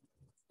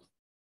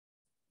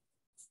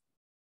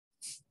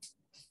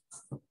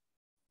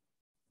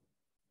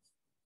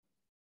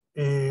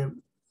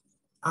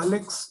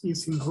 Alex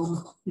is in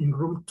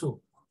room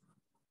 2.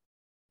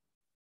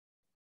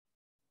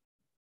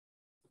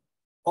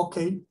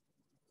 Okay.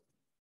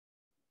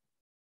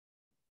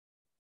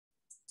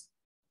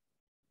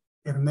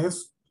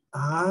 Ernest.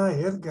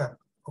 Edgar.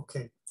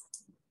 Okay.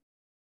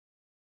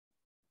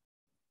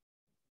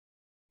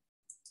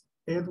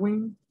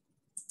 Edwin.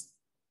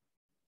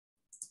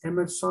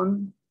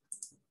 Emerson.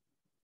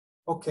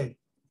 Okay.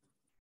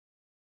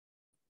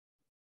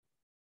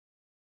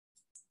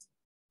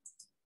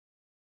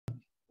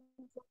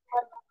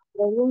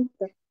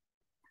 Pregunta.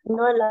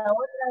 No, la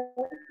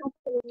otra.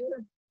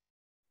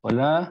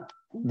 Hola,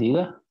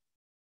 diga.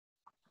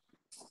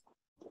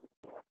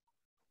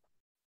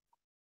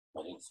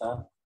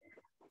 Marisa.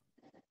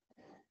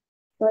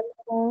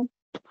 Hola.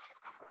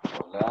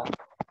 Hola.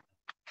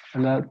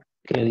 Hola,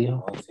 ¿qué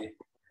dijo? Oh, sí.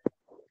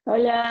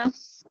 Hola.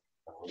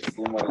 Hoy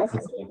sí, Marisa,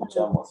 sí le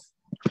escuchamos.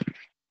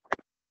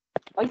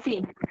 Hoy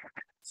sí.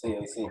 Sí,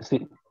 hoy sí.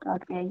 Sí.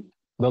 Ok. Aquí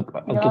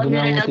donde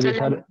vamos a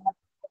utilizar.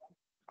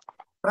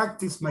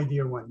 Practice, my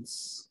dear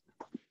ones.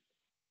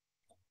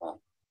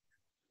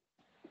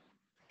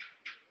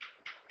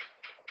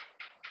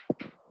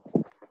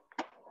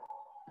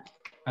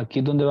 Aquí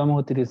es donde vamos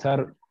a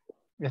utilizar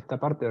esta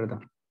parte,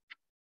 ¿verdad?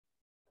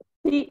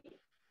 Sí.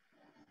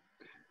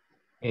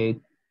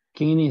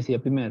 ¿Quién inicia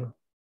primero?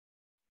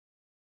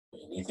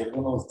 Inicia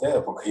alguno de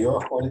ustedes, porque yo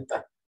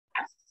ahorita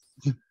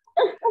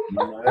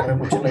no me agarré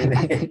mucho la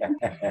idea.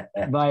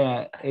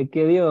 Vaya,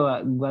 ¿qué digo?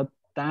 What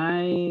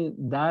time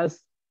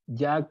does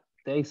Jack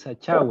takes a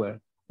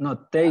shower?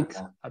 No, takes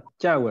a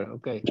shower,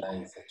 ok.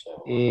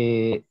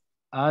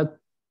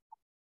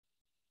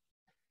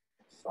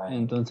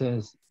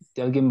 Entonces,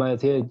 si alguien va a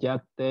decir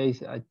Jack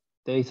takes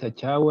a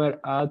shower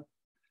at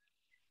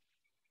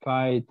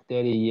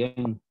 5:30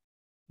 a.m.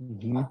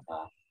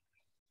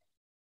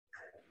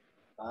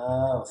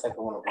 O sea,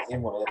 como lo que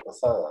hicimos la vez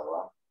pasada,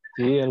 ¿verdad?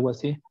 Sí, algo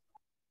así.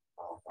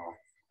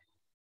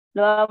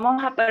 Lo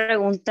vamos a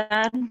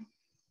preguntar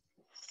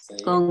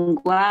con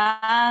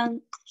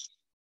Juan,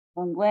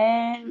 con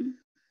Gwen.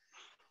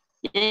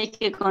 Y hay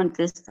que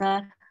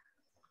contestar.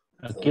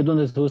 Aquí es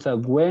donde se usa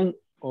when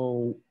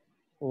o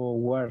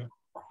where.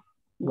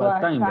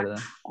 What time, ¿verdad?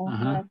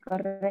 Ajá.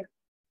 Correcto.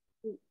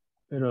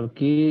 Pero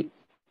aquí,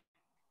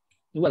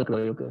 igual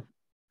creo yo que.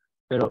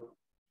 Pero,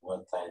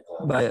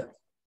 vaya,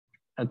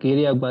 aquí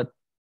diría what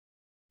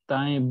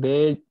time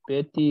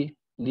Betty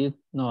leave.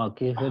 No,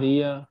 aquí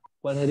sería,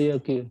 ¿cuál sería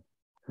aquí?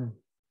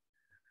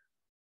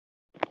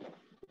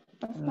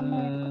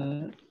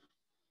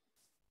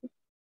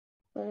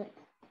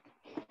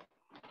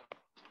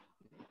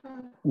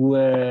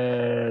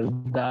 Where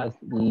does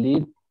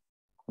live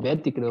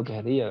Betty, creo que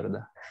sería,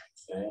 ¿verdad?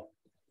 Sí.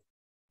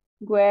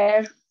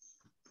 Where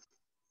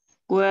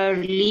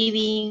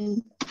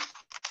living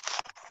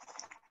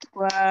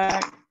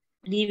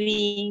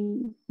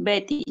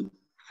Betty.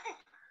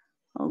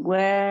 O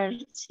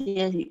where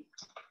sí,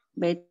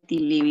 Betty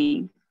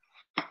living.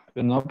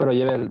 Pero no, pero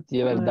lleva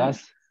el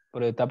das,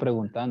 pero está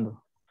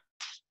preguntando.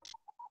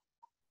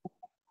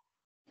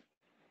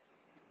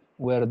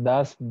 Where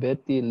does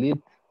Betty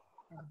live?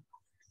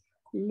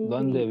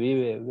 ¿Dónde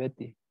vive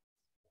Betty?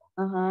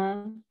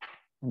 Ajá.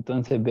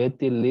 Entonces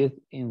Betty lives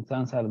en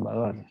San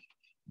Salvador.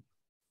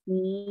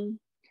 Sí,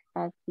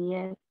 así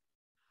es.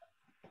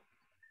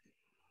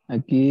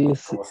 Aquí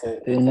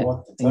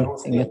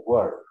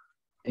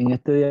en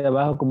este de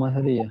abajo, ¿cómo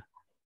sería?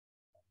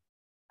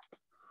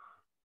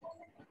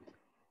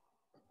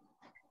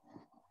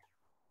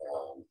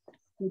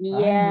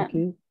 Sería.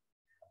 Aquí.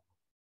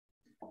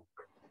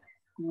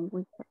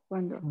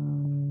 ¿Cuándo?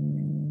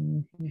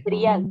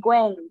 Sería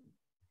Gwen.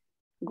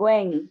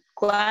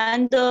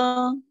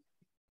 ¿Cuándo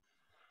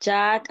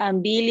Jack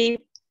and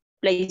Billy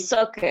play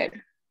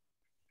soccer?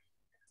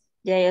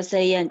 Ya ellos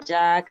serían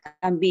Jack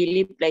and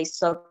Billy play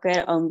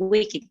soccer on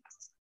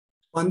weekends.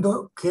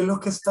 ¿Qué es lo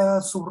que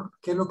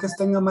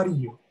está en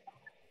amarillo?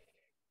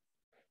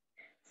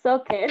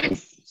 Soccer.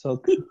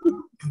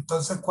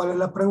 Entonces, ¿cuál es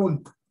la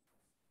pregunta?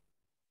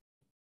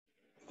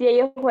 Si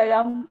ellos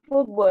juegan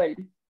fútbol.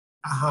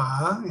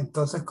 Ajá,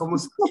 entonces, ¿cómo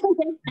se...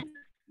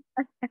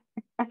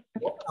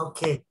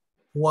 Ok.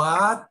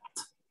 What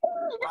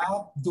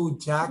do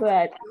Jack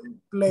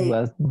play?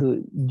 What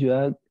do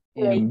Jack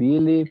and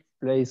Billy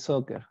play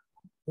soccer?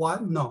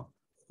 What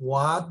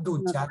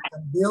do Jack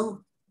and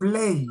Bill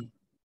play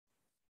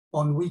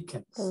on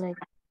weekends?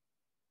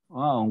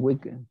 On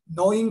weekend.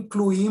 No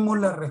incluimos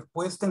la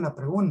respuesta en la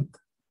pregunta.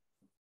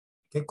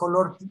 ¿Qué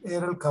color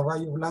era el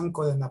caballo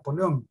blanco de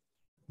Napoleón?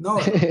 No.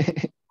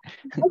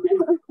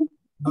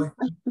 No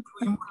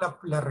incluimos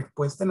la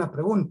respuesta en la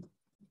pregunta.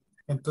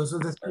 Entonces,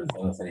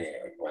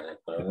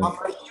 lo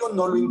amarillo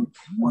no lo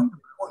incluimos en la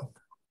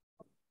pregunta.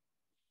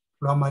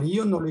 Lo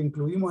amarillo no lo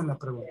incluimos en la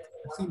pregunta.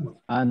 Decimos,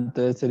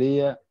 entonces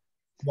sería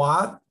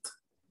What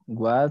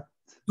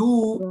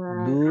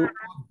do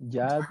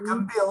Jack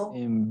and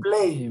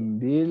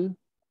Bill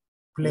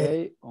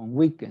play on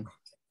weekend?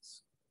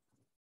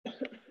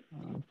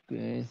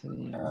 Okay,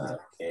 sería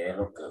 ¿Qué es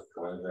lo que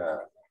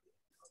juega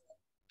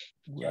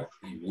Jack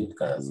y Bill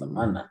cada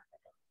semana?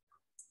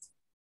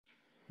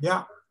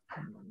 Ya.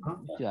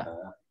 Ya.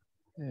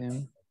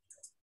 In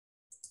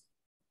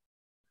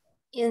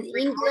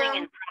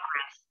England.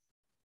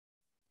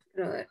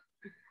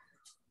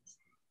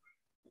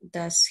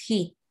 Does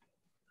he?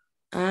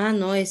 Ah,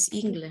 no, es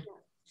England.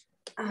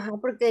 Ajá,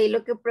 porque ahí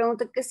lo que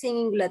pregunta es que si en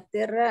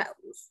Inglaterra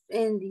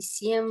en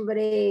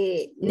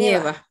diciembre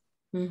Nieva.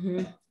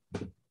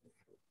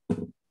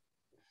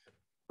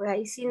 Pues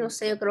ahí sí, no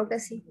sé, yo creo que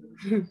sí.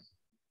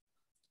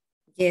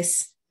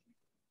 Yes.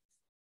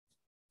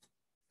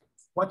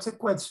 What's the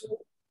question?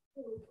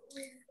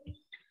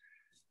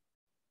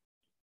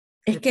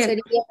 Es que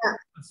sería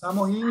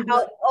how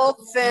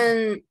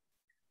often.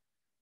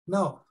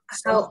 No,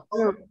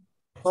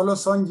 solo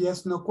son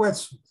yes, no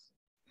questions.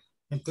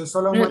 Entonces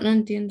solo no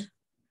entiendo.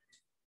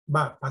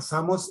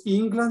 Pasamos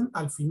England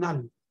al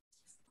final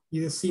y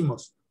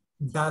decimos,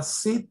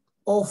 does it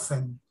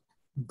often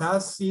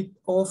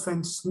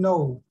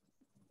snow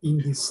in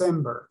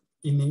December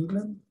in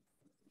England?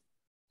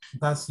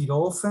 Does it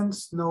often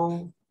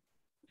snow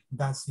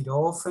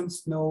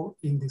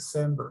in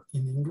December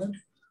in England?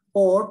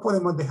 O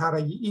podemos dejar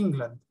allí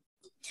England.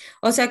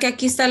 O sea que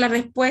aquí está la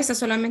respuesta,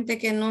 solamente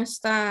que no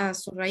está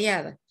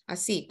subrayada,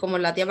 así como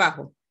la de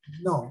abajo.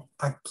 No,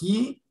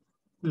 aquí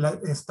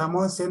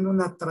estamos haciendo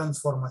una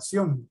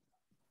transformación.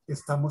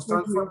 Estamos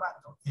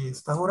transformando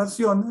estas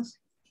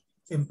oraciones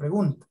en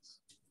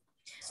preguntas.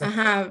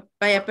 Ajá,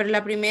 vaya, pero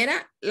la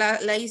primera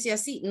la hice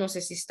así, no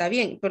sé si está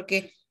bien,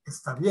 porque...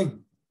 Está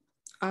bien.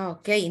 Ah,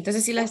 ok,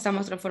 entonces sí la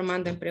estamos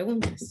transformando en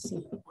preguntas.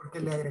 Sí. Porque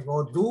le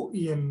agregó do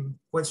y el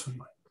question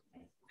mark.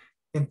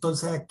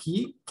 Entonces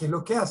aquí, ¿qué es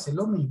lo que hace?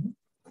 Lo mismo,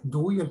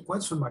 do y el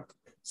question mark.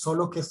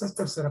 Solo que esta es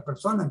tercera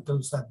persona,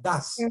 entonces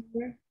does.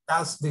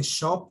 Does the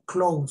shop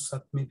close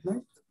at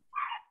midnight?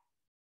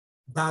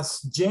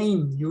 Does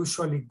Jane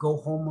usually go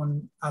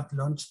home at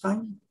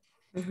lunchtime?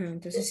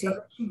 Entonces sí.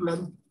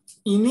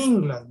 In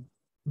England,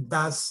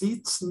 does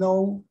it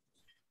snow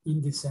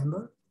in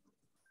December?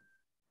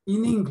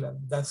 In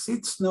England, does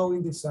it snow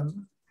in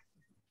December?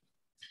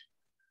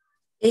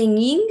 En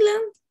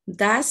England,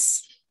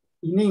 does.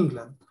 In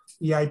England.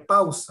 Y hay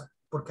pausa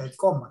porque hay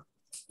coma.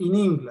 In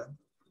England,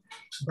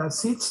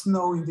 does it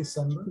snow in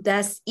December?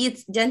 Does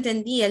it, ya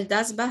entendí, el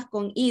does va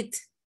con it.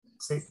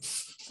 Sí.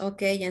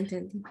 Ok, ya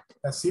entendí.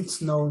 Does it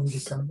snow in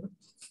December?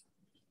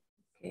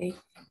 Ok.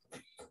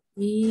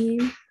 Y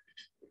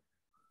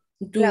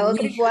do La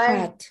otra we igual.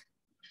 had?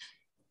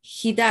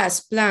 He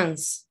does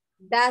plans.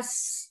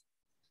 Does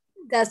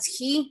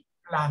he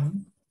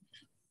Plan.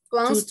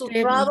 plans To to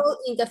travel. travel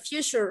in the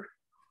future?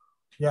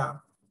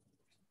 Yeah.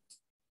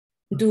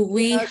 Do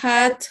we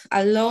had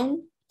a lot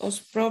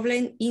of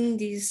problem in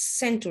this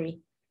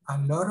century? A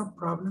lot of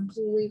problems.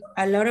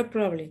 A lot of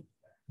problem.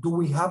 Do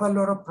we have a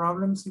lot of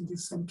problems in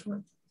this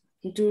century?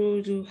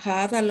 Do you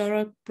have a lot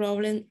of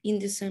problem in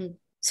this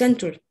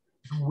century?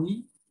 Do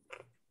we?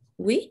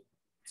 We?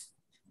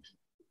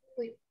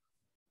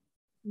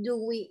 Do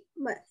we?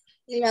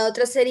 Y la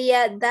otra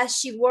sería, does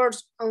she work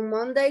on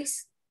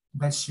Mondays?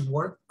 Does she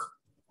work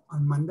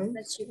on Mondays?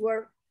 Does she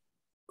work?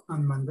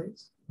 On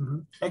Mondays.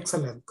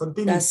 Excellent.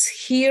 Continue. Does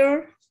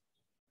here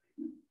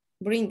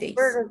bring days?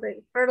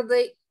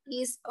 Birthday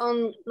is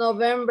on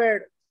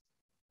November.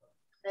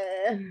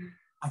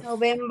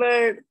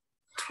 November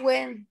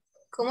 20.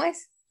 ¿Cómo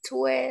es?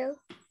 12.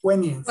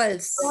 20th.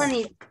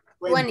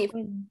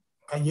 20.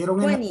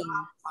 Cayeron en la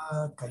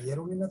trampa.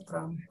 Cayeron en la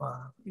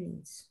trampa.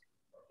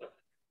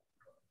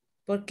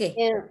 ¿Por qué?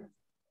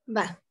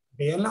 Va.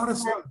 Vean la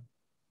oración.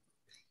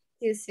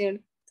 Sí, es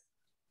cierto.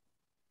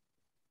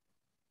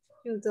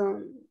 You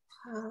don't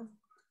have...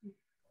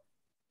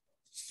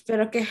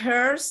 Pero que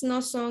hers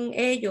no son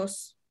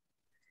ellos.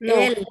 No,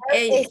 él.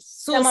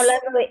 Estamos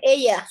hablando de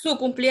ella. Su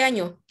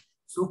cumpleaños.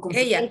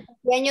 Ella. El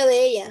cumpleaños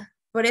de ella.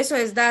 Por eso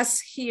es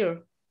does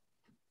here.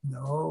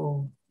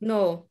 No.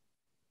 No.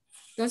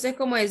 Entonces,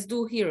 ¿cómo es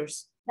do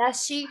hears?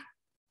 Does she?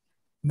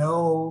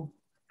 No.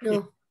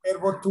 No. El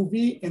verbo to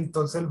be,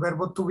 entonces el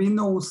verbo to be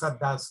no usa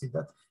does. El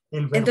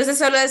verbo entonces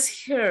solo es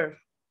her.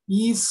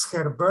 Is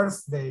her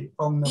birthday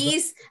on November.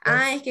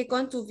 Es que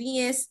con to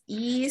be es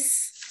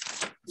is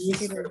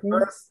her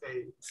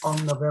birthday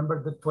on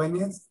November the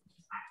 20th.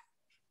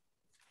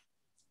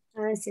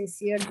 Sí, es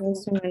cierto.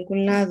 Eso en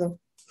algún lado.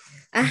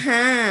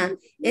 Ajá.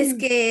 Es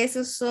que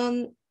esos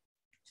son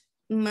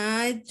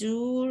my,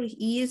 your,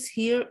 is,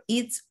 here,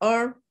 it's,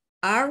 or,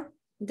 are,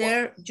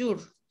 there, your.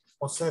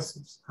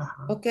 Possessives.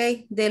 Ajá. Ok,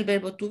 del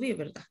verbo to be,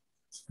 ¿verdad?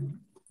 Sí.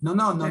 No.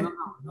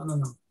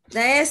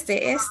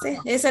 Este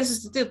es el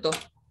sustituto.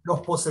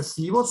 Los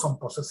posesivos son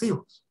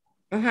posesivos.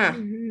 Ajá.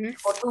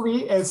 O to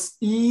be es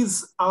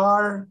is,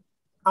 are,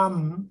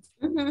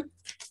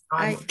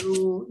 are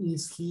you,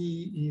 is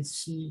he, is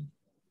she.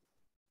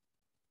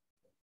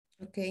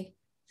 Ok.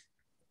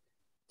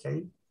 Ok.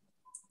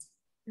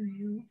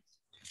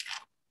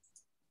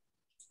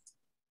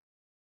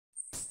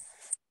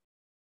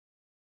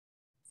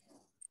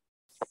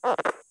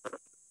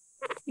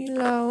 Y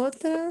la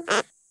otra,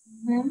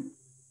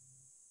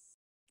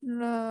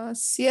 la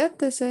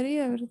 7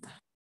 sería,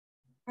 ¿verdad?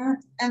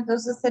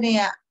 Entonces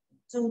sería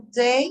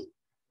today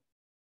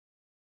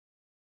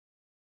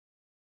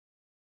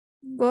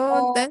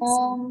Go dancing.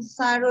 on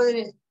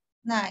Saturday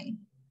night.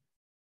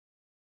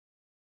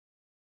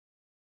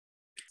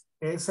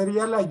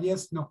 Sería la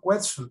yes, no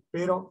question,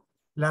 pero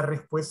la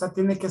respuesta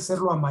tiene que ser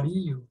lo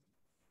amarillo.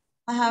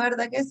 Ajá,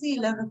 ¿verdad que sí?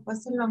 La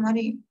respuesta es lo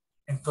amarillo.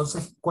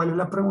 Entonces, ¿cuál es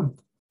la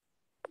pregunta?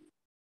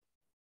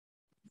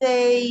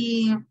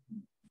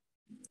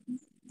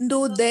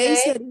 Do they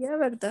sería,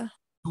 ¿verdad?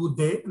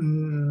 Today,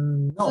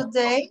 no.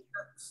 Today.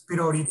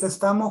 Pero ahorita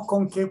estamos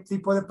con qué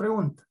tipo de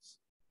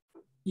preguntas.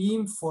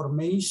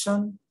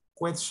 Information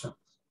question.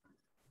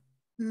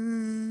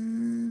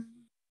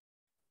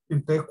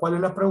 Entonces, ¿cuál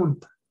es la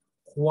pregunta?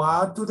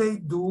 What do they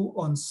do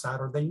on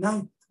Saturday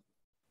night?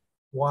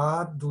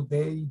 What do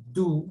they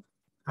do?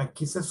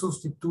 Aquí se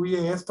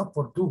sustituye esto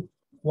por do.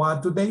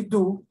 What do they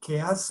do? ¿Qué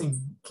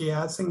hacen? ¿Qué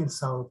hacen el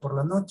sábado por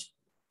la noche?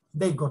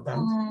 They go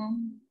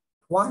dancing.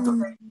 What do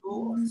they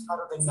do on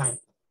Saturday night?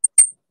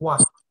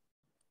 What?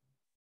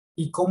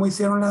 ¿Y cómo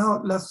hicieron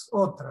las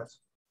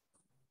otras?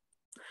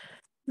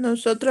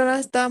 Nosotros la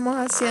estamos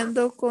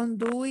haciendo con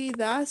do y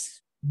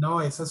das.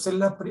 No, esa es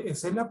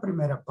la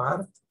primera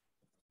parte.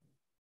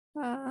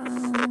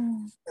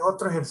 Es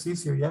otro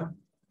ejercicio ya.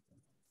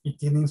 Y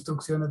tiene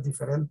instrucciones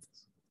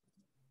diferentes.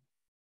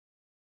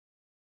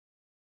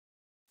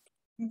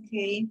 Ok.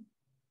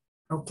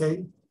 Ok.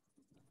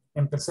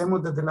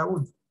 Empecemos desde la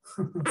 1.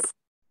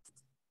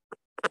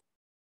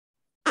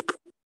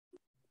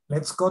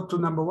 Let's go to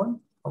number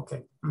 1. Ok.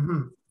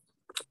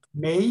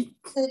 Make.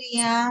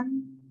 Sería.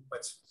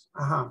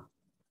 Ajá.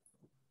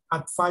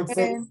 At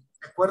 5:30.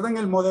 ¿Recuerdan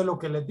el modelo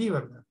que les di,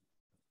 verdad?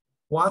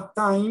 What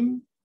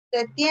time?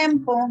 De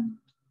tiempo.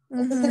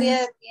 Eso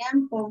sería de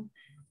tiempo.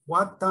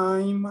 What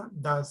time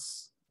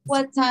does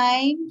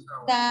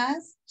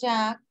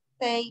Jack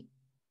take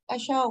a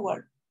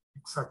shower?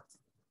 Exacto.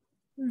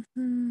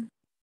 And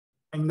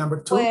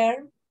number 2.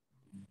 Where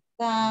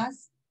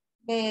does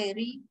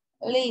Very,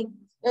 live.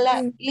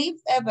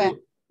 Live ever.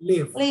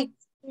 Live. Live.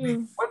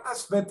 Where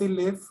does Betty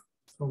live?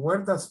 So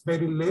where does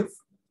Betty live?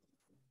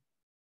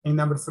 In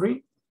number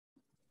 3.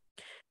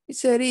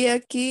 Sería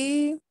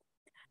aquí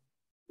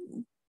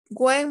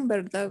Gwen,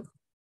 ¿verdad?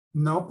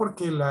 No,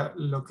 porque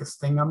lo que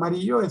está en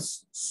amarillo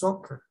es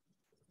soccer.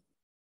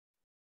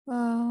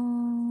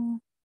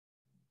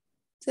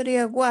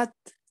 Sería what?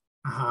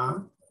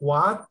 Ajá.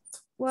 What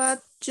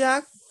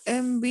Jack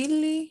and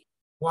Billy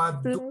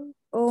What play do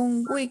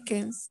on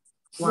weekends?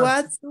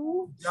 What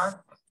do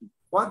Jack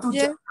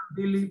and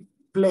Billy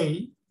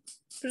play?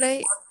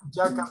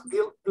 Jack and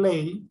Bill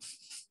play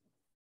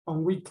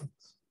on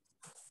weekends.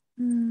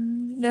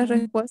 La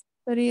respuesta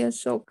sería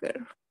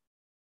soccer.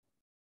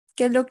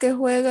 ¿Qué es lo que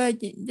juega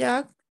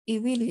Jack y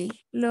Billy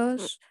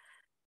los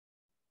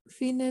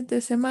fines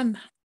de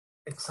semana?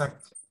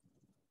 Exacto.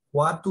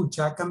 What do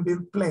Jack and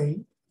Bill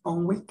play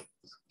on weekends?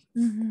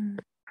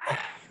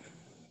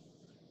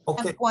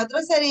 Okay. La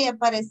 4 sería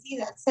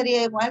parecida,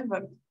 sería igual,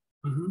 ¿verdad?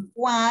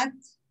 What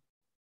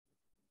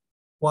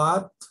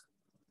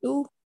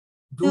do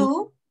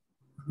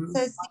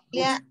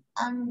Cecilia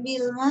and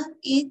Vilma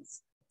eat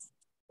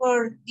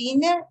for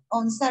dinner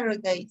on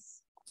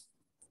Saturdays?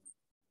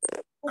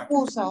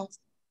 Pupusas.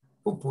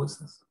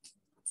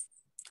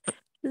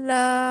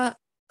 La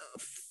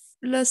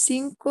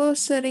 5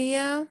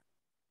 sería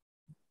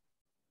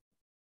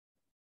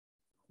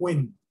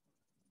when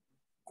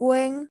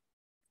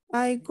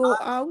I go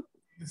out.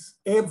 Is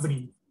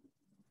every.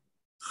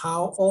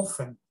 How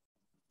often?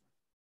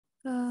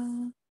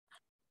 How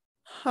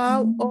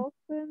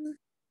often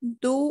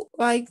do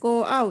I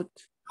go out?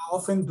 How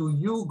often do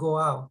you go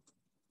out?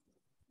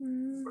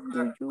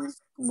 Do you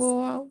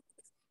go out?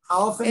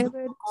 How often do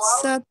you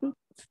go out?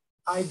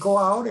 I go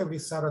out every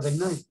Saturday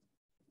night.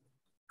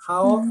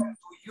 How often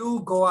do you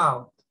go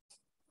out?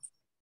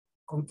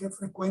 ¿Con qué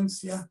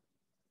frecuencia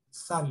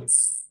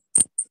sales?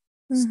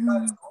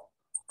 Salgo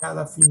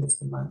cada fin de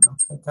semana,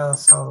 cada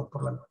sábado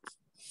por la noche.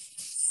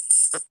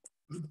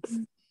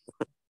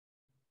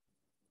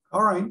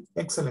 All right,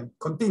 excellent.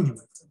 Continue.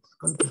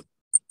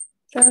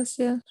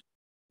 Gracias.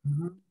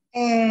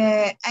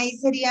 Ahí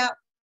sería.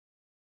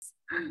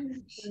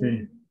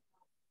 Sí.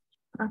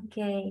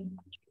 Okay.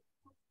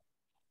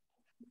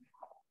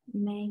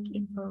 Make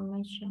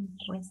information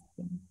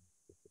question.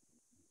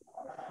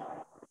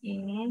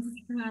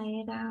 Esta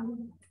era.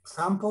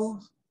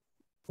 Examples.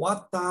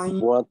 What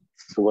time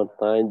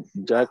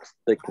Jack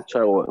take a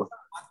shower?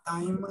 What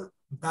time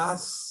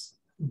does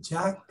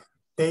Jack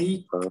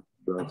take a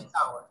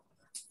shower?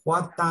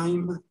 What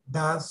time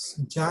does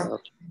Jack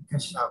take a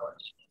shower?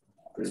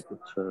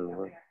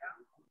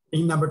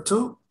 In number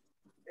 2.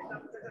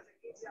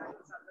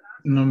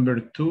 Number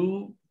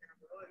 2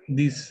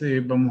 dice,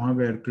 vamos a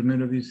ver,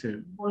 primero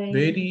dice,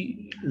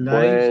 Betty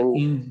lives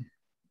in...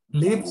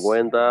 Lives.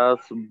 When does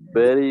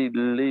Betty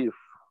live?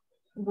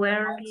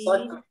 Where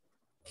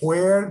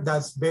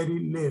does Betty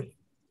live?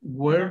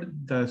 Where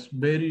does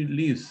Betty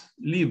live?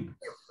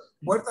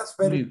 Where does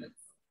Betty live?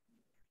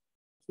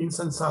 In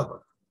San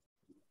Salvador.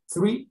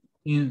 3.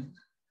 In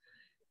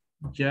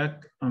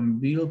Jack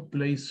and Bill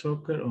play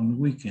soccer on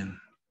weekend.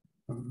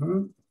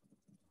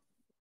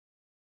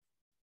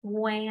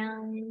 What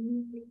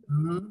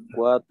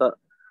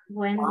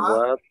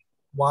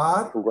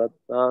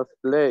does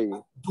play?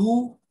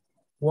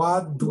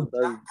 What do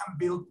Jack and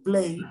Bill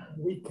play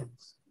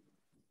weekends?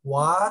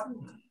 What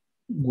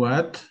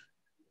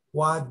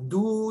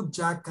do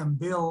Jack and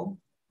Bill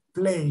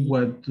play?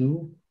 What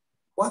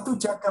do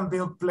Jack and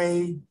Bill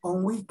play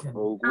on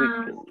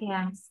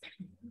weekends?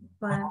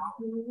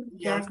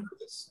 Yes.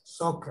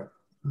 Soccer.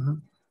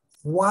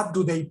 What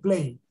do they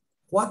play?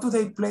 What do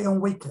they play on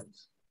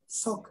weekends?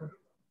 Soccer.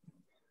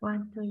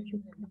 What do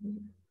you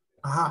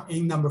play?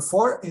 In number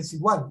 4 is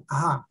igual.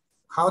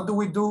 How do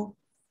we do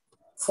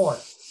 4?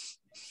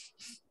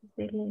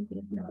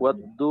 What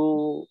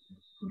do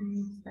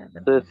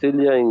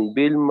Cecilia and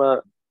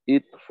Vilma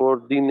eat for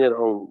dinner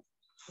on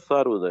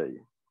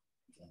Saturday?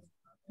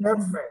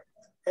 Perfect.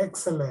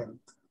 Excellent.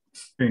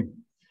 Sí.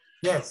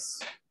 Yes.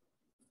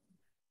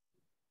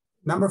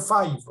 Number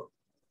 5.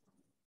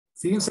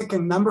 Fíjense que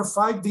en number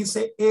 5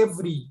 dice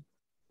every.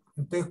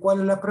 Entonces, ¿cuál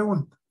es la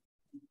pregunta?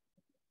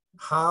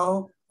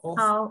 How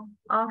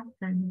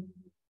often?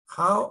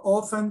 How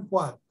often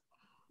what?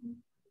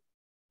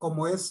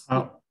 Como es,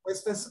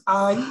 esta es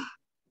I,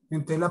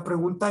 entonces la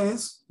pregunta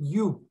es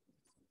you.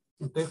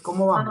 Entonces,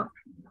 ¿cómo vamos?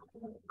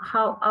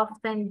 How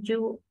often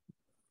you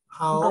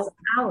go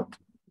out?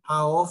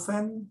 How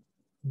often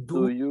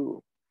do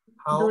you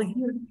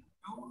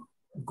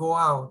go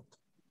out?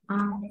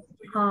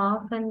 How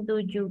often do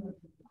you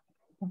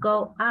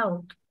go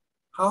out?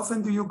 How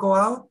often do you go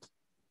out?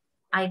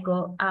 I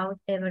go out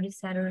every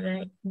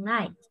Saturday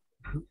night.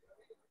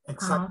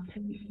 Exactly. How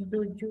often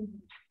do you?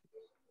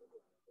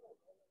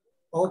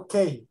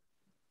 Okay.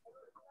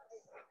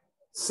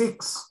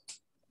 6.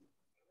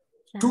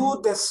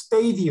 To the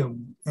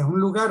stadium. Es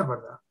un lugar,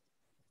 ¿verdad?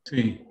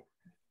 Sí.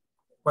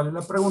 ¿Cuál es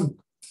la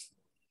pregunta?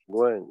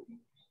 When.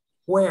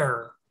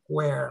 Where?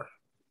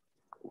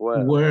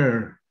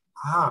 Where.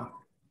 Ah.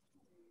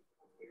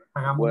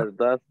 Where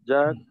does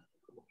Jack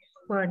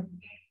Where?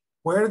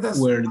 Where does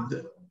Where.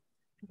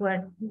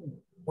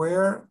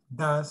 Where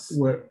does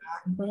Where.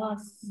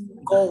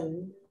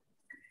 go?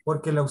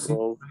 Porque el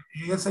auxiliar,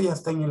 ese ya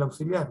está en el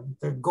auxiliar.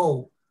 Entonces,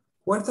 go.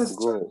 Where does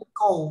Jack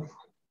go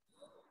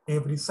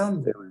every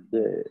Sunday?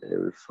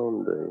 Every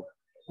Sunday.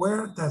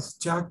 Where does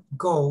Jack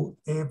go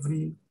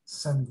every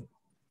Sunday?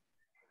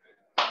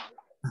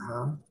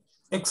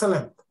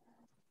 Excellent.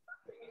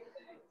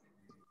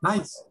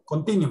 Nice.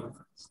 Continue, my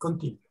friends.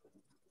 Continue.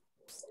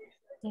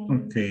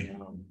 Okay.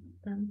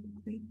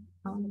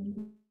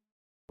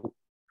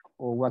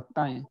 O what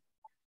time.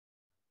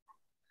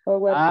 Or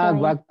what time.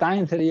 What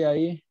time sería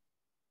ahí.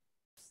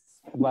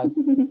 What,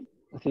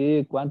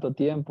 sí, ¿cuánto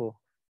tiempo?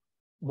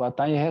 What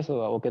time es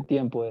eso o qué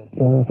tiempo es?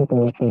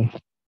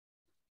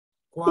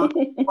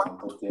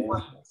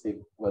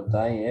 Sí, what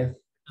time es.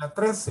 La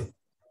 13.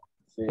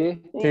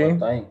 Sí. Sí. What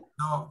time.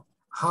 No.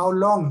 How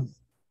long?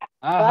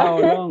 How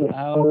long?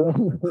 How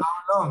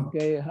long?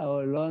 Okay,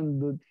 how long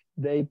do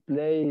they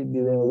play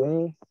video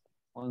games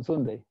on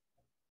Sunday?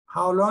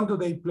 How long do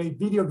they play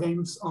video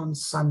games on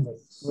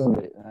Sundays?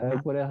 A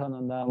ver, por eso no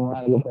andábamos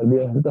algo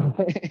perdidos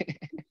entonces.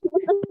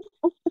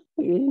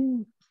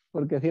 Sí,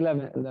 porque sí la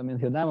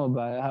mencionamos,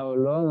 para how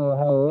long o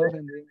how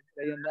often,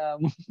 ahí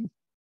andábamos.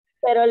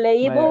 Pero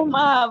leímos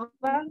más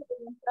abajo,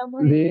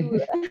 estamos en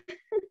duda.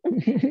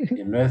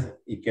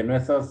 Y que no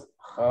es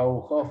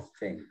how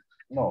often,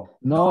 no.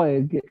 No,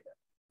 es que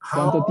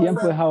 ¿cuánto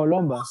tiempo es how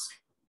long?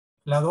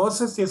 La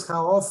 12 sí es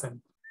how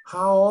often.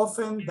 How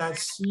often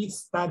does she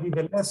study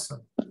the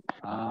lesson?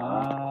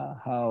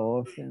 How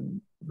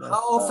often.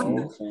 How often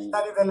does she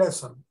study the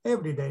lesson?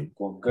 Every day.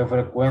 ¿Con qué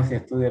frecuencia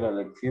estudia la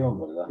lección,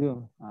 verdad?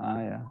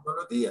 Ya. Todos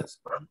los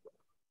días.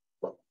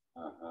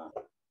 Ajá.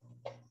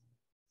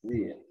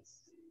 Días.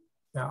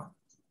 Yeah.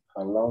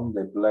 How long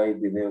they play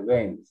video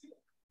games?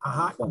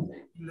 Ajá.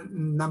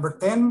 Number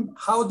 10.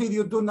 How did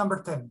you do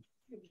number 10?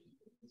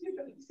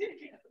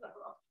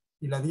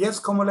 ¿Y la 10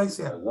 cómo la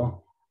hice?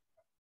 Perdón.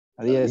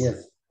 La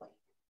 10.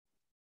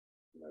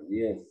 La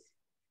 10.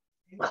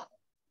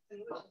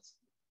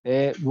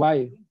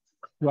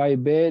 Why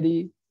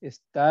very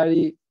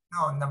study.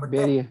 No, number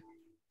very. 10.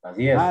 La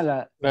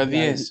 10. La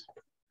 10.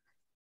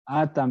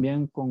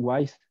 También con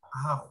why.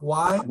 Ajá.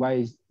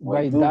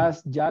 Why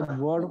does Jack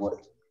work?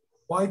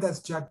 Why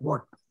does Jack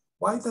work?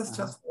 Why does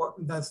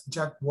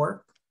Jack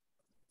work?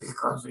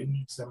 Because he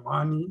needs the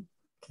money.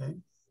 Okay.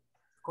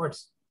 Of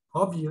course.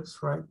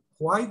 Obvious, right?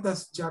 Why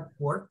does Jack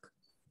work?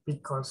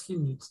 Because he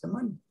needs the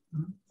money.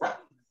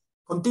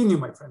 Continue,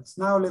 my friends.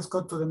 Now let's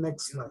go to the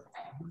next slide.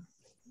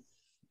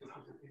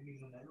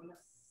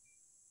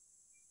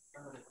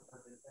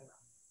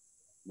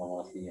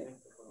 Vamos a seguir.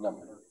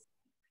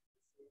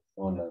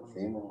 Hola,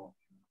 seguimos.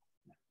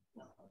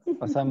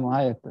 Pasamos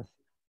a estas.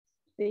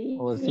 Sí.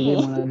 O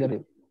seguimos en la de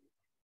arriba.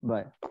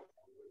 Vaya.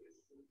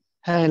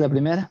 La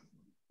primera.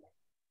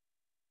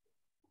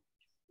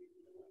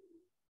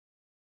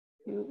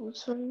 Yo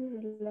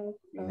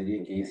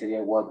diría que ahí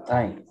sería what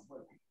time.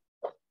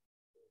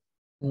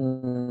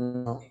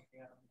 No.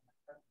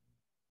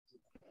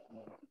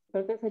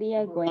 Creo que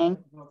sería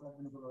when.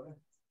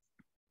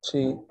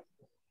 Sí.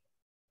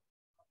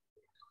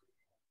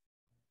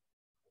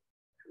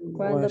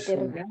 Cuando te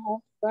relajas.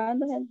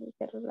 ¿Cuándo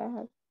te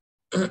relajas?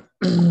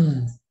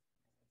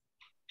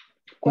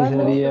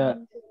 ¿Cuándo sería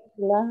te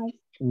relajas?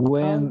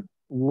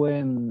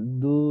 When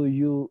do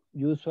you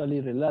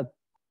usually relax?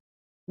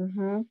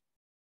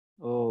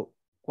 O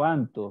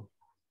 ¿cuánto?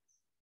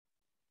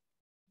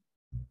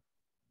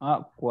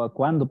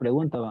 ¿Cuándo?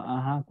 Pregunta.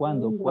 Ajá,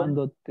 ¿cuándo?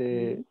 ¿Cuándo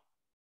te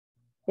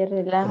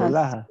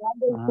relajas?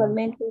 ¿Cuándo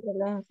usualmente te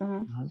relajas?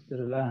 Ajá. Te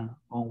relajas.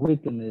 On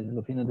weekend,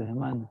 los fines de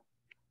semana.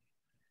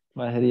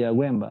 Sería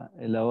Wemba,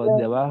 el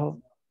de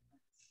abajo.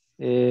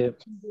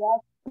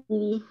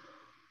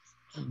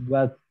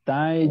 What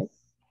time?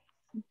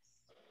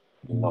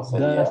 No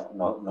sería,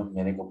 no,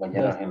 mi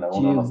compañero en la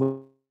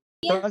 1.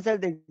 Entonces el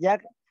de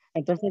Jack,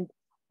 entonces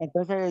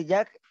el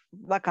Jack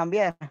va a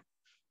cambiar.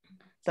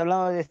 Está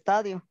hablando de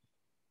estadio.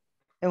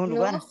 Es un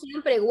lugar. No,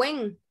 siempre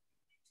when.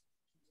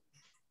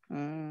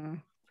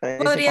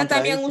 Podría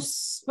también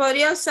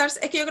podría usarse,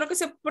 es que yo creo que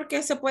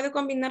porque se puede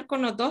combinar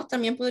con los dos,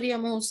 también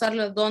podríamos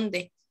usarlo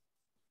donde.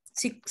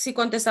 Si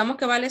contestamos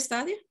que va al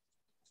estadio.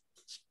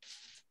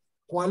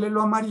 ¿Cuál es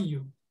lo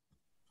amarillo?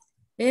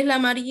 Es la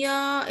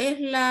amarilla,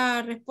 es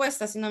la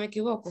respuesta, si no me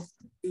equivoco.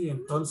 Sí,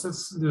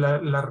 entonces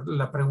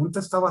la pregunta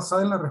está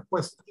basada en la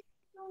respuesta.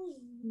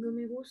 No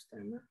me gusta,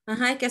 ¿no?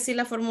 Ajá, es que así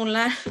la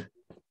formular.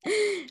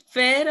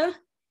 Pero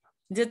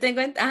yo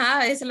tengo, eso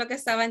es lo que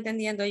estaba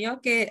entendiendo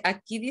yo, que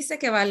aquí dice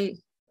que va al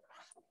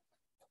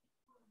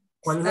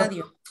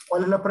estadio.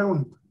 ¿Cuál es la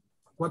pregunta?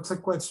 What's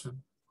the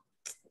question?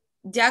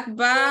 Jack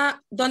va,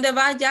 ¿dónde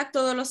va Jack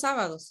todos los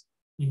sábados?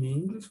 ¿En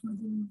inglés?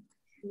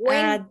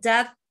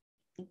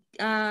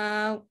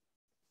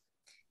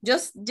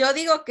 Yo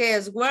digo que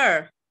es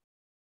where.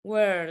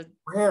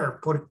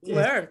 Porque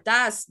Where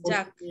does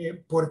Jack?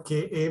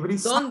 Porque every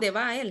 ¿Dónde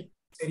va él?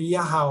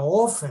 Sería how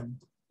often.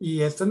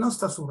 Y este no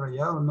está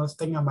subrayado, no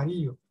está en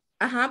amarillo.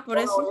 Ajá, por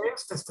eso. Solo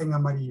este está en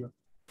amarillo.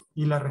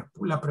 Y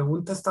la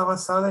pregunta está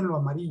basada en lo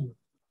amarillo.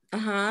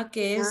 Ajá,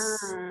 que es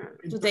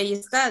today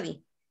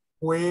study.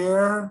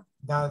 Where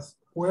does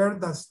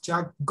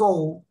Jack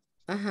go?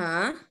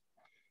 Ajá.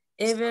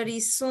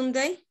 Every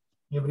Sunday.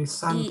 Every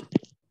Sunday.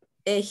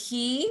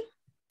 Y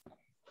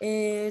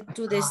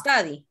to the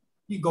study.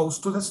 He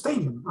goes to the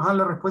stadium. Ajá,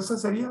 la respuesta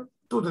sería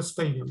to the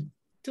stadium.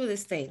 To the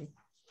stadium.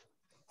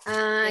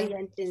 Ah, ya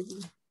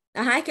entendí.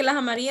 Ajá, es que las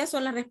amarillas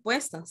son las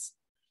respuestas.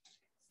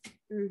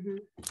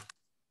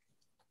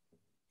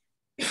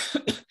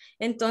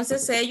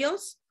 Entonces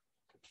ellos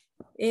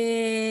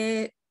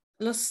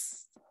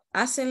los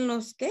hacen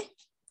los ¿qué?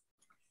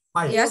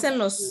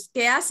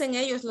 ¿Qué hacen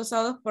ellos los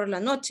sábados por la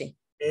noche?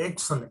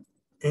 Excellent.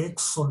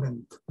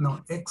 Excellent.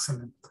 No,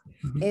 excellent.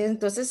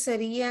 Entonces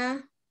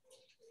sería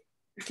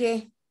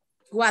 ¿qué?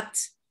 What?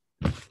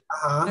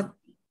 Ajá.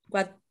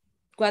 What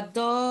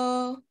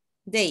do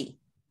they?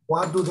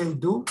 What do they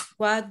do?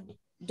 What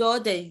do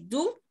they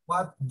do?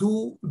 What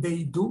do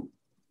they do?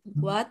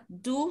 What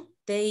do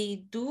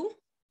they do?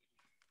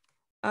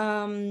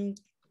 Go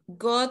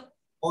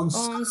on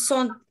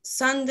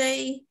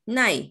Sunday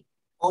night.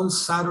 On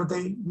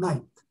Saturday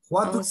night.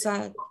 What do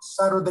they do on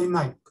Saturday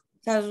night?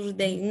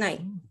 Saturday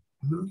night.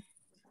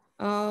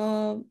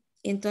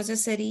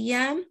 Entonces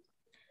sería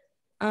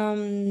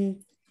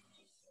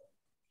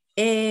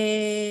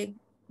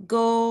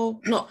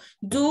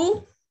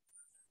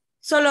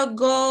solo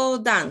go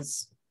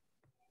dance.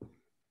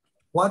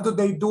 What do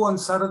they do on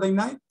Saturday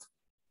night?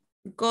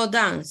 Go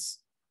dance.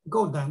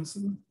 Go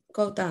dancing.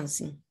 Go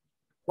dancing.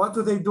 What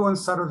do they do on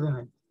Saturday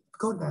night?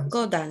 Go dancing.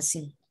 Go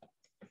dancing.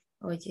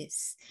 Oh,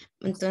 yes.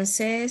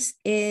 Entonces,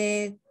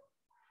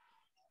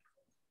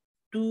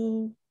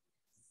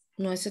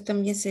 no, eso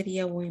también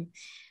sería bueno.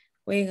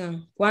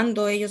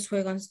 ¿Cuándo ellos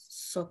juegan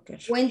soccer?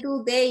 When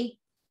do they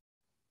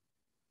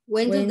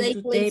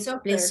play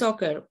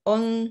soccer?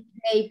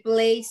 They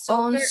play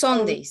soccer on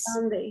Sundays.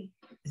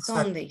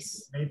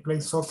 Sundays. They play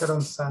soccer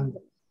on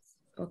Sunday.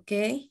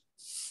 Okay.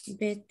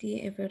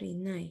 Betty every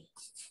night.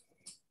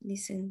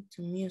 Listen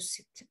to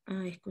music.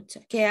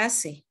 Escucha. ¿Qué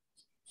hace?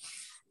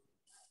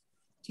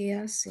 ¿Qué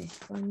hace?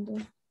 ¿Cuándo?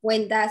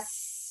 When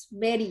that's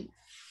very.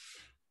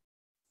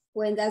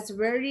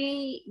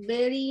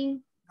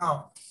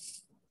 No.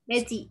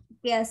 Betty,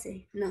 ¿qué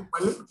hace? No.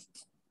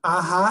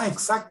 Ajá,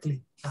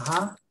 exactly.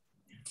 Ajá.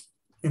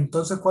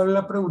 Entonces, ¿cuál es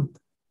la pregunta?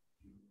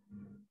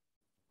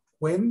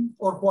 When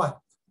or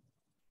what?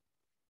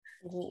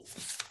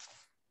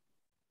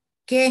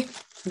 ¿Qué?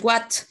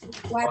 What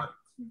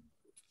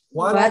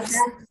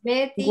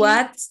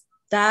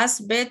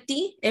does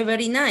Betty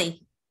every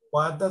night?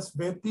 What does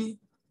Betty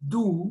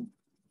do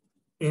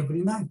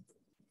every night?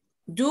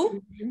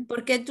 Do?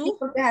 ¿Por qué do? Sí,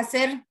 porque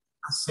hacer.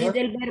 Es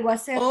del verbo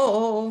hacer.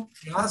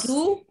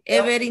 Do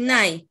every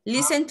night.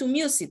 Listen to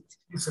music.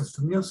 Listen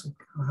to music.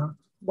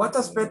 What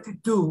does Betty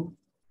do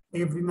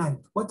every night?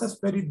 What does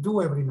Betty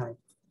do every night?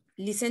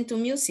 Listen to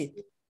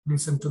music.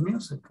 Listen to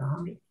music.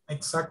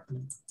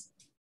 Exactly.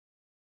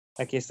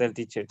 Aquí está el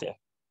teacher ya.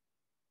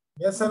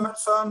 Yes,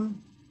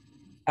 Emerson.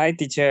 Hi,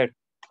 teacher.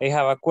 I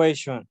have a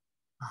question.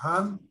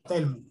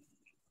 Tell me.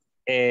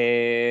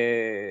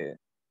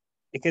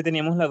 Es que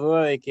teníamos la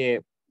duda de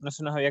que no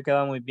se nos había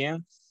quedado muy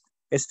bien.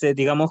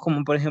 Digamos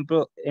como por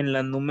ejemplo en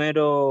la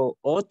número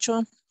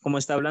 8, como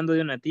está hablando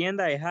de una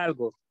tienda, es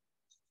algo.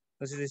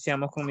 Entonces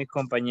decíamos con mis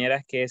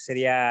compañeras que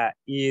sería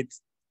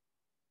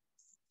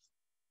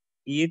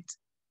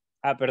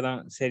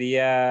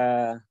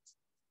sería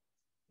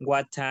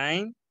what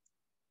time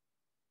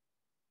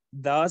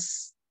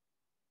does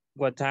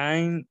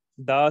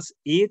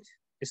it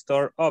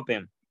store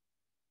open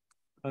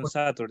on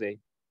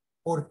Saturday?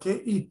 ¿Por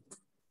qué it?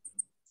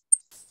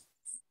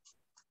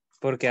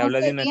 Porque habla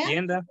de una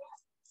tienda.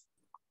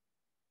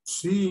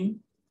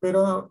 Sí,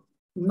 pero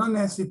no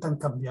necesitan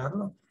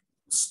cambiarlo.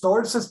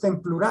 Stores está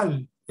en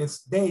plural,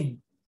 es they,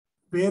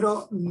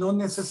 pero no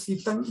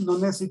necesitan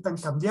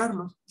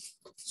cambiarlo.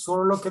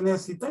 Solo lo que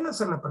necesitan es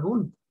hacer la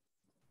pregunta.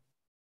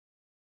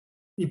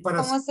 Y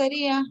 ¿Cómo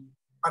sería?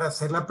 Para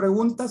hacer la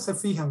pregunta se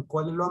fijan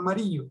cuál es lo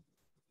amarillo.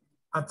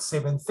 At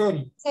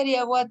 7:30.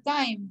 Sería what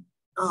time.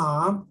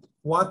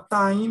 What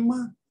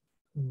time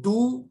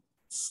do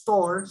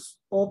stores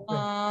open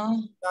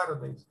on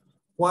Saturdays?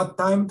 What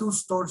time do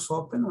stores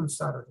open on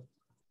Saturday?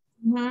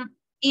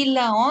 ¿Y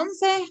la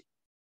 11?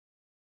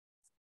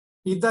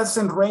 It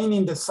doesn't rain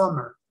in the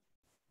summer.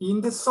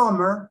 In the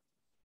summer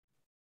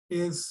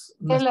is...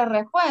 Es la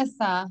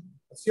respuesta.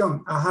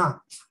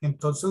 Ajá.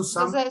 Entonces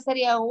usamos... Entonces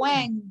sería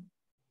when.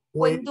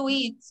 When do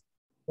it?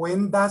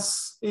 When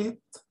doesn't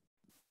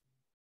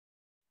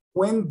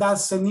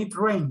it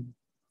rain?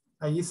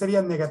 Allí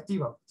sería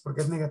negativa,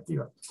 porque es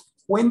negativa.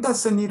 When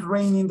doesn't it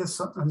rain in the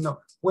summer?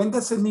 No. When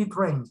doesn't it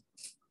rain?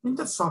 In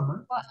the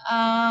summer.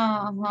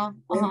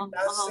 When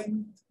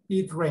doesn't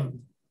it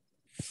rain?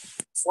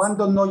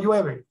 ¿Cuándo no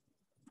llueve?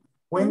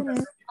 When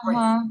doesn't it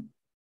rain?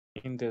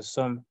 In the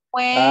summer.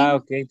 When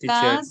okay,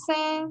 teacher.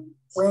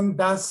 When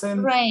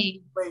doesn't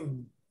rain.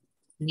 rain?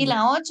 Y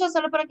la 8,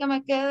 solo para que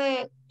me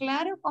quede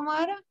claro, ¿cómo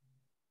era?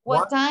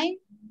 What time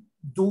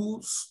do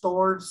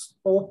stores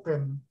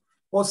open?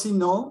 O si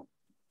no,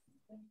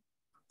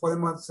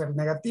 podemos hacer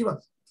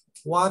negativas.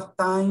 What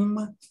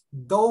time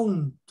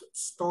don't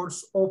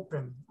stores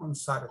open on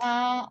Saturday?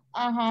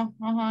 Ajá.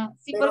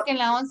 Sí, Pero, porque en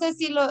la 11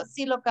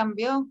 sí lo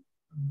cambió.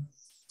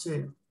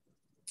 sí.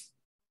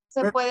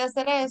 ¿Se puede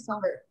hacer eso?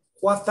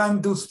 What time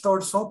do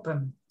stores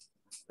open?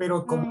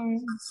 Pero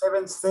como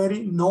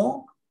 7:30,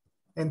 no.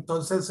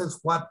 Entonces es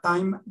what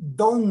time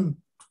don't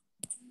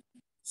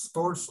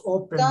stores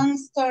open. Don't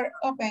store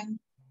open.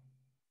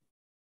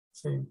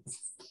 Sí.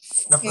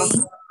 La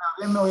próxima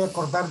vez me voy a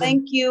acordar de...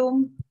 Thank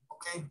you.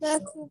 Okay.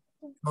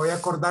 Me voy a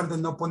acordar de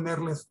no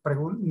ponerles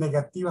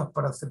negativas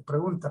para hacer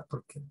preguntas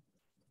porque...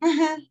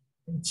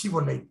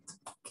 Chivo late.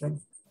 Okay.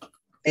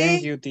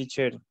 Thank you,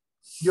 teacher.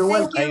 You're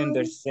welcome. I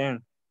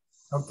understand.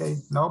 Okay,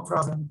 no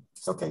problem.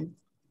 It's okay.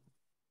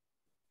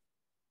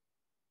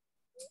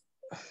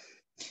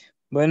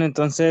 Bueno,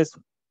 entonces,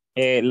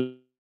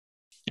 when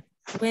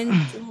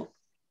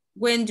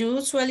you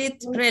usually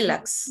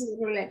relax.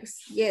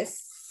 Relax,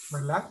 yes.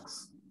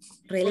 Relax.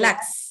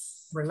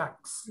 Relax.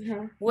 Relax.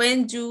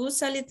 When you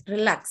usually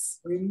relax.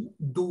 When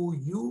do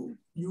you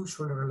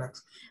usually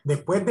relax?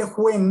 Después de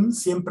when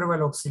siempre va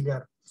el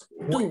auxiliar.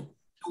 When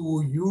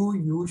do you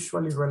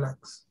usually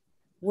relax?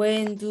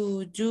 When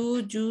do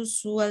you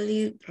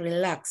usually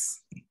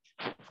relax?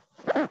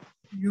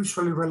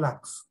 Usually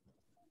relax.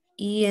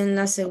 Y en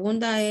la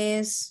segunda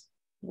es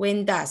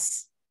when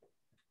does.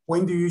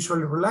 When do you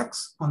usually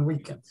relax? On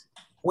weekends.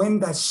 When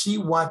does she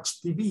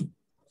watch TV?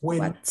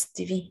 Watch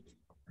TV.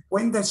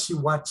 When does she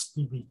watch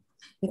TV?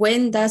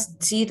 When does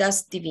she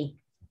does TV?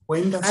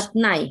 When does at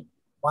night.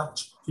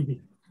 Watch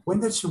TV. When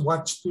does she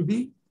watch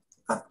TV?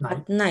 At night.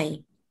 At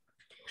night.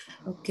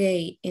 Ok,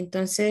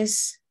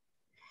 entonces,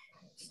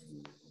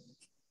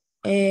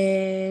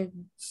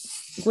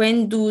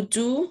 when do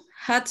you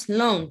have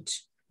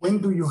lunch? When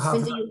do you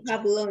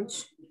have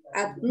lunch?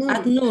 At noon.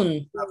 At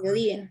noon.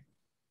 Mediodía.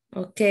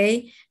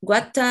 Okay.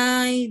 What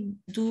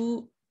time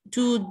do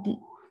you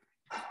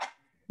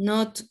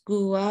not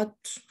go out?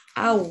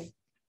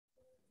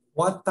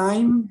 What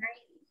time?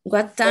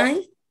 What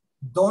time?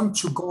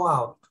 Don't you go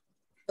out?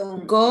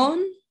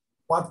 Gone?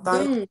 What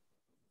time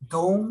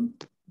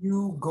don't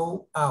you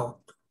go out?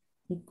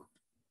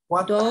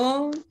 What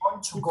don't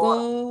you go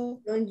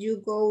out? Don't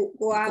you go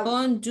out?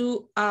 Don't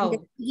you out?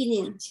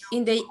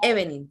 In the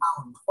evening.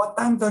 What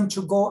time don't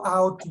you go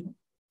out?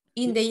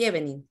 In the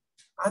evening.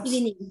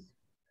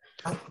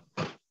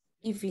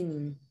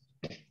 Evening.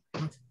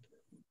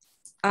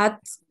 At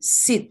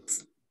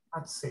 6.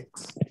 At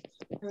 6.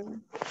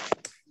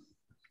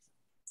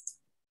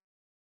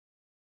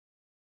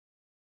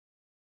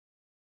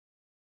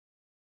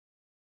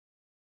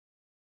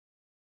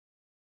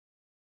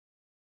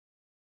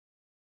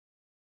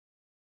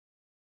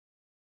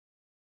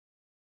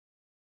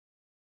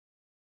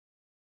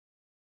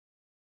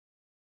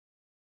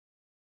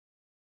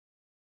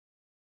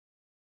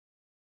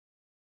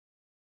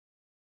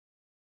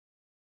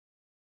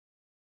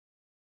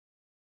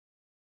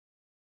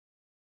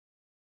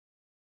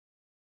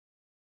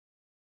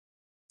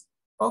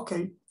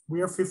 Okay,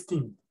 we are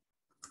 15.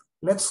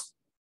 Let's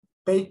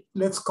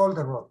call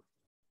the roll.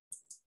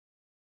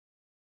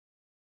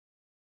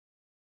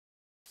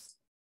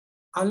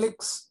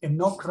 Alex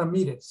Enoch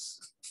Ramirez.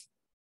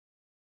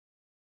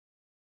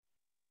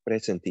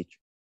 Present, teacher.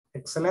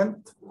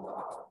 Excellent.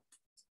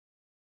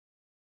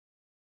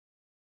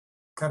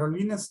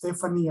 Carolina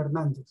Stephanie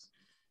Hernández.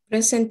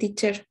 Present,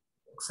 teacher.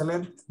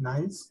 Excellent,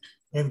 nice.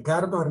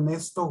 Edgardo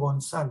Ernesto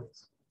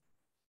González.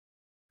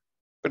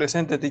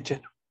 Presente,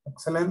 teacher.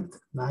 Excellent,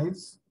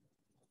 nice.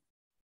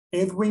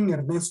 Edwin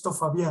Ernesto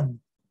Fabián.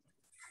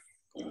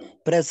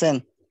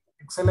 Present.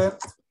 Excellent,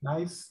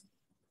 nice.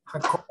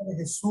 Jacobo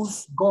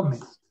Jesús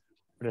Gómez.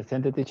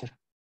 Presente, teacher.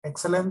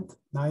 Excellent,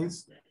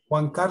 nice.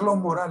 Juan Carlos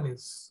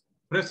Morales.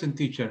 Present,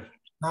 teacher.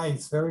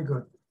 Nice, very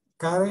good.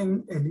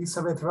 Karen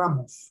Elizabeth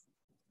Ramos.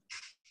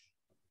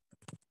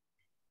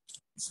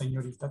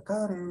 Señorita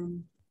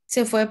Karen.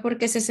 Se fue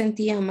porque se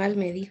sentía mal,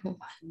 me dijo.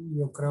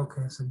 Yo creo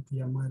que se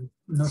sentía mal.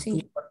 No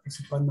estuvo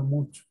participando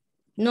mucho.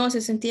 No, se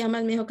sentía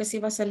mal, me dijo que se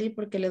iba a salir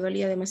porque le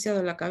dolía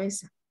demasiado la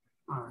cabeza.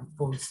 Ay,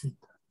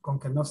 pobrecita. Con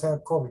que no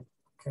sea COVID.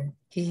 Okay.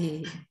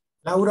 Sí.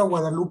 Laura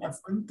Guadalupe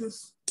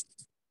Fuentes.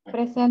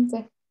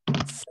 Presente.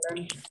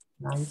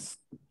 Nice.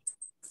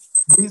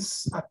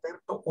 Luis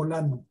Alberto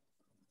Olano.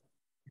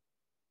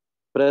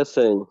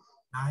 Present.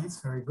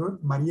 Nice, very good.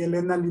 María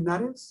Elena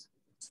Linares.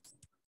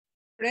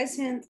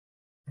 Present.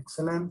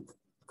 Excellent,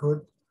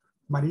 good.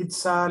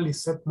 Maritza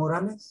Lisette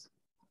Morales.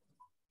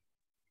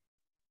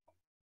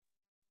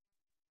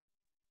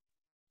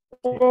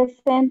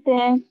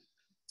 Presente.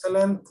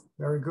 Excellent,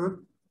 very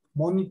good.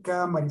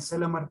 Mónica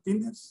Marisela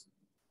Martínez.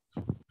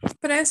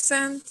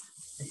 Present.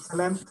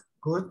 Excellent,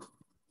 good.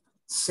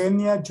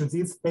 Senia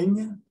Judith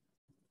Peña.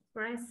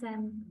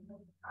 Present.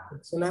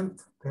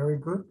 Excellent, very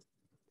good.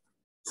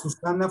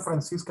 Susana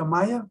Francisca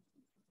Maya.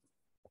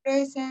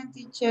 Present,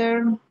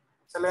 teacher.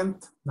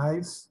 Excellent,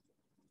 nice.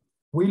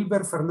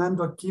 Wilber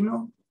Fernando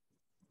Aquino.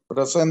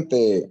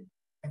 Presente.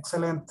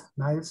 Excellent.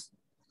 Nice.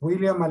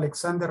 William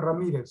Alexander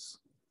Ramírez.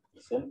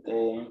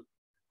 Presente.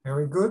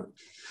 Very good.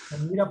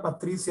 Elmira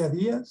Patricia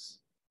Díaz.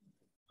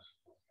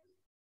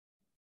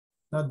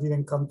 That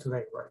didn't come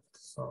today, right?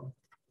 So.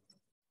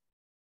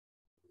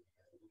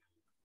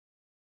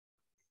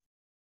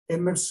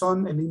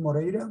 Emerson Eli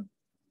Moreira.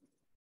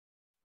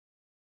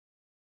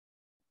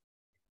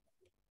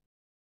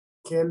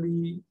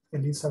 Kelly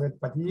Elizabeth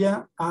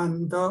Padilla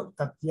and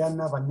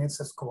Tatiana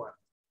Vanessa Escobar.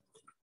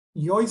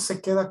 Y hoy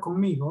se queda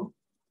conmigo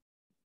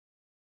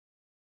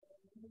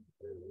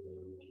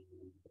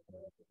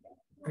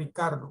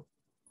Ricardo.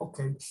 Ok,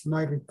 no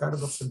hay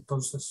Ricardos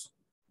entonces.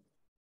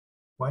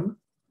 Bueno.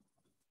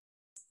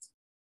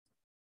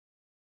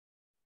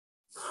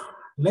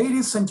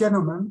 Ladies and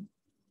gentlemen,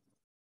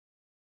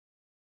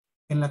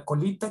 en la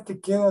colita que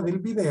queda del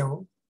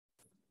video,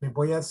 les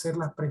voy a hacer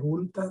las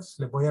preguntas,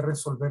 les voy a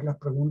resolver las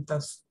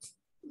preguntas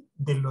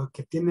de lo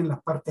que tienen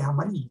las partes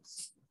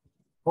amarillas.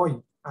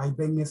 Hoy, ahí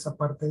ven esa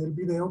parte del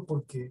video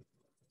porque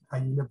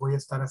ahí les voy a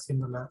estar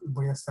haciendo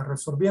voy a estar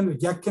resolviendo.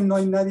 Ya que no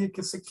hay nadie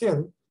que se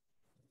quede,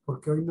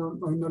 porque hoy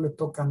no le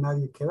toca a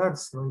nadie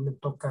quedarse, hoy le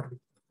toca a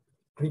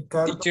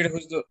Ricardo. Teacher,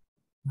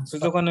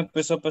 justo cuando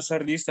empezó a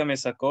pasar lista me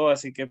sacó,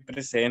 así que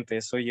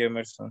presente, soy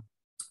Emerson.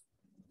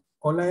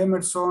 Hola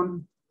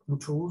Emerson,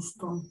 mucho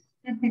gusto.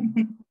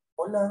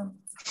 Hola.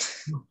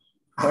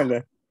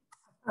 Hola.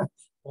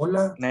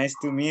 Hola. Nice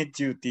to meet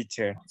you,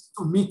 teacher. Nice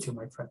to meet you,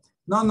 my friend.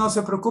 No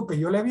se preocupe,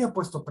 yo le había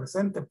puesto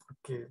presente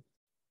porque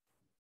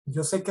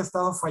yo sé que ha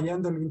estado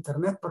fallando el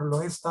internet, pero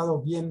lo he estado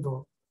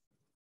viendo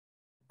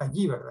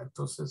allí, ¿verdad?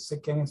 Entonces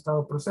sé que han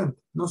estado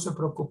presentes. No se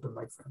preocupe,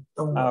 my friend.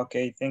 Don't worry.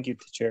 Okay, thank you,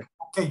 teacher.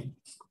 Okay,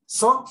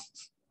 so,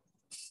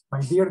 my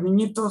dear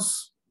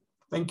niñitos,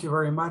 thank you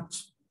very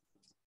much.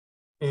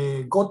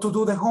 Go to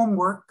do the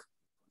homework.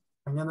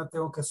 Mañana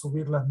tengo que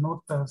subir las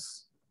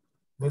notas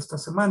de esta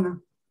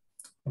semana.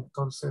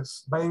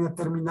 Entonces, vayan a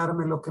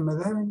terminarme lo que me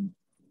deben,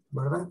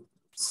 ¿verdad?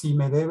 Si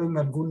me deben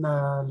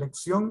alguna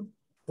lección,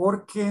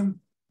 porque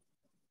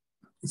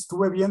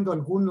estuve viendo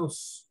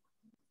algunos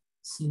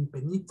sin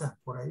penitas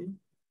por ahí,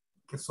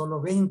 que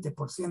solo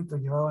 20%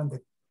 llevaban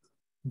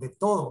de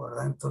todo,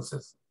 ¿verdad?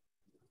 Entonces,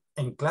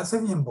 en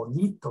clase bien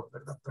bonito,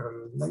 ¿verdad? Pero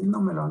ahí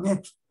no me lo han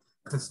hecho.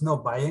 Entonces,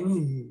 no, vayan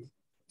y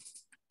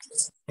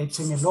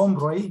echen el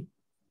hombro ahí.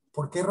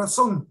 ¿Por qué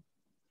razón?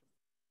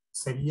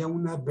 Sería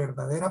una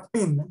verdadera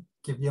pena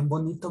que bien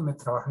bonito me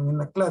trabajen en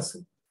la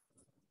clase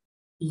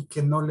y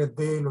que no les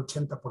dé el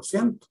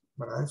 80%,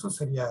 ¿verdad? Eso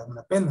sería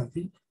una pena,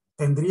 ¿sí?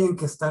 Tendrían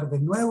que estar de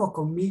nuevo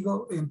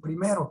conmigo en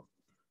primero.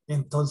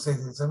 Entonces,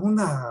 es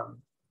una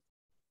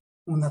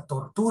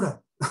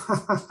tortura.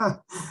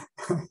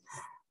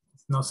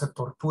 No se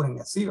torturen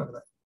así,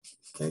 ¿verdad?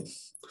 Okay.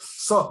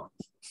 So,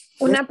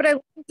 una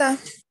pregunta.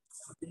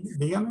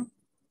 Dígame.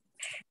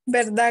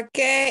 ¿Verdad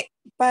que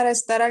para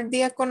estar al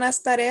día con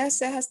las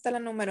tareas es hasta la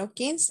número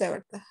 15,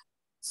 verdad?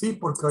 Sí,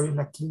 porque hoy es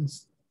la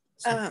 15.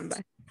 Sí.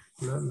 Vale.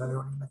 La de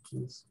hoy es la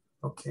 15.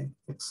 Ok,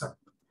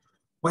 exacto.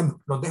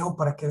 Bueno, los dejo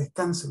para que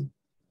descansen.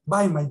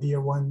 Bye, my dear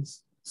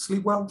ones.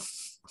 Sleep well.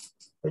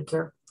 Take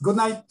care. Good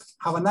night.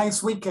 Have a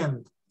nice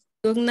weekend.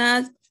 Good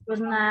night. Good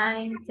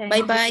night.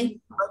 Bye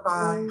bye.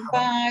 Bye-bye.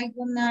 Bye,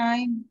 good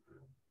night.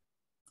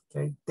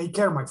 Okay, take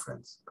care, my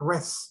friends.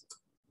 Rest.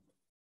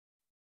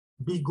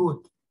 Be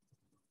good.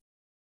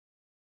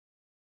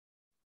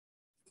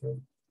 Okay.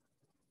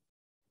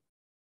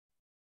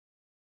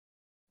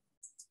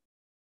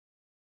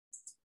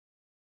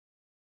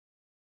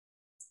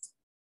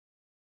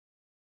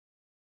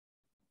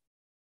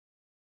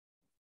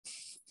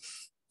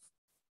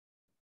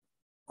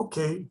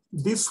 Okay,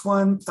 this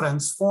one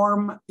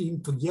transform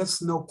into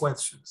yes/no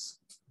questions.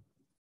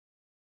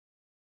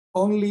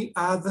 Only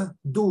add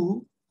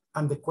do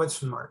and the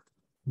question mark.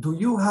 Do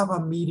you have a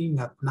meeting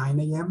at 9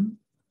 a.m.?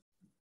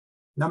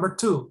 Number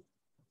 2,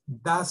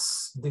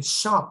 does the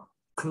shop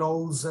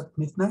close at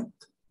midnight?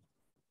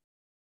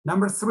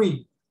 Number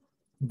 3,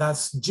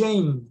 does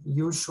Jane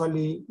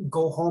usually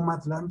go home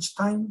at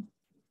lunchtime?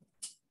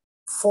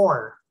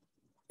 4,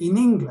 in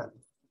England,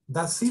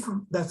 does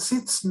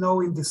it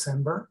snow in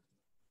December?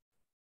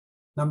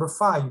 Number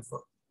 5,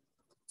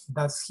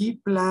 does he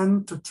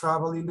plan to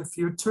travel in the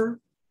future?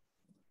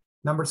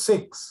 Number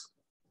 6,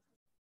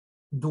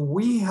 do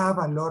we have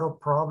a lot of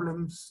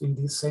problems in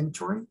this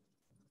century?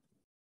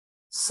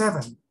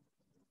 7,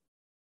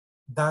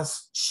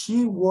 does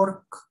she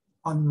work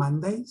on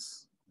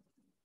Mondays?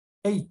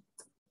 8,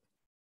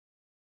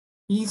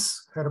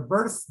 is her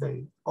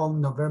birthday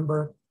on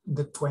November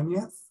the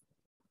 20th?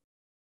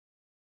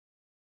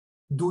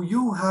 Do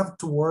you have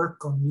to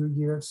work on New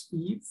Year's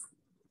Eve?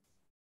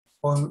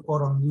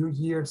 Or on New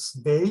Year's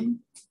Day?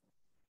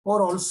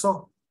 Or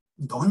also,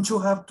 don't you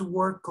have to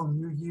work on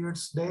New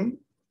Year's Day?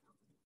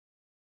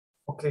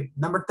 Okay,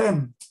 number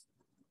 10,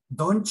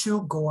 don't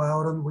you go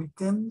out on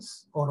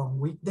weekends or on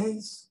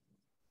weekdays?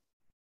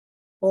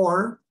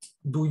 Or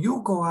do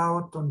you go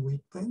out on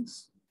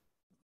weekdays?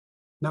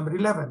 Number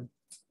 11,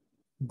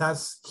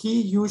 does he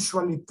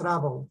usually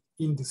travel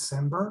in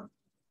December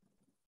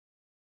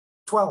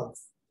 12,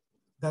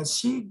 does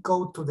she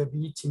go to the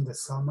beach in the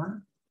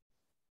summer?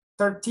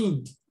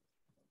 13,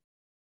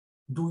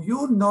 do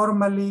you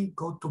normally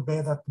go to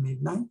bed at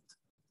midnight?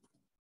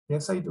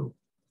 Yes, I do.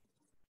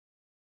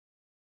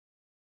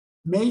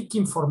 Make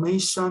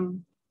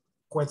information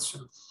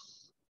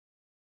questions.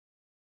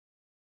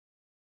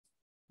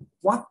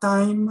 What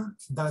time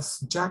does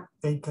Jack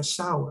take a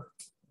shower?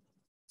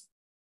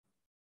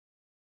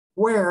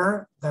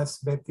 Where does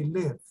Betty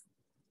live?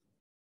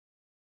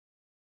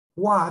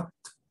 What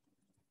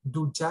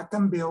do Jack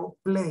and Bill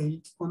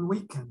play on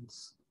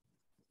weekends?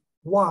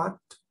 What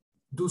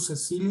do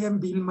Cecilia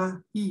and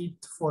Vilma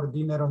eat for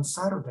dinner on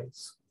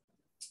Saturdays?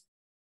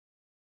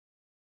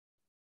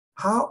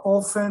 How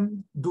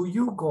often do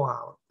you go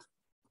out?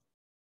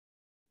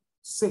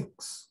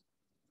 6.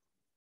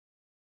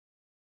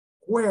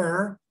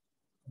 Where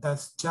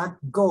does Jack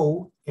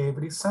go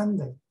every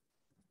Sunday?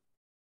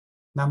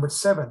 Number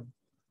 7,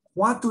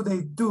 what do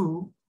they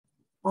do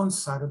on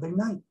Saturday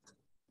night?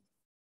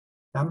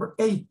 Number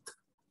 8,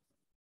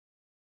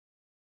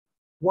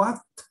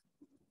 what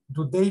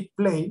do they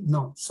play?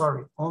 No,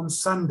 sorry, on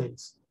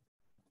Sundays.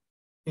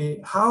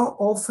 How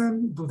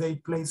often do they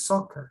play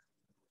soccer?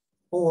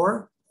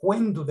 Or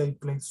when do they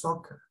play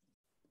soccer?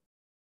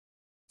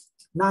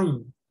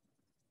 9,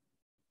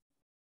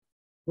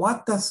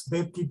 what does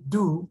Betty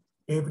do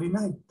every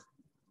night?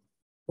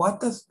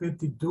 What does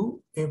Betty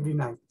do every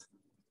night?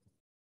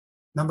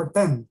 Number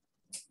 10,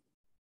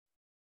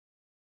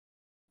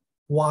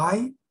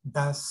 why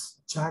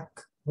does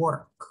Jack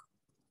work?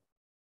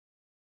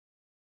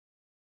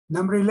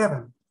 Number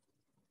 11,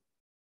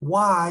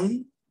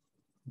 why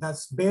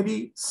does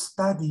Betty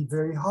study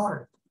very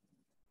hard?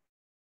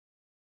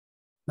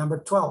 Number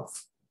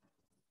 12,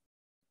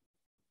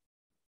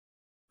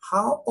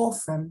 how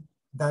often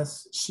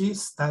does she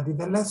study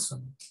the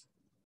lesson?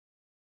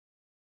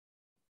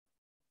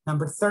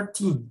 Number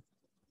 13,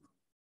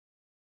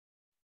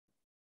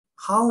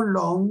 how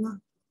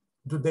long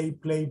do they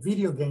play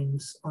video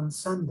games on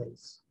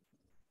Sundays?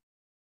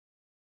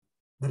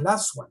 The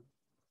last one,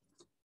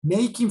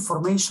 make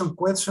information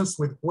questions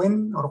with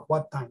when or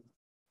what time.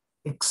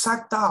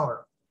 Exact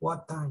hour,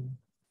 what time?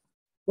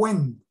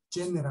 When,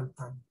 general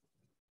time.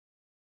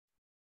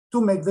 To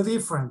make the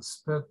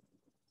difference, but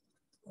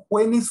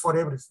when is for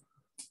everything.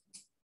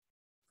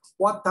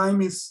 What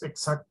time is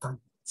exact time?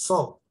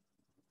 So,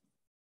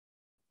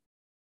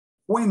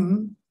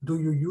 when do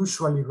you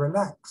usually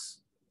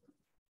relax?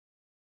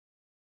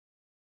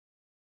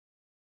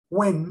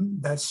 When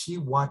does she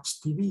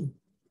watch TV?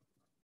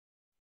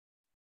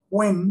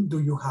 When do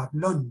you have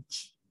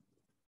lunch?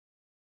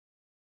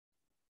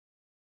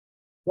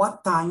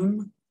 What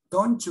time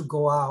don't you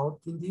go out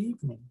in the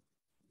evening?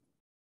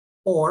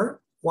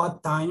 Or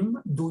what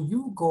time do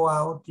you go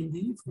out in the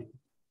evening?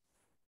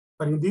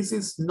 But this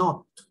is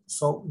not,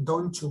 so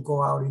don't you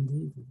go out in the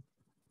evening.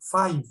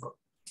 5,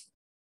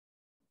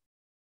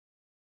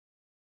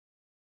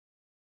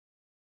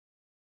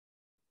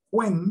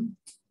 when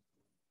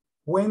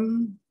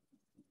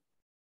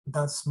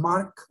does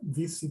Mark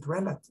visit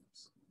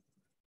relatives?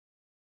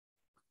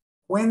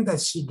 When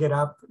does she get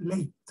up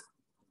late?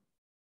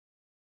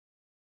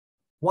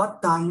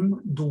 What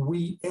time do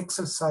we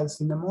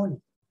exercise in the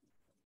morning?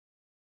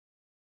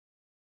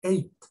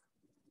 8,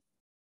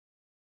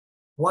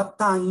 what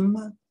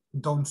time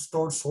don't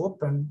stores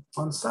open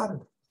on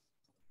Saturday?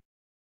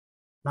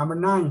 Number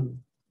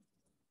 9,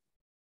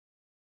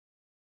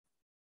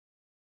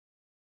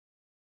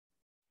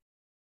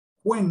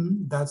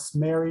 when does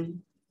Mary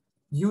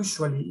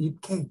usually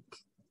eat cake?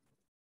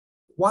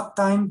 What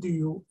time do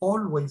you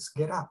always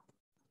get up?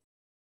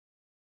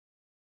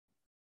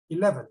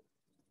 11,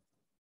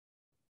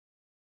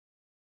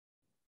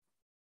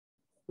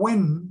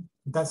 when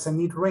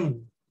doesn't it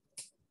rain?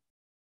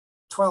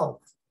 12,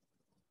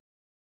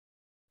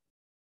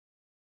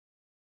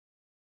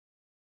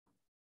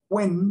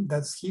 when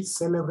does he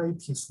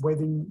celebrate his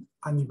wedding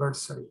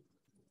anniversary?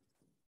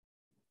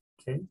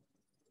 Okay,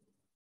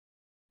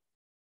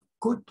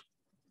 good.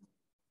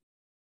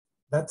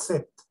 That's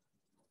it.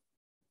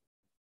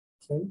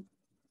 Okay,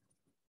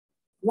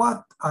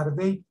 what are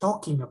they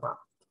talking about?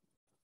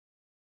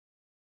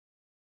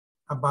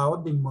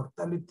 About the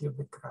immortality of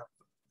the crab.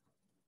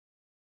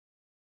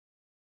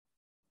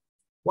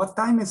 What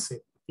time is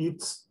it?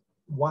 It's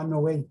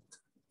 1:08.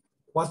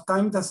 What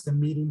time does the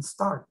meeting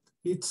start?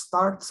 It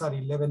starts at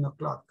 11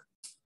 o'clock.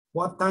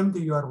 What time do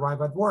you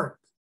arrive at work?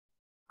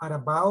 At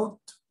about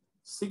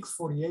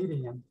 6:48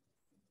 a.m.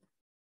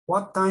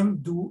 What time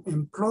do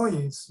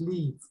employees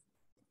leave?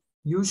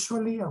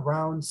 Usually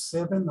around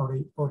 7 or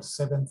 8 or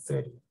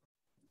 7:30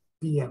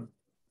 p.m.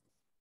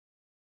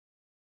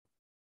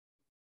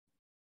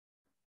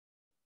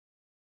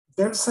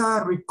 There's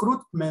a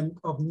recruitment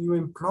of new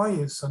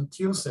employees on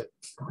Tuesday.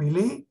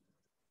 Really?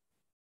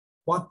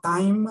 What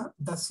time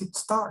does it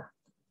start?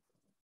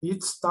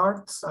 It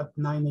starts at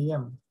 9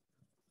 a.m.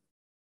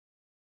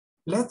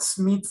 Let's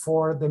meet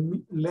for the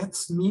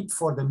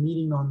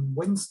meeting on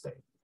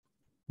Wednesday.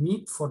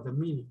 Meet for the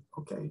meeting,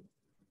 okay.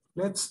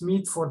 Let's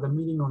meet for the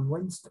meeting on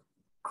Wednesday.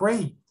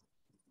 Great.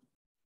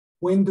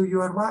 When do you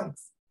arrive?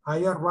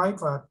 I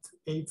arrive at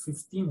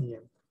 8:15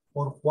 a.m.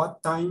 Or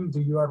what time do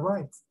you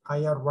arrive?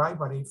 I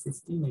arrive at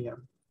 8:15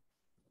 a.m.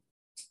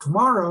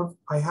 Tomorrow,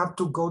 I have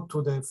to go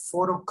to the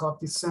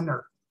photocopy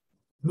center.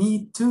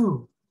 Me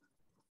too.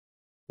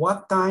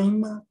 What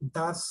time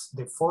does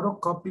the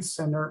photocopy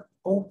center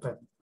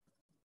open?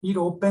 It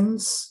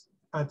opens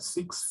at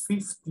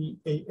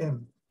 6:50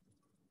 a.m.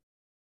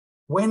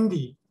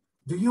 Wendy,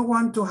 do you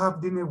want to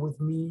have dinner with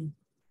me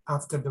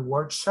after the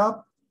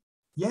workshop?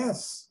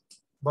 Yes,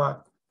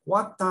 but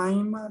what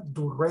time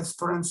do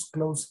restaurants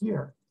close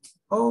here?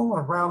 Oh,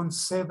 around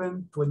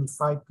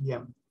 7:25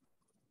 p.m.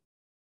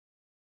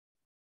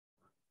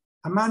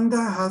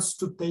 Amanda has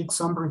to take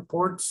some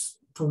reports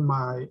to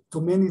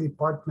many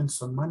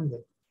departments on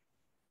Monday.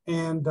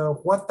 And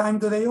what time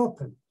do they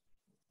open?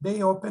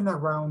 They open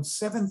around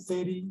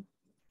 7:30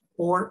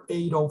 or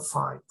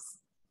 8:05.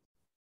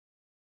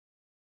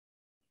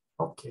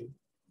 Okay,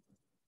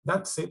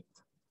 that's it.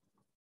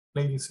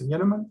 Ladies and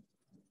gentlemen,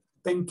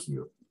 thank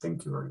you.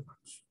 Thank you very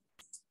much.